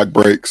anti-lock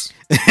brakes.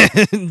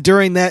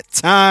 During that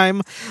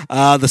time,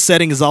 the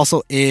setting is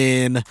also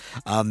in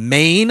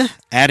Maine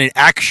at an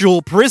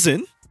actual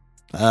prison.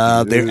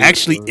 There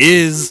actually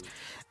is.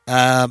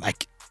 I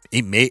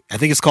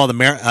think it's called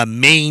the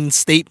Maine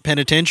State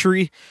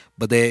Penitentiary,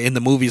 but in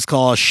the movie it's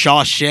called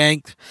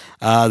Shawshank.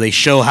 They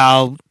show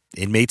how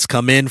inmates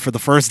come in for the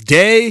first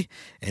day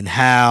and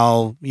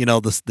how,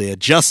 the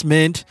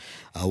adjustment.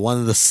 One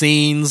of the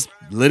scenes,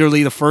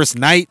 literally the first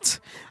night,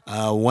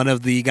 one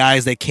of the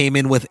guys that came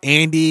in with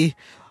Andy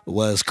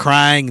was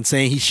crying and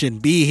saying he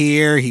shouldn't be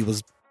here. He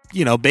was,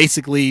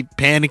 basically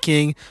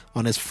panicking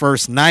on his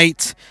first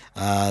night.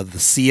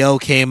 The CO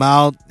came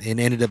out and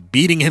ended up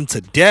beating him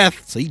to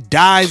death. So he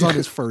dies on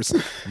his first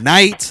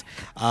night.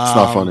 It's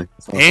not funny.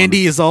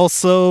 Andy is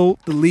also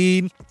the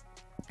lead.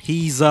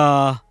 He's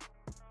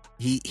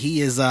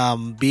he is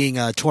being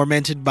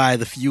tormented by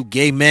the few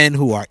gay men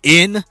who are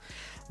in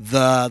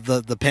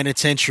the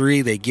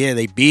penitentiary. They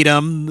beat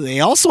him.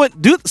 They also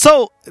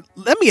so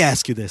let me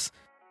ask you this.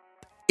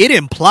 it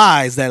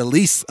implies that at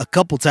least a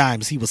couple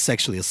times he was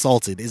sexually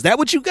assaulted. Is that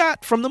what you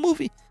got from the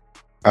movie?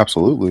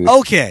 Absolutely.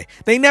 Okay.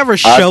 They never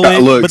show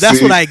it, look, but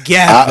that's what I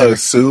gathered. I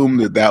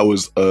assumed that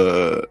was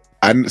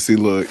I didn't see.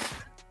 Look,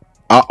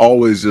 I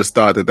always just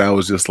thought that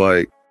was just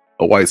like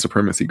a white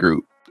supremacy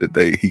group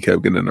that he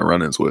kept getting in the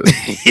run-ins with.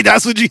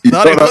 That's what you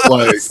thought it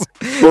was?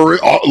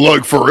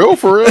 Like, for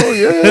real,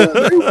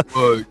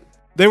 yeah.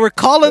 They were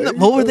calling them,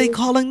 what were they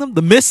calling them?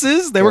 The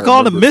misses? They were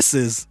calling them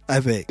misses,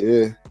 I think.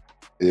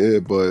 Yeah,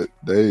 but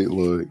they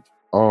look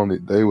on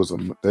it. There's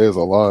a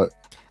lot.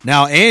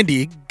 Now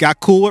Andy got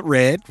cool with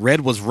Red.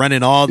 Red was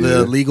running all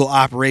the legal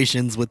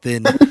operations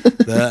within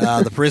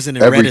the prison,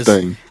 and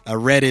everything.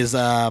 Red is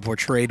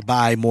portrayed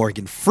by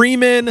Morgan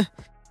Freeman.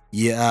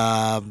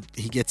 Yeah,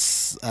 he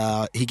gets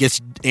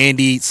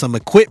Andy some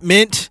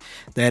equipment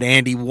that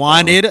Andy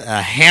wanted,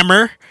 a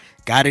hammer.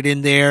 Got it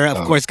in there.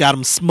 Of course, got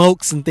him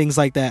smokes and things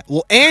like that.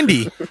 Well,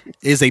 Andy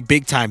is a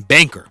big time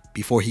banker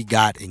before he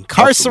got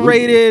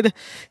incarcerated.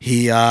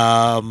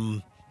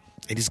 And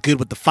he's good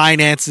with the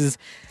finances.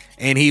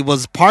 And he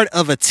was part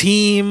of a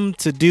team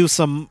to do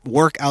some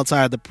work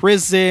outside of the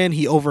prison.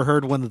 He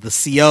overheard one of the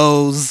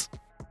COs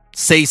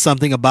say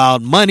something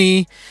about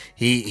money.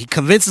 He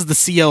convinces the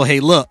CO, hey,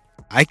 look,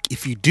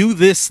 if you do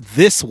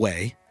this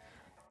way,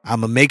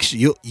 I'm going to make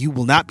sure you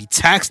will not be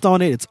taxed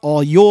on it. It's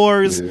all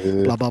yours,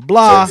 blah, blah,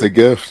 blah. It's a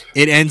gift.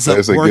 It ends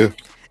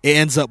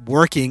up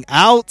working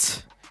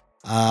out.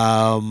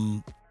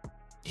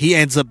 He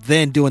ends up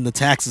then doing the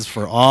taxes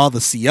for all the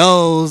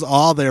COs,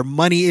 all their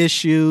money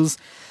issues.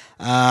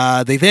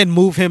 They then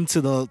move him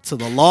to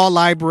the law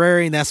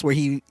library, and that's where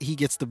he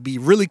gets to be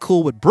really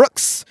cool with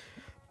Brooks.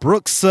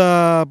 Brooks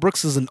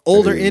is an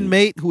older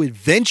inmate who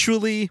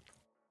eventually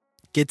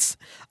gets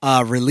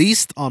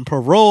released on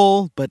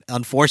parole, but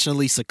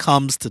unfortunately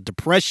succumbs to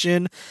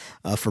depression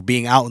for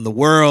being out in the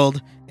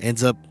world,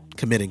 ends up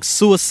committing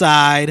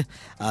suicide.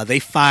 They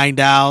find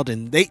out,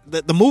 and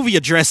the movie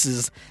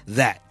addresses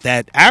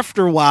that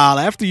after a while,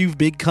 after you've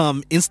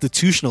become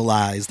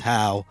institutionalized,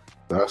 how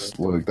that's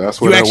where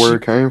that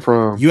word came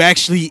from. You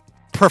actually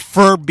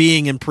prefer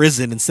being in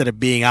prison instead of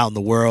being out in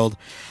the world.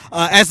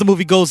 As the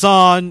movie goes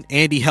on,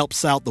 Andy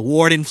helps out the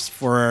wardens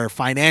for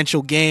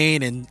financial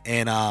gain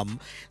and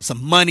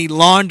some money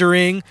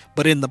laundering.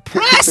 But in the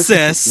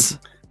process,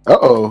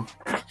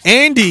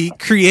 Andy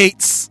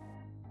creates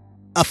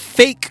a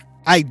fake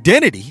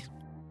identity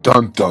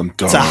dun, dun,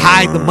 dun. to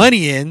hide the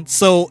money in.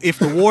 So if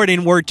the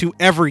warden were to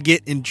ever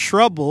get in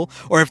trouble,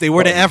 or if they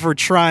were to ever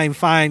try and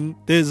find,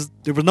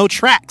 there were no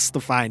tracks to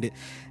find it.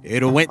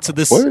 It went to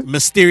this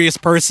mysterious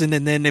person,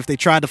 and then if they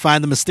tried to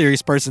find the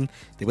mysterious person,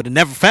 they would have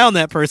never found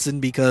that person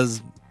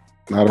because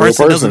the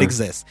person doesn't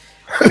exist.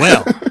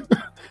 Well,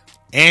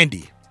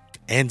 Andy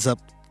ends up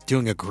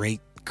doing a great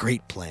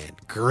plan.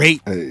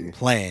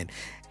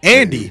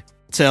 Andy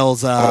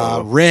tells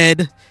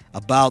Red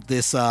about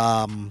this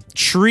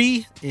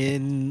tree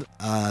in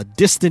a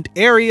distant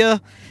area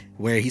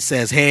where he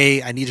says,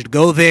 hey, I need you to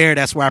go there.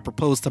 That's where I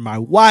proposed to my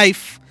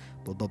wife,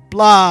 blah, blah,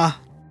 blah.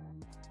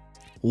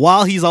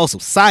 While he's also,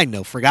 side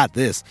note, forgot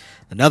this,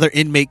 another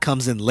inmate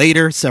comes in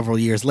later, several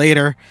years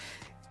later.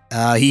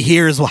 He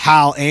hears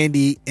how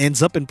Andy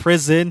ends up in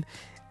prison,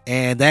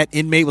 and that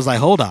inmate was like,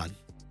 hold on.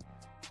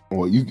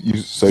 Well, you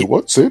say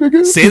what? Say it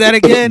again? Say that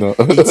again. No.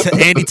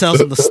 Andy tells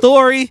him the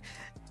story.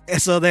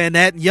 And so then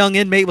that young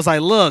inmate was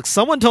like, look,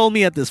 someone told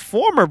me at this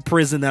former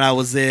prison that I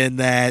was in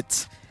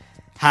that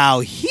how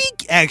he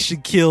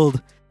actually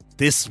killed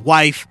this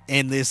wife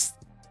and this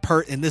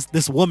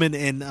woman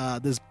and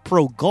this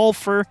pro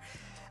golfer.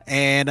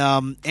 And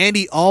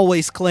Andy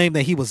always claimed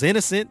that he was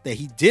innocent, that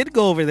he did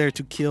go over there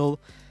to kill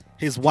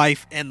his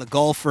wife and the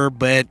golfer,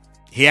 but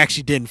he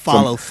actually didn't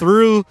follow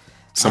through.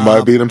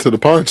 Somebody beat him to the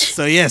punch.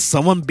 So, yes,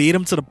 someone beat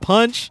him to the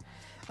punch.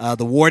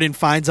 The warden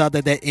finds out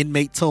that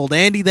inmate told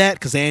Andy that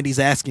because Andy's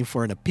asking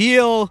for an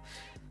appeal.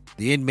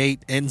 The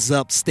inmate ends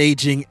up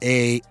staging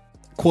a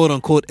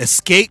quote-unquote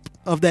escape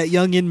of that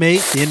young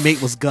inmate. The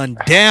inmate was gunned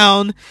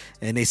down,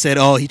 and they said,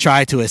 he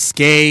tried to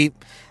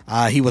escape.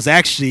 He was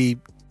actually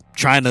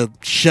trying to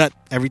shut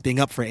everything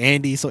up for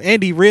Andy. So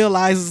Andy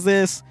realizes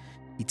this.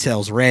 He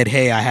tells Red,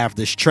 hey, I have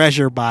this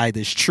treasure by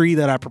this tree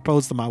that I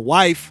proposed to my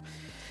wife.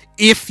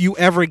 If you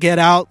ever get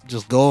out,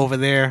 just go over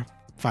there,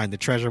 find the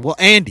treasure. Well,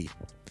 Andy,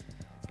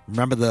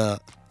 remember the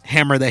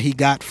hammer that he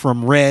got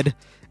from Red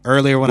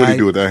earlier? What did he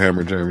do with that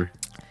hammer, Jeremy?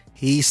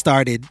 He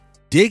started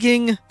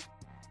digging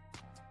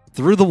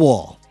through the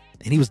wall,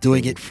 and he was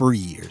doing it for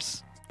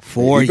years.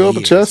 He built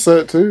a chess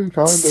set too,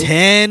 kind of.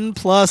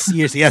 10+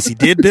 years. Yes, he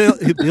did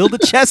build a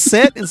chess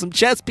set and some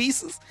chess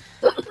pieces.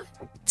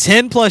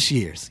 10+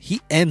 years.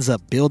 He ends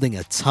up building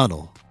a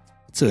tunnel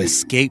to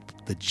escape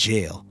the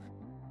jail.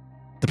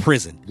 The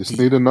prison. Just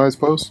need a nice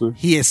poster.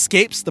 He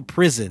escapes the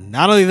prison.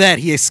 Not only that,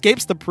 he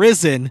escapes the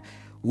prison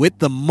with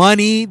the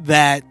money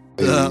that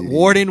the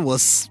warden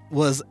was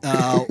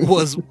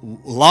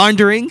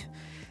laundering.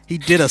 He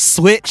did a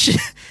switch.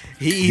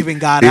 He even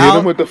got out. Hit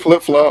him with the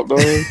flip flop,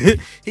 though.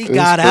 He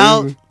got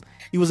out.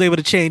 He was able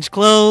to change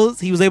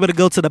clothes. He was able to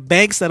go to the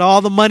banks that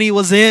all the money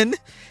was in,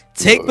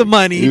 take the He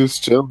money, was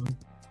chilling.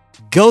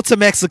 go to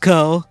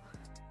Mexico,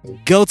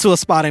 go to a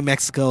spot in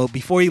Mexico.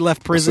 Before he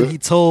left prison, he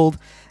told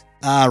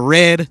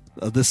Red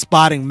of the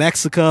spot in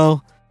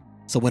Mexico.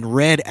 So when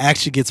Red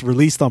actually gets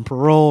released on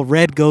parole,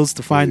 Red goes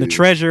to find the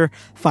treasure,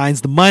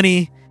 finds the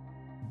money,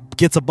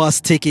 gets a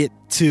bus ticket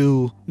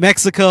to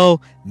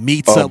Mexico,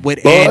 meets up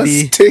with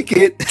Andy. Bus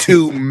ticket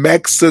to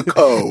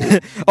Mexico.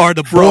 Or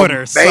the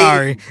border,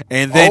 sorry.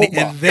 And then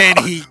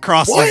he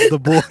crosses the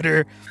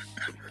border.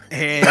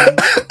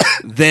 And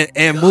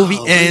movie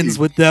ends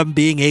with them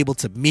being able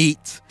to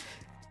meet.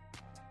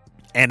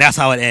 And that's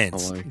how it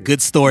ends. Like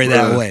good story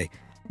that way.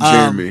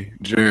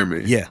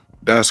 Jeremy. Yeah.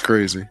 That's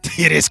crazy.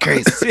 It is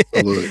crazy.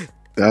 Look,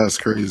 that's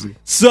crazy.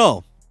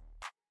 So,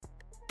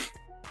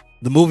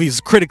 the movie's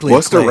critically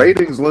What's acclaimed. the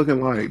ratings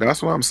looking like?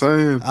 That's what I'm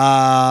saying.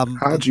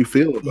 How'd you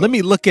feel about Let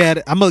me look at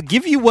it. I'm going to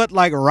give you what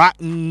like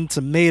Rotten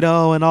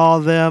Tomato and all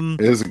of them.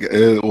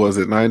 Was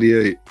it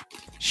 98?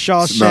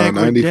 Shawshank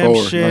 94,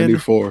 Redemption.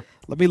 94.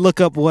 Let me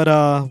look up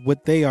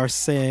what they are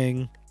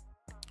saying.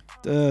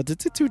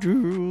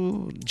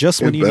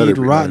 Just when you need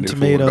Rotten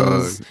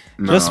Tomatoes.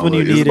 Just when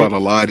you need it. It's about to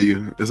lie to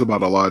you. It's about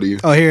to lie to you.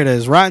 Oh, here it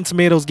is. Rotten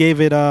Tomatoes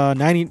gave it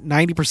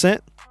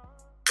 90%.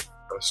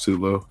 That's too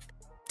low.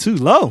 Too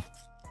low?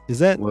 Is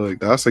that?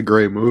 Look, that's a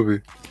great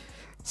movie.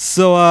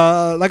 So,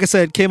 like I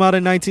said, came out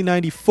in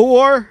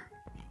 1994.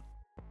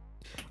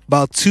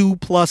 About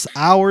 2+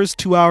 hours,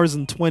 2 hours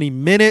and 20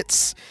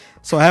 minutes.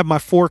 So I have my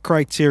 4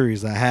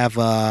 criterias. I have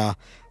the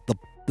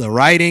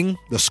writing,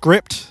 the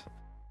script.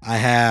 I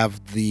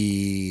have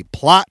the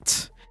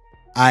plot,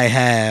 I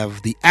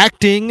have the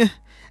acting,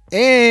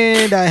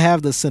 and I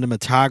have the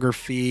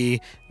cinematography,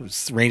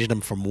 ranging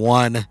them from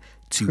 1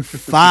 to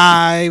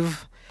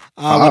 5.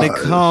 When it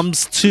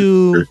comes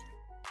to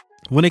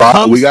we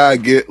gotta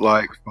get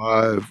like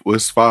 5.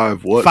 What's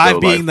 5? What 5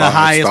 being like the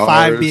highest, stars?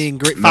 5 being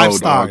great. 5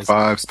 stars.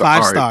 5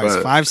 stars. 5 Right, stars.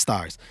 5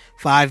 stars.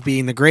 5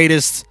 being the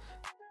greatest,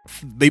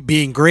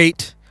 being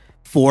great.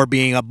 4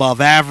 being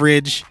above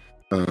average.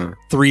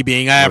 3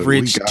 being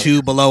average,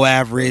 2 below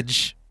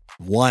average,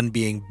 1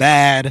 being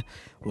bad.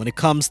 When it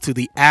comes to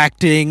the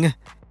acting,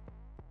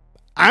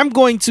 I'm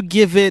going to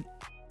give it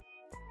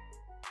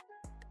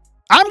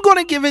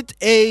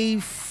a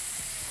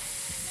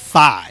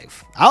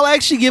 5. I'll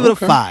actually give it a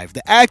 5.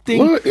 The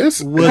acting there's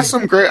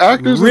some great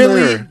actors really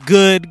in there.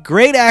 Good,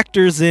 great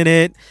actors in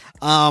it.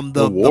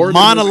 The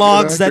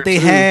monologues that they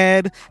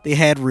had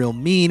real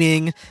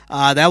meaning.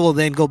 That will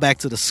then go back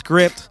to the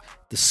script.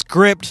 The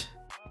script,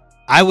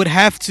 I would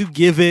have to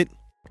give it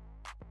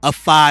a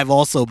 5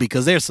 also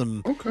because there's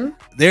some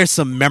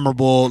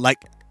memorable, like,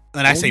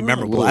 when I say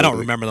memorable, I don't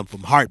remember them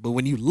from heart, but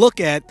when you look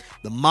at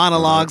the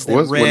monologues that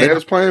when they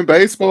was playing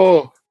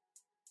baseball,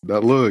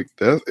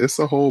 it's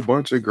a whole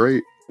bunch of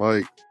great,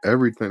 like,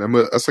 everything. I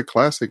mean, that's a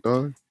classic,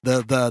 dog.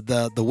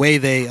 The way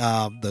they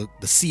the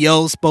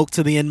CO spoke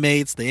to the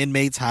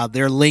inmates, how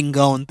their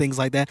lingo and things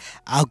like that,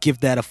 I'll give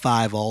that a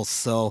 5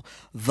 also.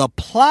 The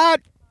plot,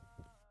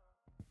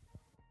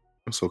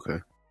 it's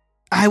okay.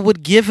 I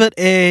would give it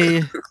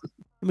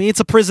it's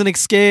a prison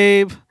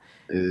escape.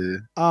 Yeah.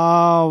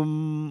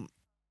 I'll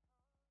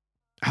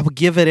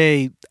give it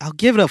a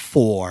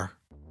 4.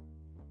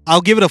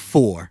 I'll give it a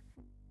 4.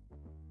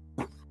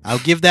 I'll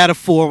give that a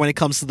 4 when it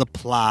comes to the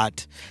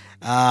plot.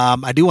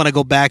 I do want to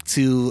go back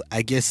to,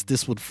 I guess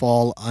this would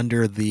fall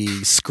under the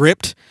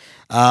script.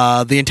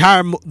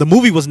 The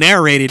movie was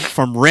narrated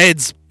from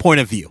Red's point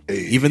of view,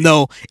 even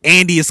though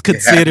Andy is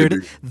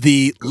considered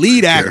the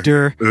lead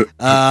actor.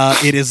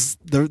 It is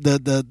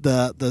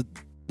the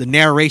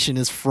narration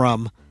is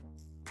from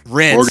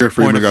Red's Morgan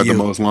Freeman point of got view. the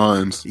most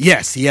lines.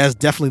 Yes, he has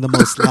definitely the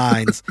most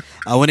lines.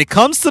 When it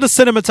comes to the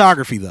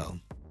cinematography, though,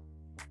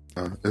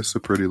 it's a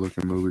pretty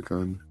looking movie,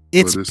 kind of.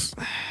 It's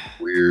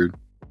weird.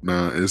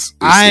 It's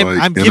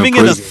I'm giving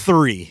it a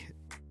 3.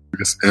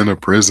 It's in a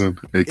prison.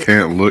 It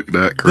can't look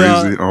that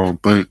crazy. I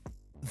don't think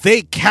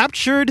they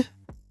captured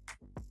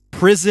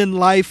prison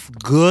life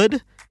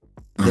good.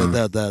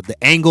 The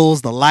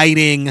angles, the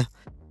lighting,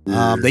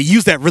 they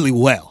use that really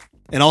well,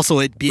 and also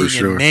it being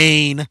in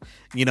Maine.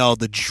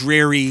 The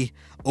dreary,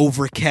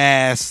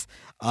 overcast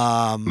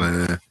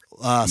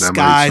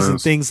skies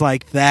and things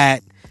like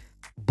that.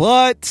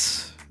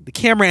 But the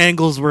camera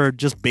angles were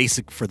just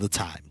basic for the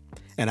time.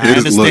 And I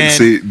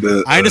understand.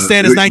 I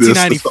understand it's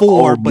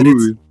 1994,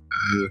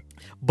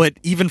 but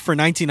even for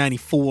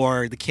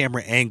 1994, the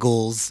camera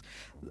angles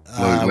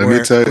let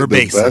me tell you, the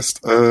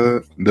best,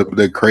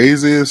 the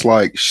craziest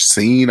like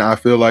scene I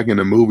feel like in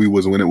the movie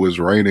was when it was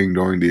raining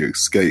during the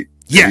escape.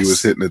 Yes, he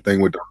was hitting the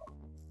thing with.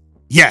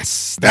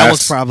 Yes, that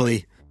was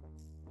probably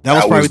the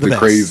best.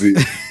 Crazy.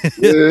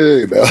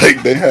 Yeah,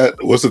 like they had.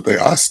 What's the thing?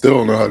 I still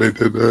don't know how they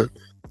did that.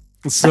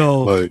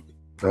 So like.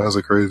 That was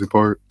a crazy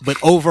part. But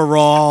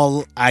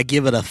overall, I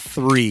give it a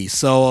 3.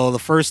 So the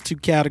first 2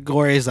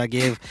 categories, I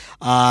gave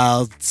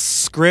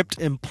script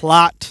and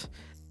plot,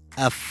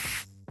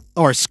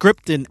 or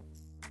script and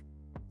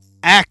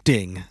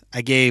acting,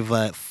 I gave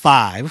a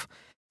 5.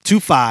 2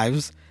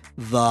 5s.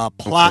 The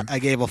plot, I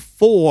gave a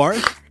 4.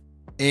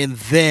 And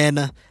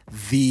then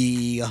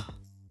the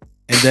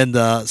And then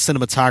the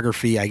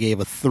cinematography, I gave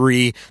a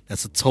 3.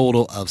 That's a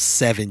total of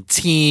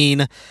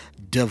 17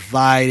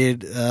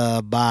 divided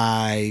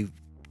by.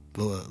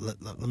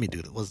 Let me do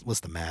it. What's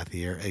the math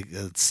here?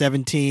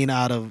 17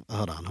 out of.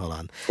 Hold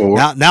on.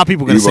 4. Now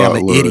people are gonna say I'm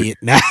an idiot.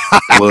 Now,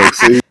 look,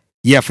 see.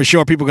 Yeah, for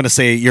sure. People are gonna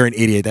say you're an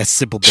idiot. That's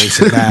simple,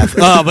 basic math.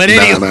 But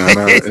anyway,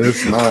 nah,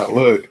 it's not.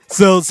 Look,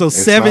 so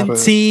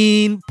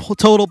 17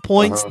 total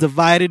points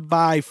divided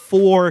by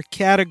 4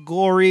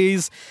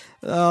 categories.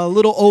 A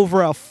little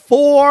over a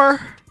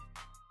 4.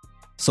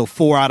 So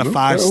 4 out of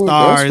 5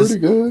 stars. That's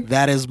pretty good.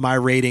 That is my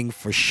rating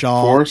for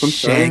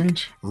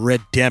Shawshank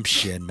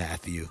Redemption,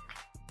 Matthew.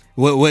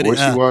 What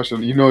you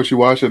watching? You know what you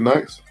watching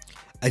next?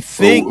 I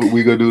think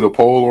we gonna do the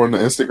poll on the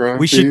Instagram.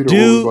 We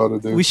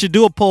should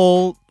do a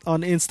poll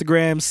on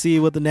Instagram, see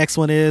what the next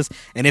one is,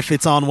 and if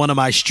it's on one of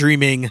my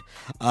streaming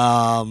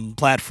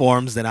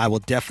platforms, then I will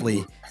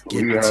definitely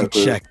get to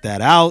check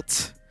that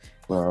out.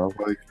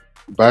 Like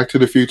Back to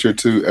the Future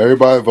 2.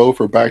 Everybody vote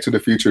for Back to the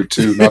Future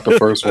 2, not the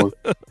first one.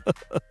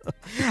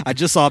 I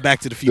just saw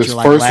Back to the Future this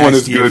like first last one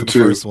is year. good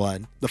too.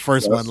 The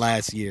first one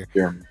last year.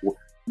 Yeah.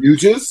 You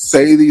just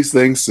say these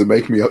things to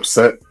make me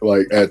upset.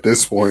 Like at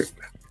this point,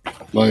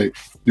 like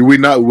we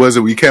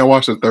can't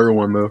watch the third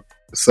one though.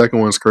 The second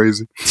one's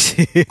crazy.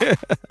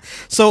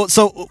 So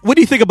what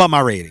do you think about my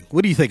rating?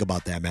 What do you think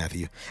about that,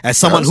 Matthew? As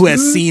someone who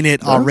has seen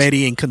it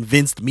already and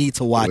convinced me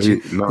to watch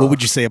it, what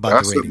would you say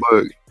about the rating?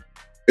 Look,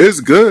 it's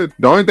good.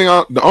 The only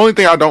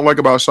thing I don't like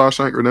about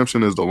Shawshank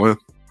Redemption is the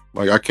length.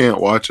 Like I can't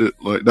watch it.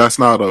 Like that's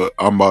not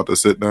I'm about to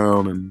sit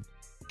down and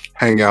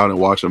hang out and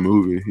watch a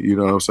movie. You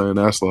know what I'm saying?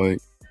 That's like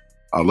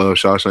I love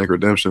Shawshank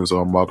Redemption, so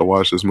I'm about to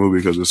watch this movie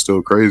because it's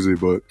still crazy,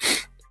 but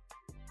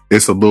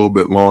it's a little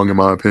bit long in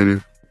my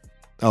opinion.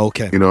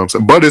 Okay. You know what I'm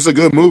saying? But it's a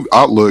good movie.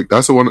 Outlook.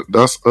 That's one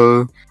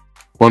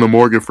of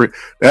Morgan Freeman.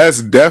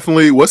 That's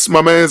definitely what's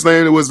my man's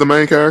name? It was the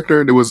main character.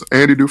 It was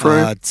Andy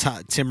Dufresne.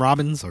 Tim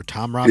Robbins or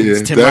Tom Robbins. Yeah,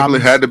 Tim definitely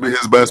Robbins. had to be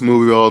his best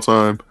movie of all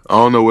time. I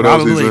don't know what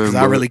else he's in. Because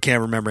I really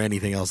can't remember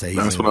anything else that he's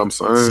in. That's what I'm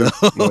saying.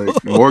 So.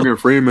 Like Morgan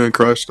Freeman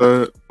crushed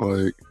that.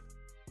 Like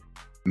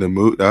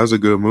that was a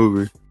good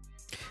movie.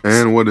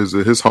 And what is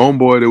it? His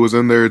homeboy that was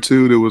in there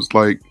too. That was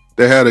like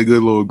they had a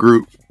good little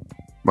group.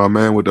 My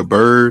man with the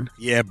bird.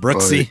 Yeah,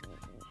 Brooksy. Like,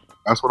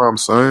 that's what I'm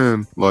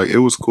saying. Like it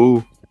was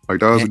cool.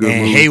 Like that was a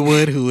good movie.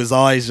 Haywood, who is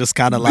always just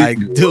kind of like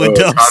doing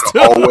dumb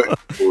stuff.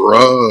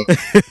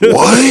 What?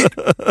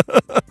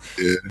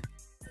 Yeah.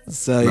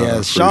 So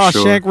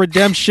Shawshank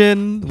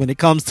Redemption. When it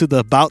comes to the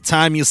About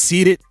Time You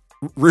Seen It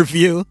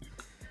review,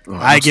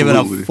 I give it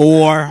a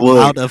 4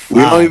 out of 5.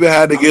 We don't even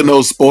have to get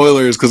no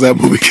spoilers because that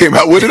movie came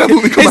out. When did that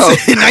movie come out?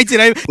 In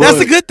 1990. That's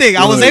a good thing.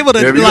 I was able to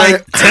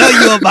tell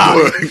you about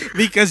it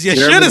because you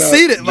should have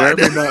seen it.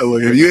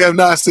 If you have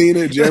not seen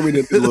it, Jeremy,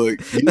 look,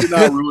 you did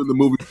not ruin the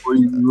movie for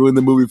you. You ruined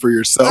the movie for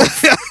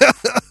yourself.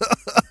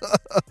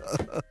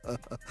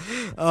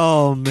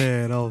 Oh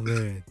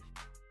man.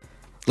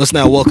 Let's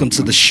now welcome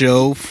to the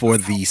show for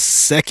the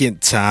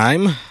second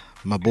time,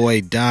 my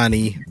boy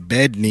Donnie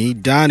Bedney.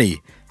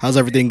 Donnie, how's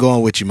everything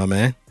going with you, my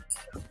man?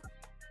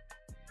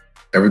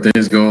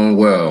 Everything's going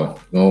well.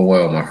 Going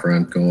well, my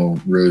friend.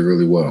 Going really,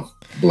 really well.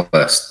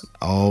 Blessed.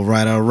 All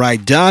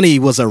right. Donnie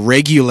was a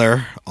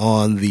regular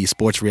on the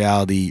sports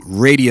reality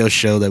radio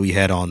show that we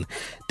had on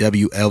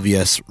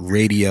WLVS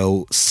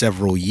Radio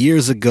several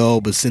years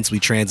ago. But since we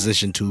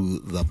transitioned to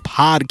the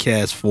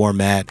podcast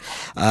format,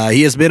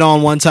 he has been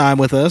on one time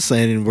with us,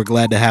 and we're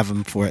glad to have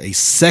him for a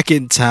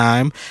second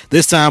time.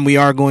 This time we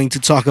are going to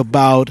talk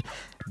about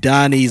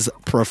Donnie's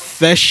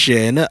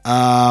profession.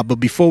 But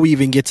before we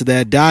even get to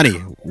that, Donnie,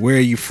 where are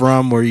you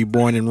from? Where are you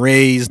born and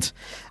raised?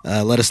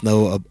 Let us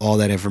know all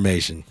that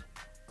information.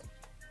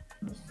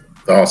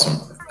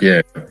 Awesome.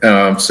 Yeah.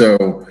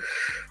 So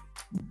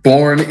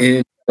born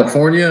in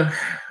California,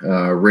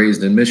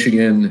 raised in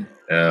Michigan,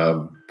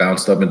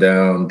 bounced up and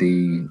down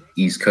the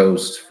East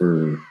Coast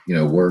for,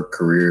 work,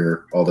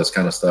 career, all this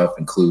kind of stuff,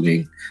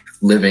 including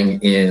living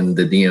in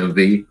the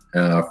DMV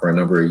for a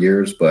number of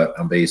years. But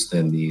I'm based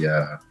in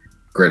the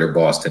greater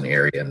Boston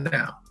area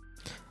now.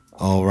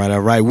 All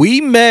right. We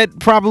met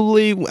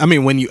probably,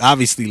 when you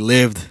obviously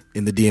lived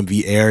in the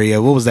DMV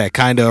area. What was that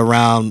kind of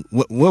around?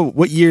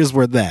 What years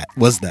was that?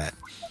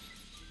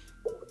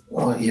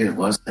 What year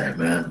was that,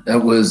 man?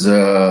 That was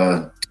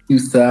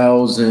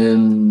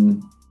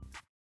 2000.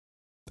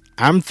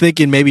 I'm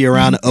thinking maybe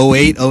around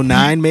 08,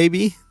 09,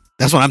 maybe.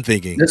 That's what I'm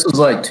thinking. This was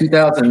like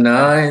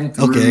 2009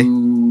 through,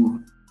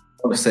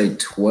 I want to say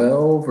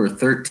 12 or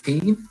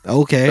 13.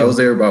 Okay. I was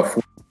there about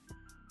 4.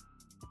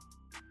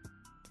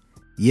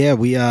 Yeah,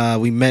 we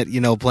met,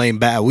 playing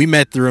we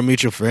met through a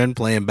mutual friend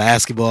playing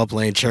basketball,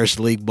 playing church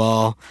league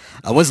ball.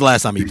 When's the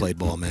last time you played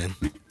ball, man?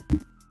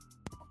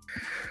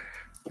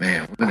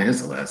 Man, when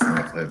is the last time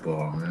I played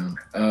ball, man?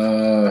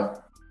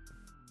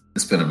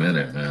 It's been a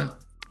minute, man.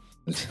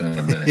 It's been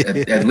a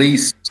minute. at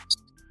least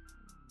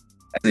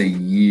a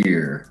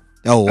year.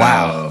 Oh,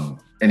 wow.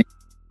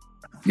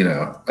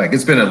 like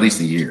it's been at least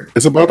a year.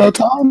 It's about that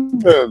time,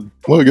 man.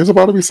 Look, it's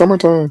about to be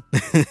summertime.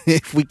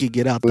 If we could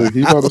get out the Look,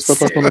 he about to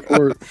step up on the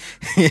court.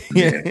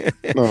 Yeah.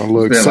 No,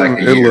 look, It's been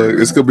like a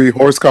year. it's gonna be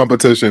horse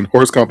competition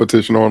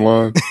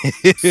online.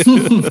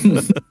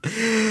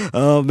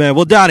 Oh man,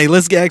 well Donnie,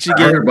 let's actually I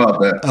get. heard about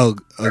that. I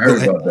I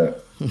heard about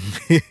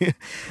that.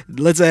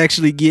 Let's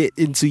actually get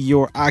into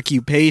your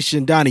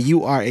occupation. Donnie,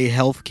 you are a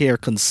healthcare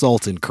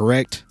consultant,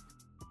 correct?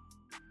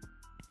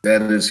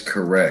 That is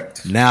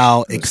correct.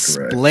 Now, That's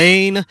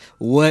explain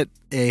what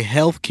a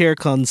healthcare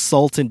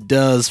consultant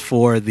does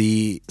for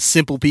the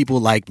simple people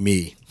like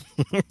me.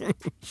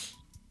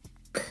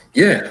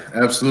 Yeah,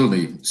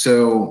 absolutely.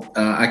 So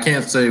I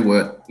can't say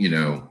what,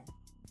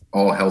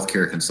 all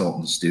healthcare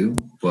consultants do,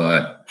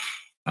 but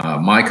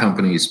my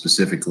company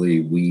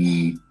specifically,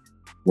 we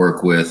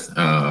work with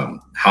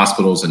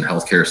hospitals and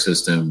healthcare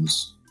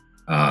systems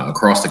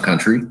across the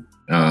country,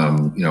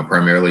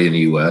 primarily in the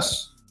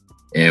U.S.,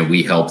 and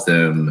we help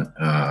them.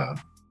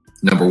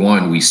 Number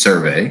one, we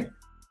survey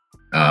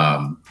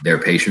their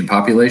patient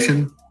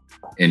population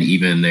and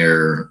even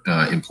their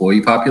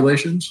employee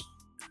populations.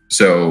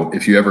 So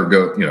if you ever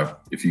go,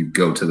 if you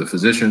go to the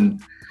physician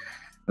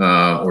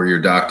or your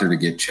doctor to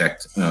get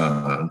checked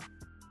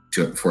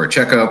for a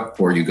checkup,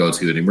 or you go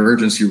to an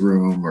emergency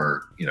room,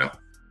 or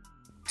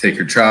take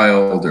your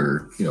child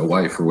or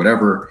wife or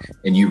whatever,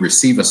 and you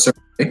receive a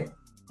survey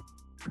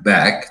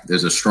back,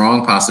 there's a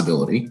strong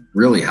possibility,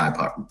 really high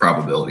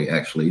probability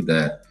actually,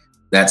 that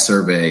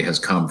survey has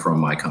come from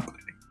my company.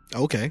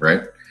 Okay.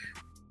 Right.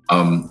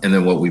 And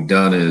then what we've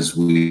done is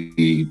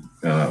we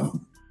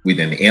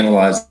then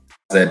analyze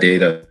that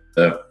data.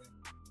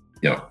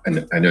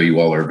 And I know you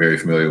all are very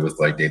familiar with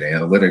like data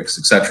analytics,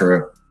 et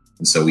cetera.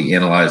 And so we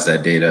analyze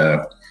that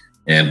data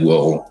and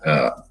we'll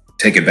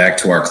take it back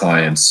to our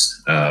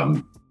clients,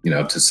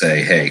 to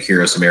say, hey,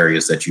 here are some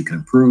areas that you can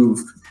improve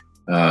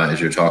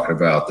as you're talking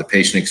about the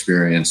patient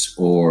experience,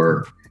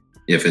 or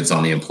if it's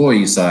on the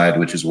employee side,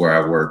 which is where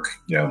I work,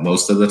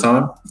 most of the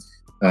time,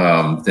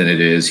 then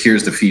it is,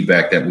 here's the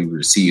feedback that we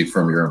received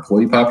from your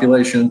employee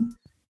population,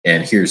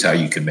 and here's how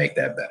you can make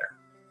that better.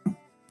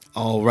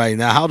 All right.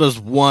 Now, how does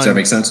one... Does that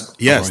make sense?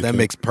 Yes, that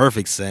makes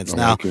perfect sense.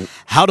 Now,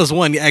 how does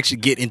one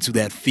actually get into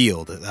that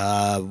field?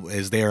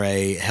 Is there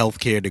a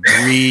healthcare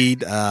degree?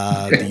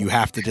 Do you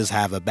have to just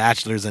have a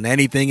bachelor's in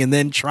anything and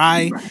then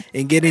try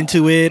and get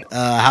into it?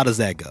 How does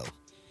that go?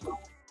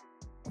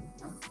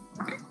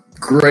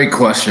 Great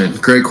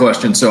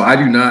question. So I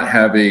do not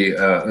have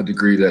a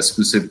degree that's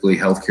specifically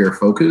healthcare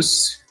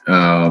focused.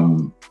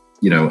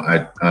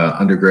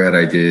 Undergrad,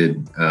 I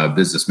did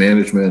business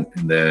management,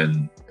 and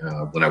then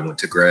when I went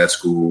to grad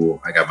school,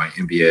 I got my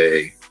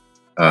MBA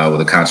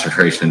with a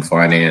concentration in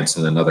finance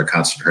and another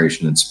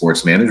concentration in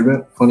sports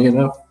management, funny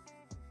enough.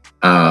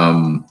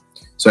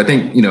 So I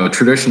think,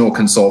 traditional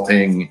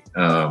consulting,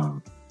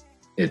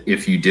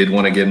 if you did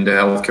want to get into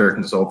healthcare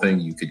consulting,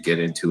 you could get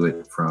into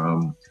it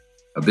from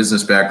a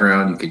business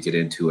background. You could get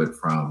into it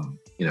from,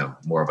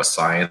 more of a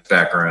science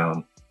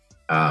background.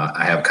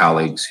 I have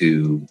colleagues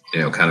who,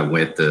 kind of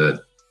went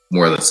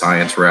more of the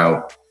science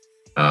route.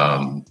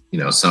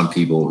 Some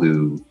people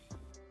who,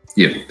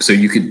 so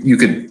you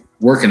could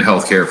work in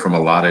healthcare from a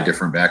lot of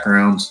different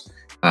backgrounds,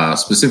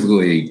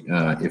 specifically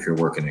if you're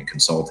working in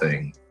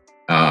consulting.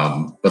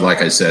 But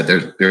like I said,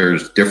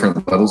 there's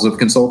different levels of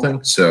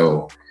consulting.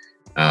 So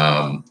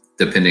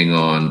depending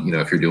on,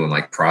 if you're doing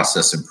like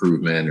process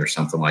improvement or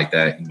something like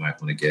that, you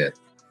might want to get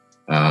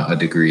a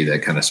degree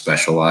that kind of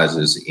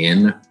specializes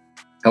in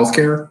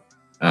healthcare.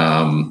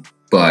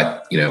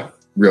 But,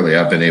 really,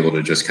 I've been able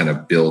to just kind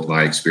of build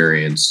my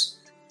experience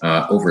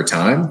over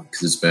time,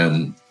 because it's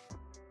been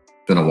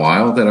a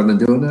while that I've been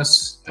doing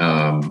this.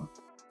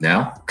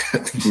 Now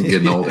we're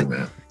getting older,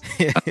 man.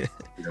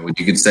 When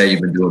you can say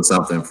you've been doing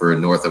something for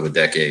north of a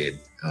decade,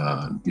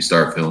 you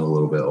start feeling a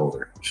little bit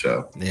older.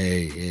 So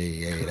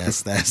hey,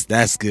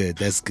 that's good.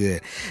 That's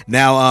good.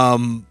 Now,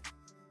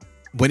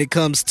 when it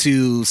comes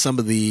to some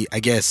of the,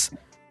 I guess,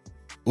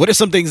 what are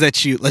some things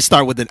that let's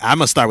start with I'm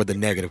going to start with the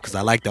negative, because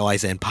I like to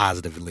always end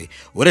positively.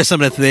 What are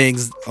some of the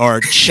things or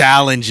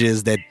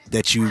challenges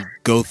that you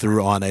go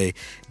through on a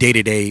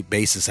day-to-day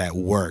basis at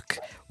work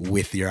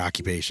with your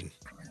occupation?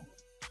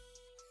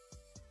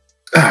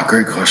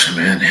 Great question,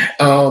 man.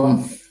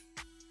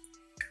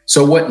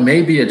 So what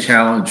may be a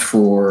challenge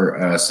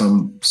for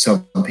some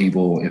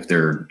people if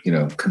they're,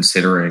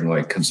 considering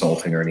like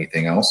consulting or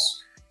anything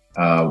else,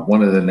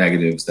 one of the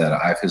negatives that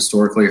I've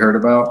historically heard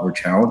about or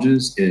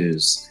challenges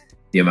is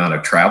the amount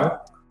of travel.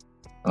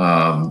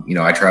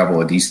 I travel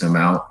a decent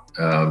amount,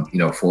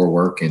 for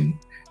work. And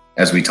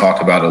as we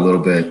talked about a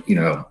little bit,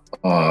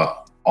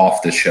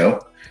 off the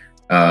show,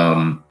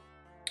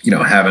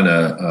 having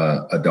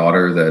a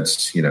daughter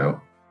that's,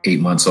 8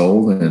 months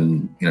old,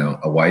 and,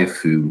 a wife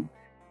who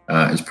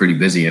is pretty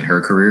busy in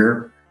her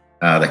career,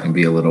 that can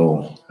be a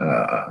little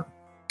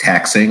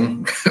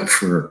taxing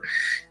for,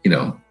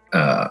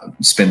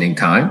 spending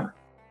time.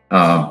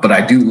 But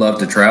I do love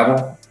to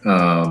travel.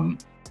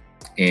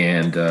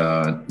 And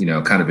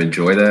kind of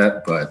enjoy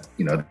that, but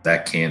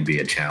that can be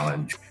a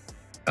challenge.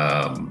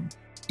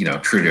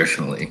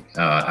 traditionally.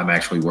 I'm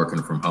actually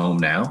working from home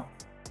now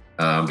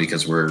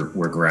because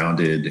we're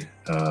grounded.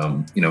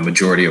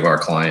 Majority of our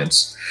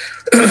clients,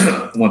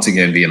 once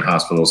again, being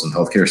hospitals and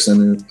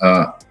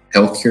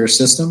healthcare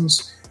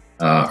systems,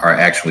 are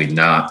actually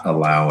not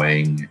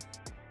allowing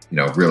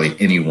really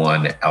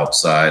anyone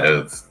outside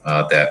of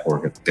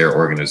their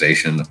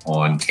organization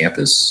on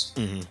campus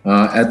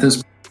at this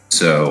point.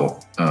 So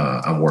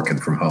I'm working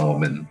from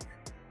home, and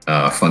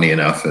funny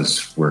enough,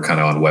 as we're kind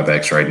of on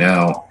WebEx right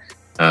now,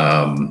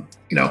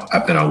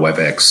 I've been on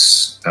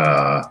WebEx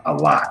a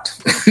lot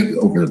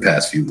over the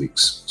past few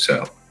weeks.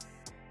 So,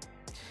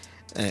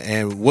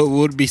 and what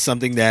would be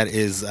something that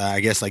is, I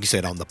guess, like you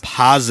said, on the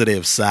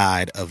positive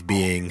side of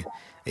being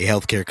a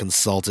healthcare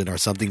consultant, or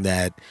something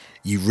that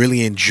you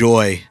really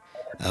enjoy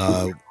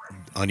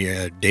on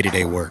your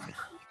day-to-day work?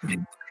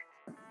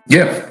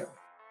 Yeah.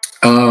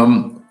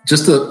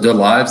 Just the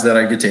lives that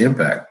I get to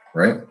impact,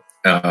 right?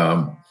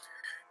 In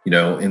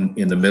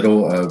the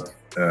middle of,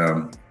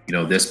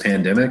 this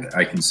pandemic,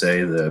 I can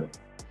say that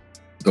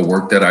the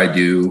work that I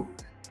do,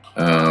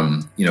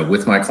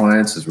 with my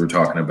clients, as we're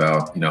talking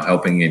about,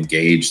 helping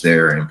engage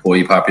their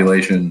employee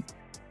population,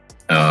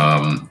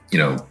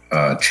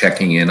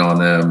 checking in on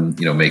them,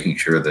 making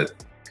sure that,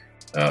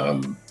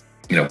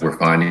 we're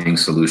finding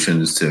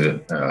solutions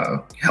to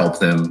help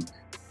them,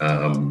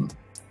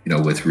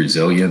 with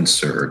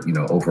resilience or,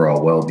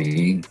 overall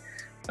well-being.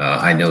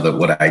 I know that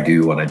what I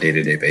do on a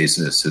day-to-day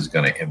basis is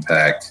going to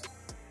impact,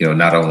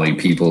 not only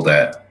people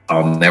that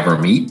I'll never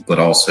meet, but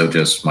also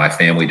just my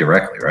family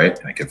directly, right?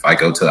 Like if I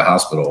go to the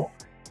hospital,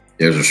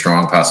 there's a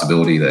strong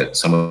possibility that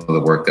some of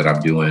the work that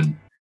I'm doing,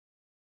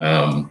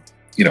 on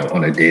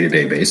a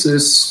day-to-day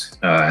basis,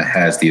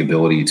 has the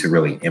ability to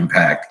really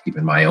impact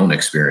even my own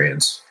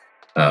experience,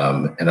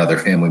 and other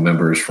family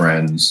members,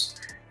 friends,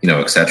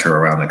 et cetera,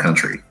 around the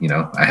country.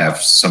 I have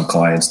some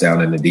clients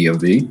down in the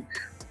DMV.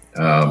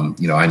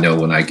 I know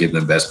when I give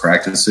them best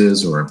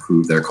practices or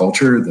improve their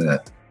culture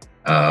that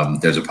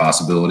there's a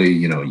possibility,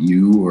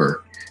 you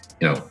or,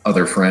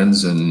 other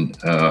friends and,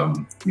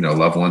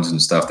 loved ones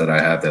and stuff that I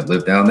have that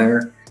live down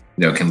there,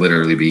 can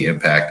literally be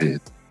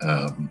impacted,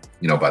 by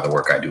the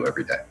work I do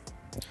every day.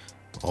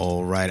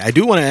 All right. I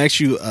do want to ask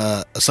you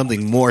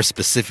something more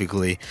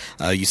specifically.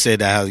 You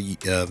said how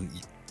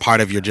part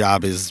of your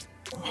job is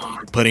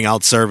putting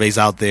out surveys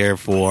out there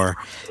for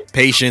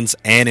patients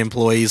and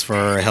employees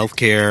for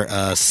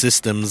healthcare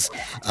systems.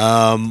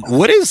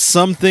 What is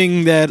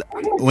something that,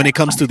 when it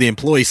comes to the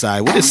employee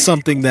side, what is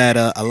something that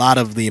a lot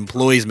of the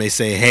employees may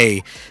say,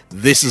 hey,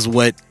 this is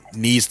what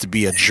needs to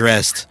be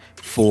addressed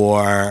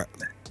for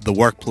the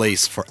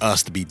workplace for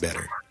us to be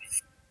better?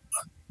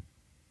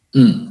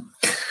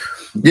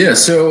 Yeah,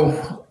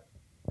 so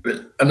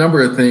a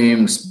number of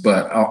themes,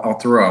 but I'll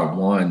throw out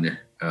one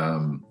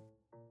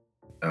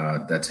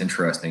that's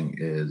interesting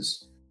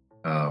is,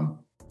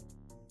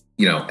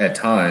 at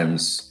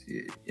times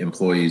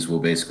employees will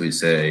basically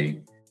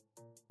say,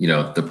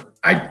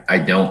 I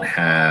don't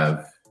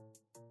have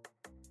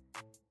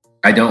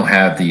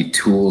the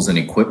tools and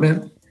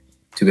equipment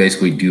to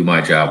basically do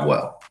my job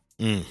well.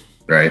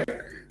 Right.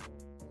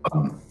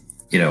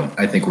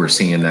 I think we're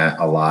seeing that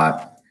a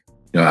lot.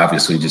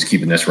 Obviously just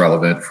keeping this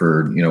relevant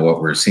for,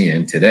 what we're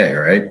seeing today,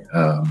 right?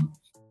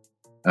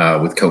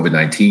 With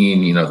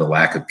COVID-19, the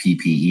lack of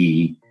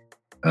PPE,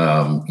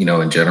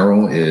 in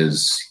general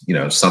is,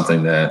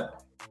 something that,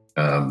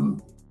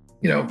 when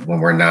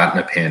we're not in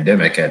a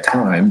pandemic at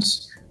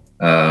times,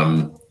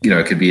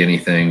 it could be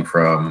anything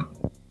from,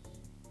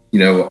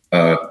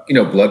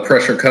 blood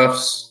pressure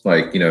cuffs,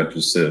 like,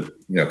 just to,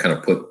 kind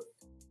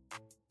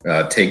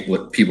of take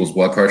people's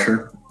blood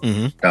pressure.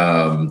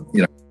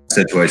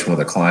 Situation with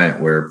a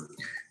client where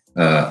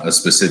a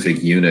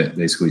specific unit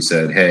basically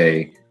said,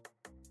 hey,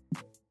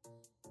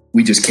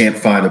 we just can't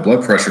find the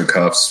blood pressure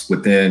cuffs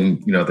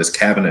within, this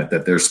cabinet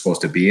that they're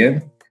supposed to be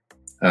in.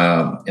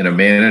 And a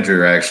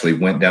manager actually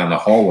went down the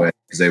hallway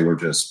because they were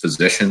just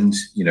positioned,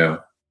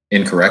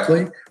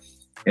 incorrectly.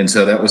 And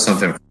so that was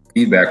something from a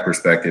feedback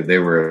perspective. They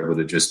were able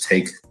to just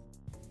take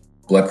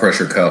blood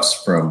pressure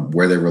cuffs from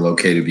where they were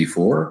located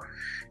before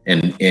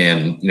and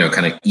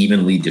kind of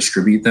evenly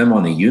distribute them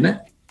on the unit.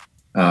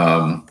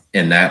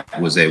 And that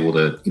was able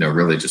to,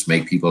 really just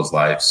make people's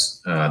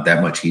lives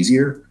that much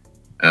easier.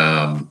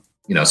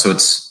 So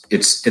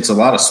it's a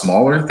lot of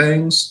smaller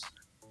things,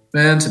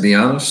 man, to be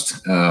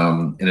honest.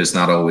 And it's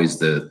not always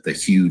the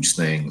huge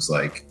things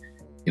like,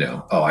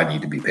 I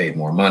need to be paid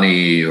more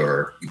money,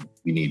 or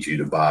we need you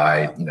to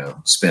buy,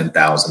 spend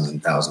thousands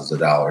and thousands of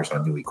dollars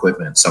on new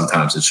equipment.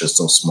 Sometimes it's just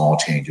those small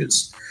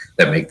changes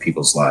that make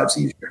people's lives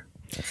easier.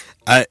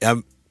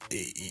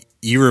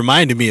 You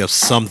reminded me of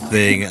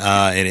something,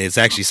 and it's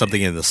actually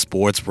something in the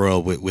sports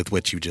world with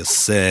what you just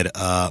said.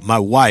 My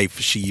wife,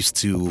 she used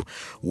to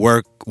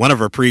work, one of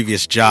her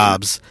previous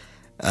jobs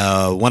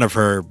one of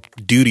her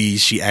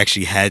duties, she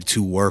actually had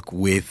to work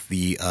with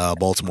the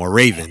Baltimore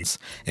Ravens,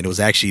 and it was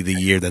actually the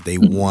year that they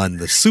won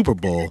the Super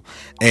Bowl.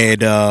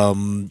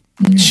 And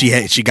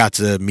she got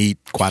to meet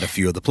quite a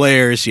few of the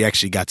players. She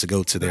actually got to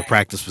go to their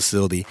practice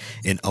facility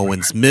in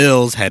Owens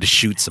Mills, had to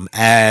shoot some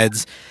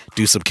ads,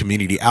 do some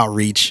community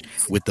outreach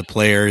with the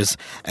players.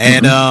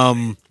 And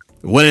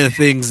one of the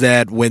things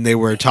that when they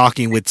were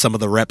talking with some of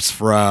the reps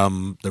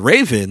from the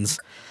Ravens,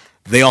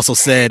 they also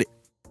said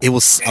it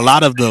was a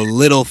lot of the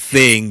little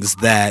things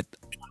that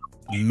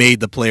made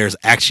the players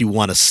actually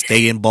want to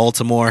stay in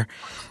Baltimore.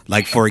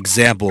 Like, for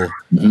example,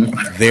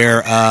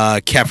 their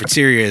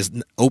cafeteria is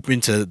open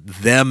to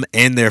them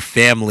and their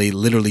family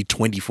literally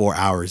 24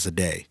 hours a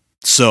day.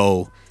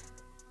 So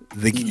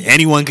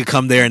anyone could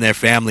come there and their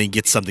family and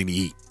get something to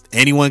eat.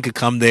 Anyone could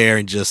come there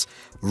and just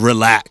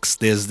relax.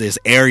 There's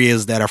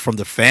areas that are from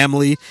the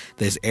family.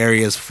 There's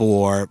areas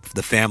for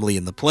the family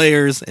and the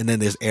players. And then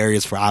there's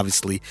areas for,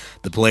 obviously,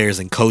 the players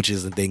and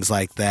coaches and things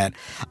like that.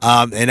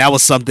 And that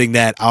was something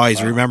that I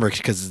always remember,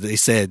 because they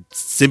said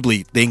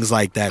simply things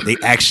like that. They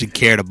actually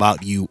cared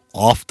about you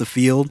off the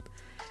field,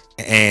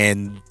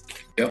 and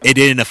it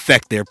didn't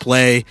affect their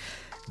play.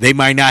 They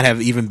might not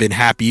have even been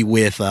happy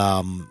with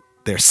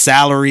their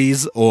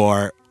salaries,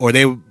 or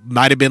they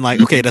might have been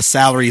like, okay, the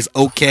salary's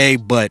okay,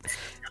 but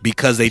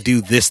because they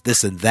do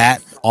this, and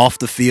that off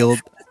the field,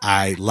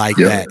 I like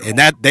that. And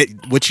that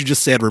what you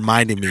just said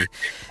reminded me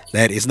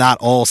that it's not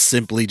all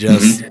simply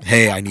just,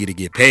 hey, I need to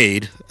get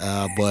paid,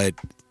 but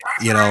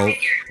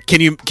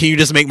can you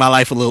just make my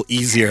life a little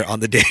easier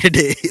on the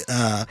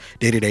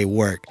day-to-day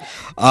work?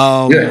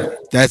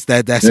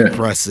 That's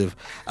impressive.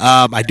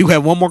 I do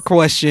have one more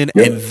question,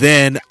 and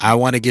then I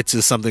want to get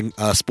to something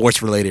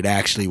sports related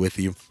actually with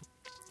you.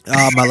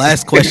 My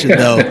last question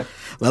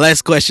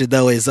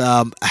though is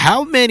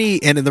how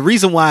many, and the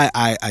reason why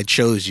I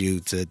chose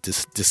you to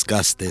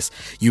discuss this,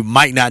 you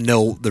might not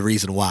know the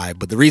reason why,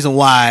 but the reason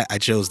why I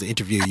chose to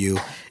interview you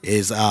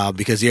is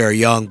because you're a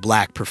young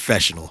black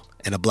professional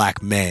and a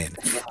black man.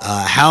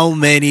 How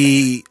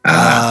many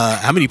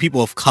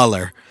people of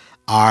color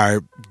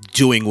are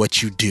doing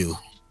what you do?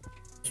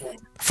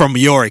 From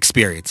your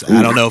experience,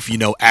 I don't know if you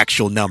know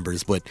actual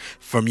numbers, but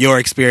from your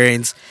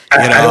experience,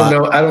 I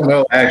don't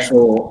know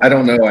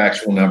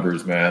actual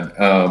numbers, man.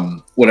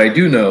 What I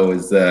do know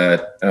is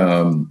that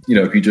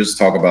if you just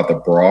talk about the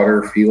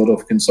broader field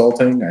of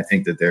consulting, I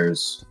think that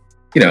there's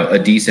a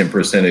decent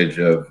percentage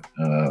of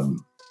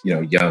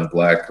young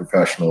black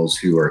professionals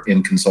who are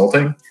in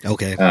consulting.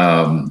 Okay.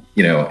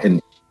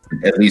 In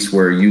at least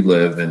where you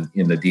live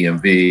in the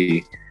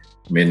DMV,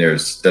 I mean,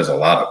 there's a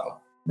lot of them.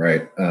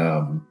 Right.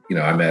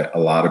 I met a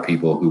lot of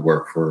people who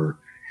work for,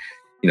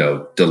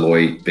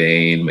 Deloitte,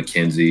 Bain,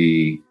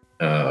 McKinsey,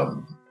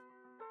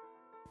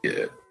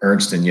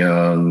 Ernst and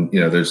Young.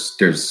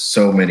 There's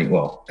so many.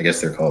 Well, I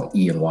guess they're called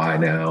E&Y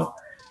now.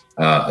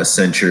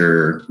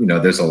 Accenture.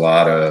 There's a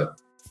lot of,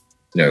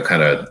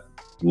 kind of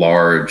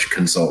large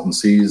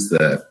consultancies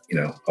that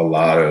a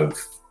lot of,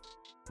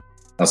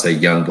 I'll say,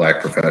 young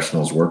black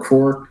professionals work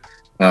for,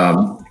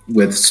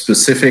 with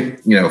specific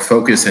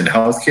focus in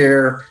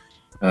healthcare.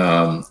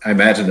 I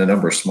imagine the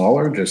number is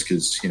smaller just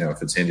because,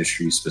 if it's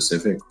industry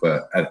specific,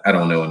 but I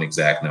don't know an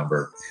exact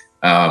number.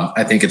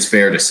 I think it's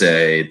fair to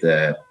say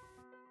that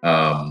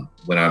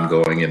when I'm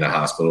going into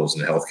hospitals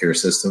and healthcare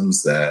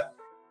systems that,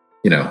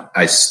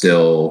 I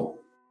still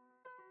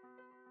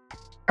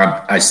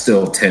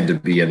tend to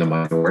be in the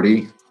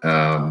minority,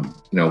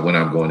 when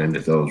I'm going into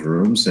those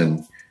rooms.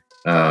 And,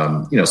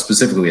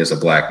 specifically as a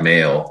black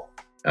male,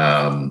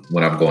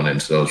 when I'm going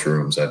into those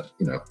rooms, I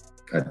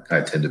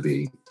tend to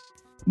be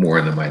more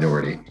in the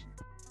minority.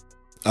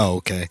 Oh,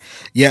 okay.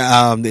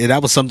 Yeah,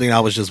 that was something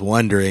I was just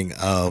wondering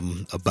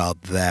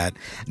about that.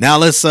 Now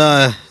let's,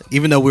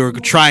 even though we were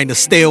trying to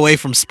stay away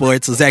from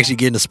sports, let's actually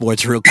get into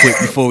sports real quick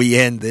before we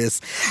end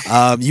this.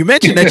 You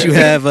mentioned that you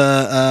have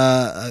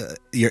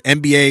your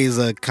MBA is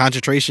a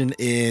concentration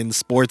in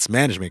sports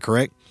management,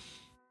 correct?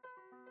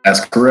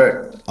 That's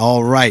correct.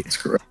 All right. That's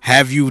correct.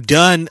 Have you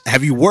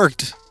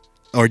worked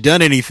or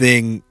done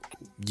anything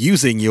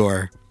using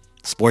your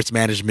sports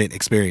management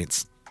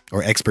experience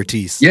or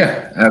expertise?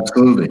 Yeah,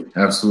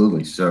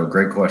 absolutely. So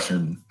great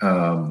question.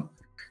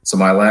 So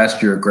my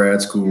last year of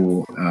grad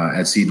school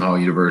at Seton Hall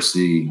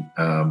University,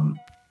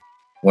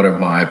 one of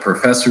my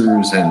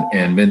professors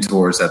and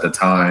mentors at the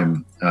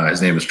time,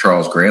 his name is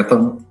Charles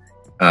Grantham.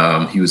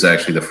 He was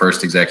actually the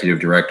first executive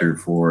director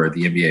for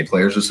the NBA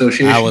Players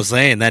Association. I was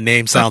saying that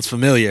name sounds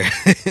familiar.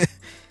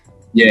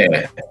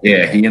 Yeah.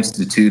 He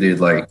instituted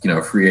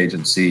free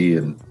agency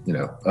and,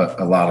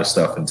 a lot of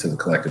stuff into the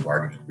collective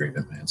bargaining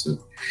agreement, man. So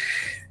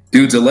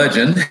dude's a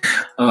legend.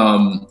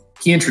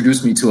 He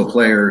introduced me to a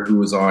player who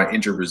was on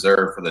injured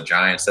reserve for the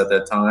Giants at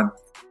that time.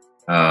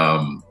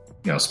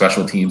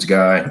 Special teams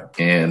guy.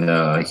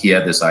 And he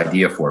had this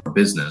idea for a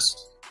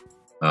business.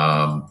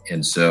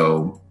 And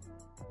so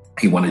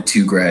he wanted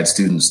 2 grad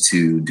students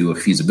to do a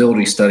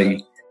feasibility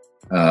study.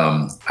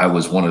 I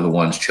was one of the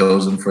ones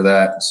chosen for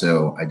that.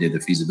 So I did the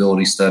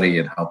feasibility study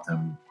and helped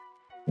them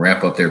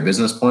ramp up their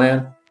business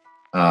plan.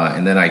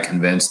 and then I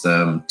convinced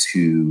them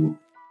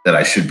that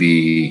I should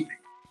be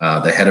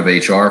the head of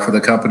HR for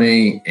the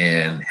company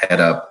and head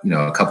up,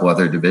 a couple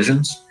other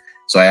divisions.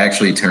 So I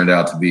actually turned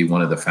out to be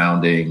one of the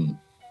founding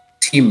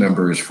team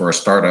members for a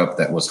startup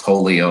that was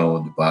wholly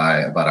owned by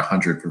about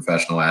 100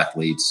 professional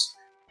athletes,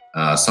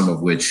 some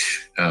of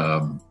which,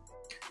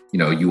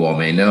 you all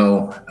may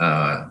know,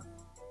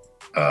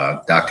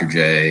 Dr.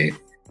 J,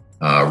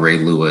 Ray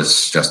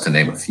Lewis, just to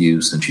name a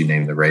few, since you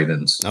named the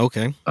Ravens.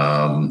 Okay.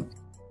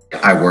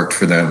 I worked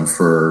for them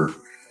for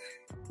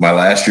my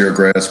last year of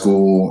grad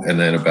school and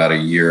then about a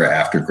year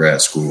after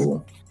grad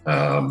school,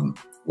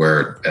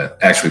 where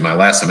actually my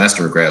last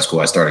semester of grad school,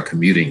 I started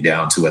commuting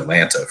down to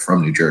Atlanta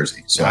from New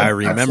Jersey. So I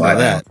remember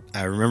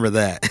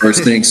that.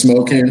 First thing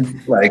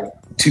smoking like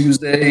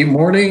Tuesday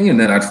morning, and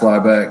then I'd fly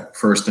back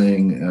first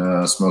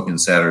thing smoking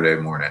Saturday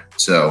morning.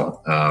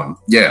 So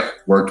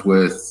worked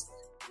with,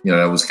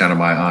 that was kind of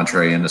my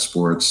entree into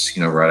sports,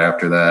 right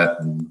after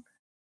that, and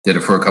did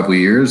it for a couple of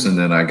years, and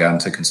then I got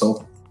into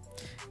consulting.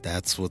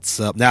 That's what's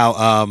up.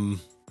 Now,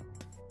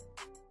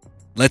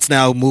 let's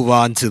now move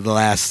on to the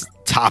last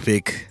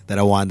topic that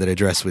I wanted to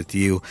address with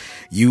you.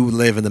 You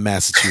live in the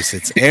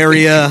Massachusetts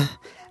area,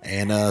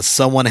 and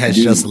someone has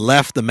just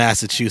left the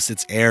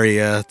Massachusetts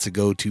area to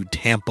go to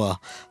Tampa,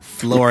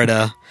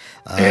 Florida.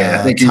 I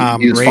think Tom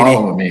he was Brady.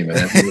 Following me,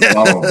 man. He was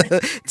following me.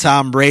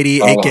 Tom Brady,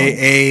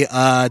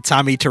 a.k.a.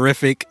 Tommy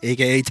Terrific,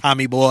 a.k.a.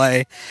 Tommy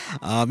Boy.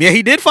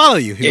 He did follow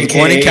you. He was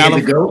born in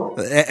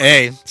California.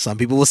 Hey, some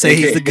people will say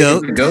he's the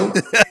GOAT.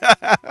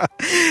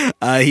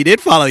 He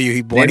did follow you.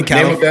 He born in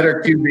California. Name a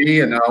better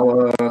QB, and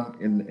I'll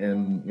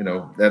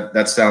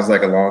that sounds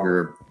like a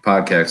longer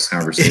podcast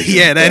conversation.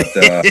 Yeah, that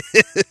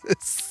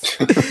is.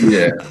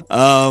 Yeah.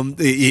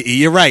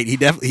 You're right.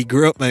 He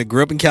grew up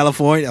in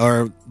California,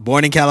 or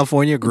born in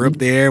California, grew up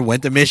there,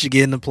 went to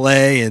Michigan to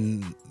play,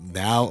 and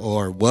now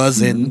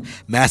was in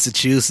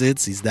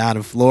Massachusetts. He's down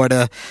in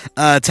Florida.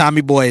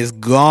 Tommy Boy is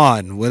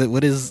gone.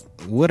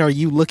 What are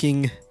you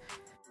looking?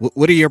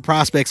 What are your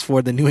prospects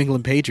for the New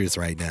England Patriots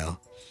right now?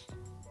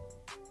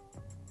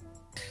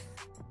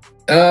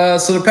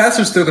 So the Pats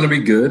are still going to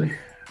be good.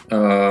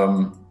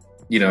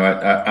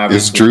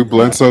 Is Drew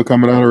Bledsoe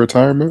coming out of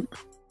retirement?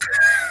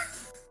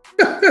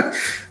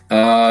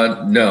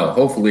 No,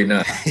 hopefully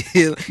not.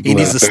 he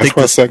needs to stick. That's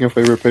my second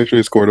favorite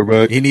Patriots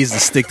quarterback. He needs to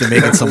stick to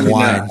making some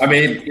wine. I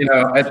mean,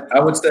 I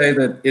would say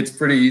that it's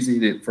pretty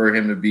easy for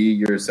him to be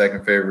your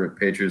second favorite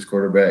Patriots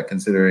quarterback,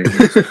 considering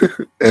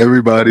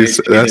everybody's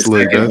that's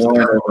one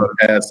over the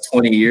past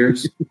 20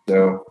 years.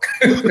 So,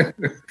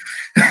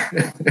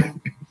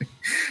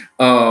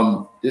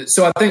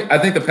 so I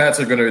think the Pats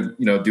are going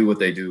to do what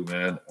they do,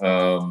 man.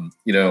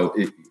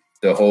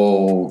 The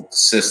whole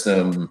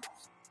system.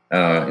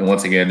 And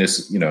once again,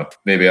 this,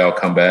 maybe I'll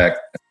come back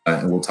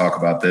and we'll talk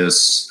about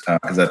this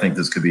because I think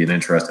this could be an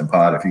interesting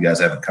pod if you guys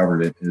haven't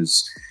covered it,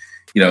 is,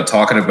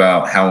 talking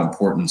about how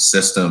important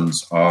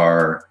systems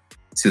are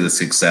to the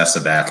success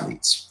of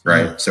athletes,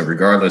 right? Yeah. So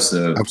regardless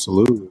of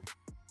absolutely,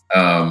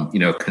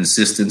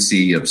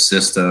 consistency of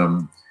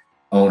system,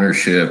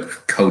 ownership,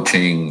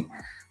 coaching,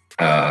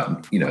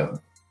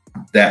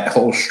 that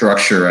whole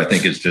structure, I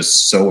think, is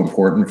just so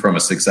important from a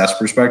success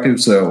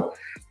perspective. So,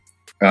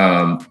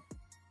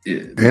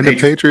 the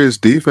Patriots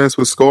defense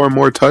was scoring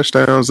more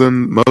touchdowns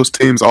than most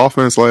teams'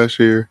 offense last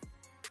year.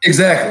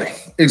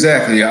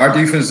 Exactly. Our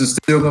defense is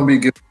still going to be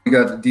good. We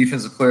got the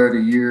defensive player of the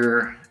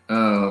year.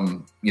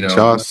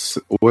 Josh,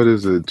 what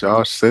is it?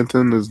 Josh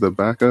Sinton is the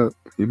backup.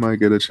 He might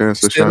get a chance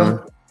to shine.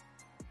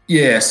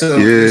 Yeah. So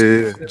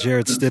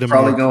Jared Stidham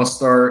probably going to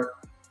start.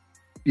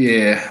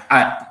 Yeah.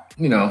 I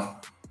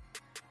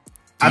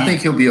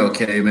think he'll be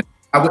okay, man.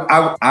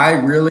 I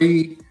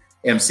really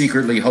am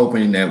secretly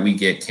hoping that we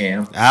get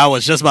Cam. I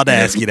was just about to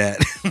ask you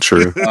that.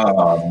 True.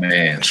 Oh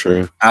man.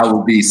 True. I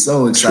would be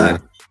so excited.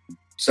 True.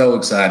 So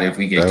excited if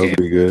we get Cam. That would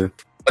be good.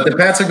 But the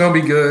Pats are going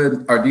to be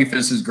good. Our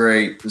defense is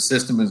great. The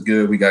system is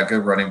good. We got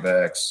good running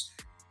backs.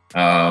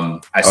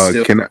 Can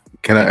I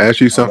ask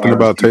you something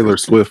about Taylor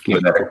Swift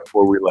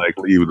before we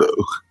leave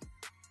though?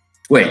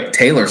 Wait,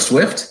 Taylor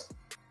Swift?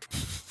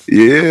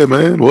 Yeah,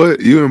 man. What?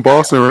 You in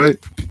Boston, right?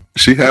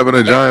 She having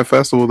a giant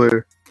festival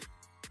there.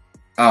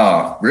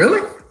 Oh,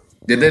 really?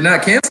 Did they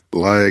not cancel?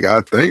 I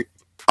think.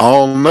 I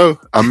don't know.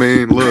 I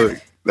mean, look.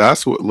 I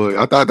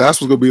thought that's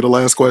was gonna be the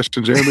last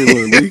question, Jeremy.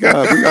 Look, we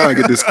gotta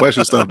get this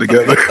question stuff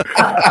together.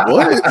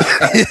 What?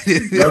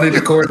 I need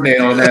to coordinate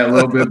on that a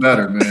little bit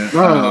better, man.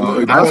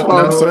 No, that's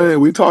what I'm saying.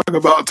 We talking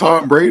about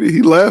Tom Brady.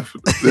 He left.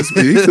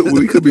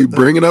 We could be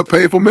bringing up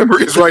painful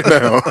memories right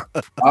now.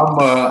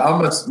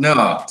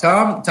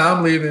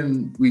 Tom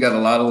leaving. We got a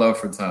lot of love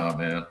for Tom,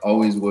 man.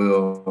 Always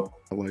will.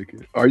 I like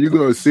it. Are you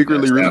going to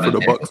secretly root for the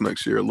Bucs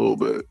next year a little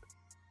bit?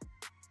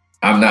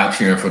 I'm not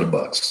cheering for the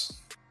Bucs.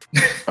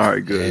 All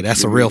right, good. Hey,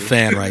 that's a real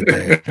fan right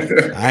there.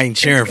 I ain't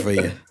cheering for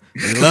you.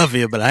 We love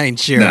you, but I ain't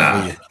cheering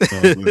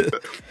for you.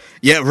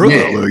 Yeah,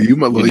 really.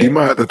 Look, you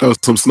might have to throw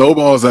some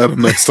snowballs at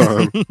him next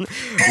time.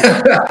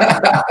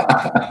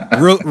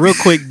 real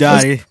quick,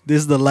 Donnie. This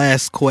is the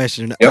last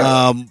question.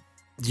 Yep.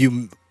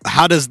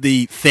 how does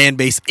the fan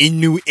base in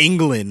New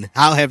England?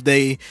 How have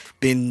they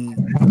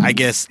been? I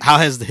guess how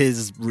has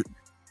his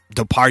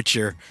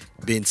departure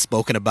been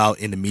spoken about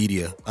in the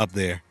media up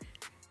there?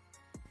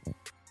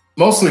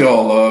 Mostly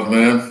all love,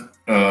 man.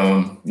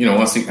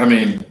 Once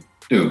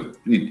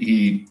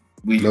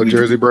we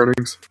jersey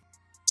burnings,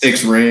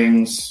 6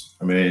 rings.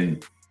 I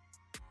mean,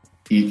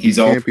 he's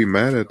all can't be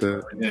mad at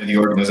that. In the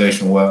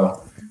organization,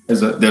 well,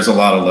 there's a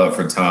lot of love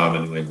for Tom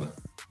in New England.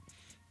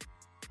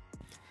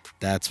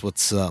 That's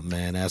what's up,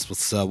 man. That's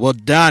what's up. Well,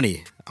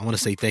 Donnie, I want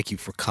to say thank you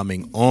for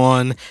coming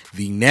on.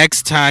 The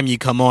next time you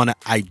come on,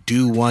 I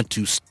do want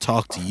to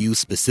talk to you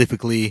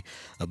specifically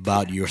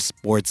about your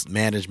sports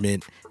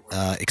management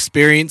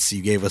experience.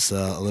 You gave us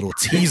a little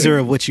teaser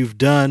of what you've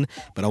done,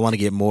 but I want to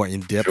get more in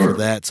depth for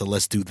that. So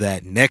let's do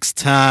that next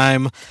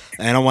time.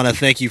 And I want to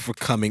thank you for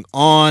coming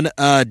on.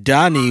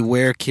 Donnie,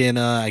 where can,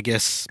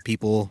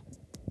 people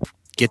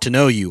get to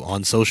know you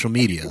on social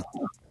media?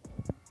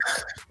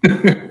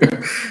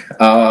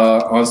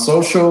 On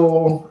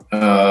social,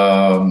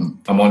 I'm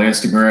on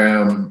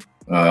Instagram,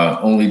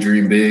 Only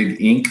Dream Big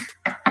Inc.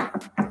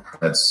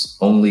 That's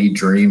Only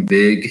Dream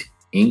Big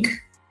Inc.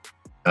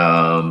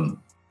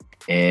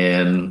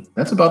 And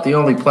that's about the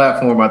only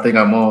platform I think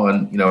I'm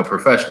on,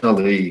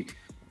 professionally,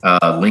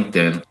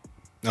 LinkedIn.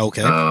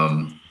 Okay.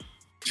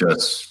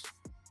 Just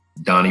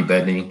Donnie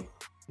Bedney,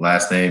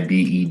 last name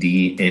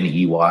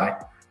Bedney.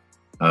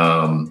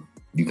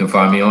 You can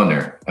find me on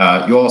there.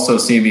 You also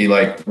see me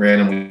like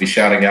randomly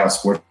shouting out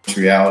sports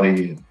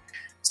reality and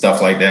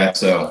stuff like that.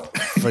 So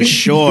for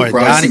sure,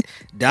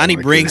 Donnie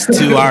brings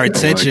to our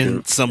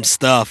attention some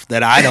stuff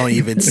that I don't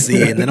even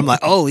see, and then I'm like,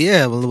 oh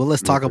yeah, well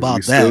let's talk about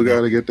that. Still got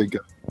to get the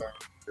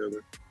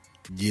together.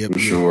 Yep, for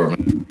sure.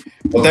 Man.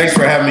 Well, thanks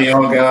for having me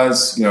on,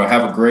 guys.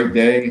 Have a great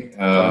day.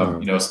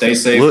 Stay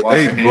safe.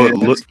 Wash your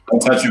hands. Don't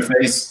touch your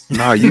face.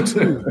 Nah, you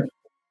too.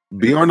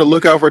 Be on the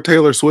lookout for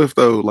Taylor Swift,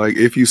 though. Like,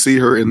 if you see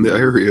her in the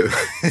area.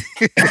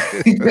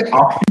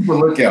 I'll keep a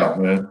lookout,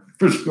 man.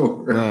 For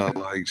sure.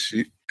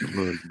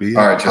 Be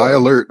high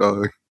alert,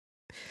 dog.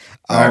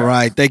 All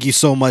right. Thank you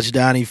so much,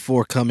 Donnie,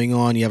 for coming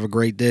on. You have a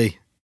great day.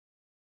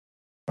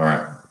 All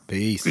right.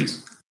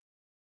 Peace.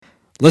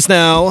 Let's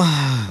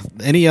now.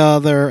 Any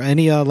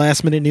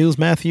last minute news,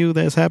 Matthew,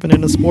 that's happened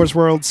in the sports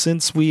world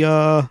since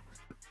the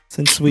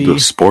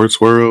sports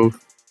world?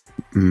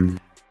 I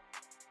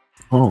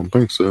don't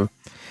think so.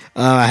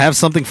 I have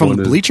something from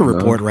the Bleacher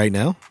Report right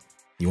now.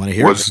 You want to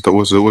hear it? What does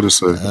it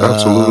say?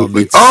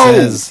 Absolutely.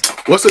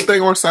 What's the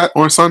thing on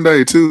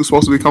Sunday, too? It's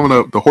supposed to be coming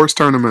up. The horse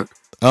tournament.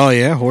 Oh,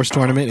 yeah. Horse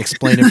tournament.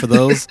 Explain it for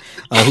those.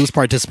 Who's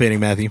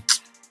participating, Matthew?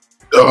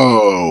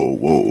 Oh,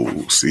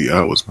 whoa. See,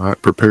 I was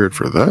not prepared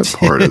for that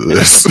part of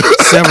this.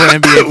 Several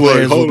NBA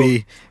players will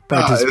be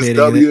participating. It's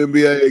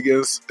WNBA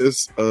against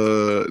it's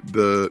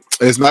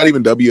not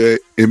even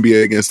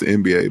WNBA against the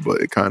NBA,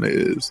 but it kind of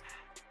is.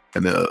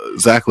 And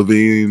Zach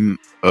LaVine,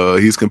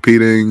 he's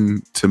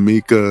competing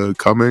Tamika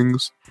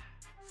Cummings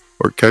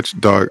or Catch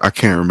Dog. I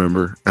can't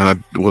remember.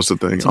 And what's the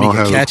thing? Tamika I don't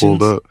have it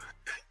pulled up.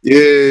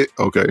 Yeah.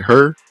 Okay.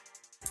 Her.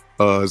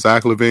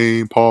 Zach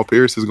LaVine. Paul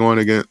Pierce is going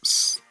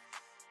against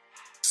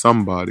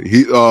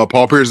somebody.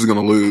 Paul Pierce is going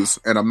to lose.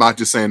 And I'm not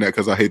just saying that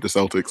because I hate the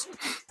Celtics.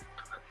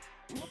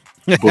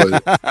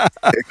 But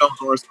it comes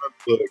on.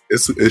 Look,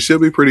 it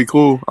should be pretty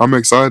cool. I'm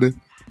excited.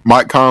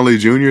 Mike Conley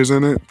Jr. is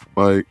in it.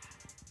 Like,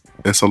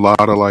 it's a lot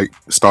of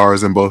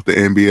stars in both the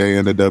NBA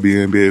and the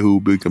WNBA who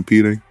will be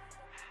competing,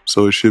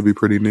 so it should be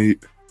pretty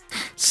neat.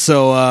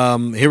 So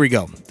here we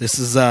go. This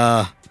is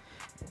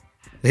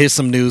here's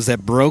some news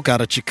that broke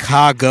out of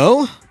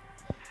Chicago.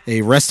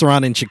 A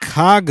restaurant in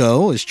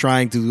Chicago is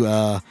trying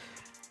to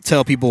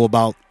tell people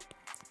about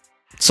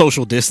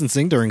social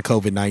distancing during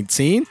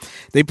COVID-19.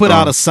 They put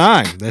out a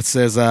sign that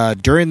says,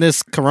 "During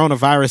this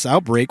coronavirus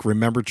outbreak,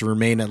 remember to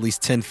remain at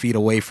least 10 feet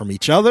away from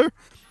each other."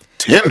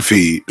 10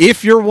 feet.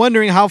 If you're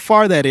wondering how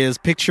far that is,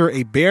 picture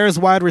a Bears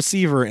wide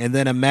receiver and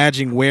then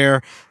imagine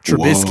where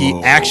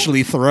Trubisky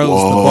actually throws the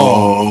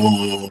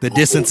ball. The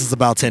distance is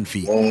about 10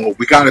 feet. Whoa.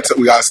 We gotta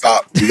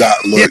stop. We got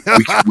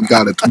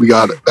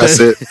it. That's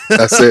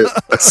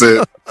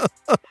it.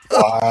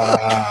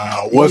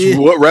 Wow.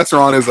 What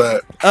restaurant is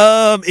that?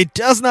 It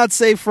does not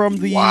say from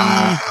the.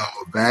 Wow,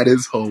 that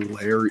is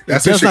hilarious.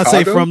 It does not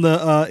say from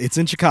the. It's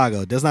in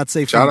Chicago. It does not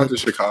say. Shout out to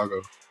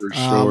Chicago for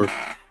sure.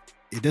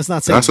 It does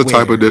not say. That's the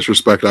type of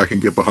disrespect I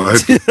can get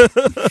behind.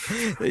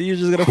 You're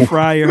just gonna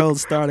fry your whole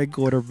starting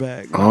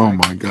quarterback. Oh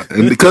my god!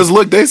 And because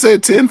look, they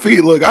said 10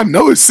 feet. Look, I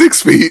know it's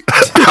 6 feet.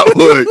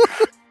 Look,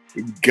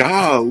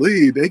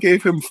 golly, they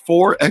gave him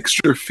 4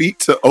 extra feet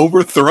to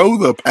overthrow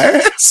the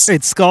pass.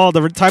 It's called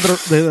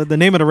the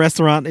name of the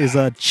restaurant is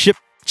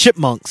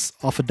Chipmunks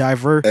off of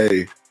Diverse.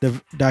 Hey,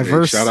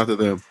 shout out to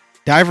them.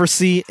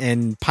 Diversey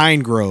and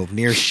Pine Grove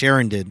near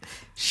Sheridan.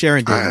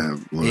 We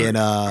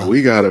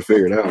gotta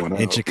figure that one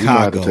out. In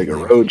Chicago, we gotta take a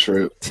road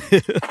trip.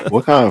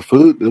 What kind of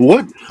food?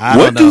 I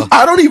don't know.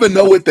 I don't even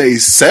know what they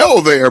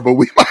sell there, but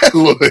we might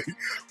look.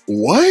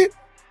 What?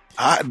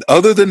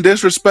 Other than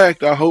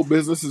disrespect, I hope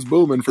business is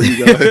booming for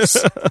you guys.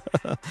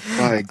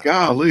 Like,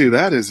 golly,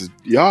 that is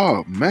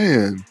y'all,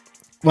 man.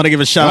 Want to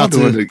give a shout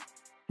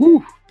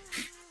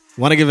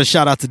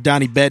out to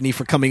Donnie Bedney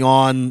for coming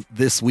on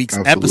this week's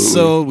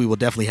episode. We will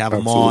definitely have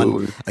him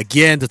on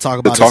again to talk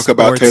about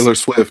Taylor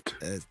Swift,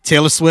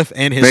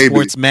 and his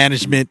sports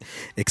management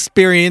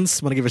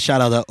experience. Want to give a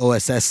shout out to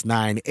OSS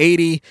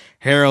 980,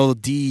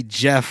 Harold D,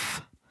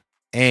 Jeff,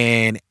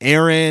 and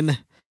Aaron.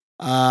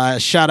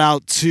 Shout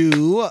out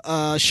to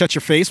Shut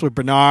Your Face with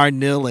Bernard,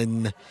 Nil,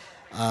 and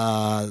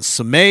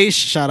Sumesh.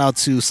 Shout out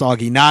to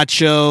Soggy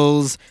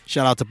Nachos.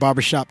 Shout out to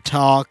Barbershop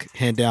Talk,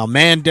 Hand Down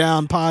Man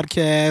Down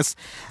podcast,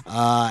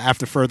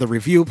 After Further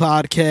Review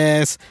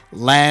podcast,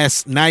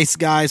 Last Nice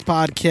Guys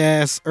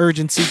podcast,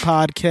 Urgency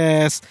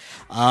podcast,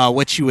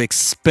 What You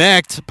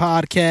Expect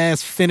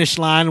podcast, Finish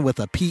Line with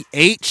a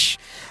PH.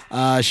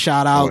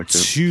 Shout out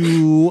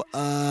to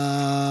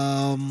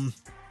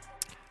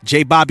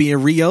J. Bobby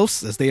and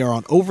Rios, as they are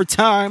on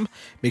overtime.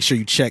 Make sure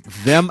you check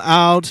them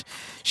out.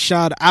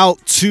 Shout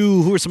out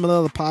to, who are some of the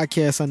other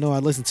podcasts I know I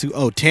listen to?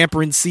 Oh,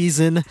 Tampering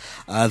Season,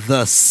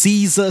 The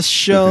Caesar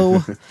Show.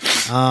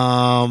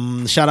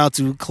 Shout out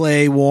to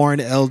Clay,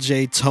 Warren,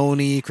 LJ,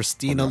 Tony,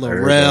 Christina,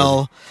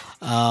 Laurel.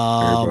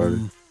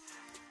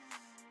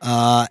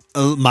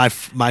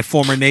 My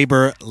former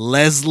neighbor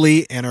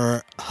Leslie and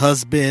her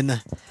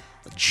husband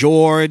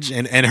George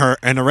and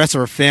the rest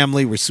of her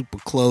family were super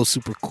close,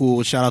 super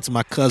cool. Shout out to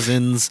my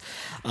cousins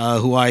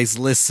who always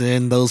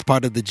listen. Those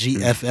part of the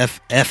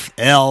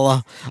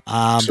GFFFL.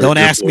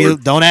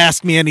 Don't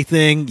ask me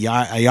anything. You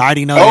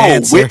already know the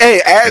answer.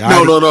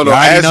 No.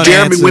 Ask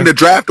Jeremy when the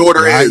draft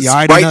order is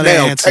right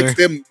now. Text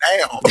him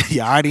now.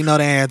 You already know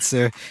the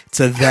answer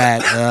to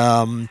that.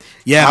 How man.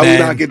 We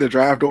not get the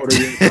draft order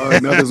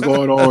yet? Nothing's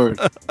going on.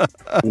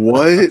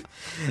 What?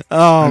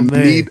 Oh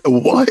man.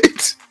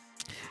 What?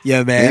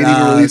 Yeah, man. They ain't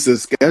even released the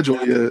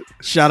schedule yet.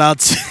 Shout out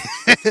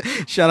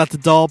to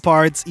Doll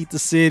Parts, Eat the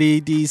City,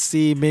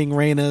 DC, Ming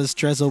Reynas,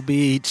 Trezzo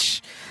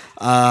Beach,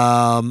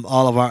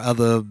 all of our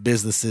other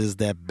businesses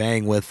that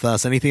bang with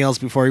us. Anything else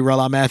before we roll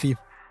out, Matthew?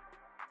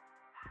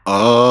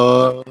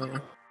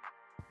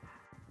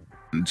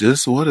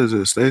 Just what is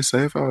it? Stay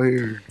safe out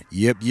here.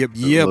 Yep.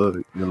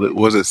 Look,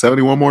 was it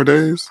 71 more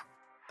days?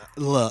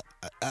 Look.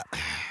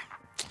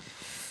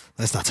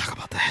 Let's not talk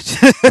about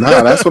that.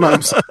 Nah, that's what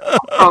I'm saying.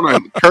 I'm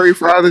trying to curry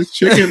fry this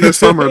chicken this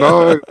summer,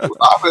 dog.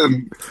 I've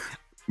been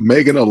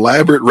making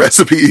elaborate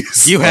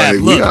recipes. You have.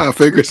 We gotta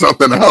figure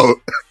something out.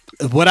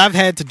 What I've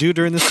had to do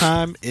during this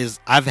time is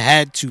I've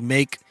had to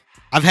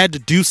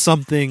do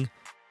something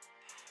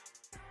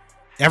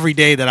every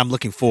day that I'm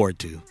looking forward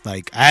to.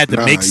 Like I had to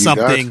make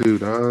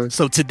something.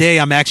 So today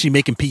I'm actually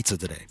making pizza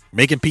today.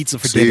 Making pizza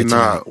for dinner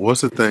tonight.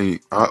 What's the thing?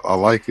 I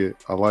like it.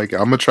 I'm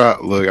gonna try.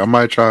 Look, I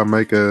might try and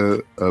make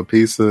a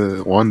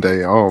pizza one day.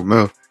 I don't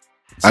know.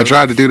 I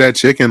tried to do that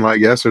chicken like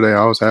yesterday.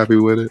 I was happy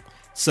with it.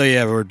 So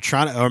yeah,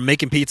 we're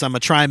making pizza. I'm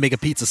gonna try and make a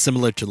pizza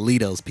similar to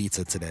Lito's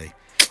pizza today.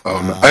 Oh,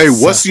 no. Hey,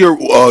 what's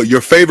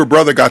your favorite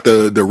brother got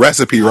the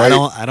recipe, right?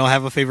 I don't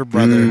have a favorite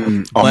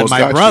brother, but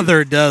my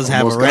brother does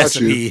have a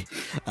recipe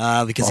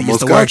because he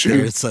used to work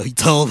there. So he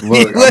told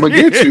me, "Look,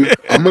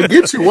 I'm gonna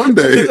get you one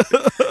day."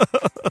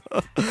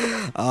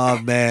 Oh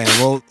man,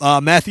 well,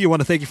 Matthew, I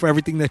want to thank you for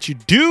everything that you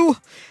do.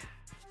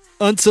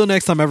 Until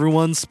next time,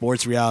 everyone.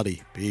 Sports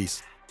Reality.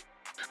 Peace.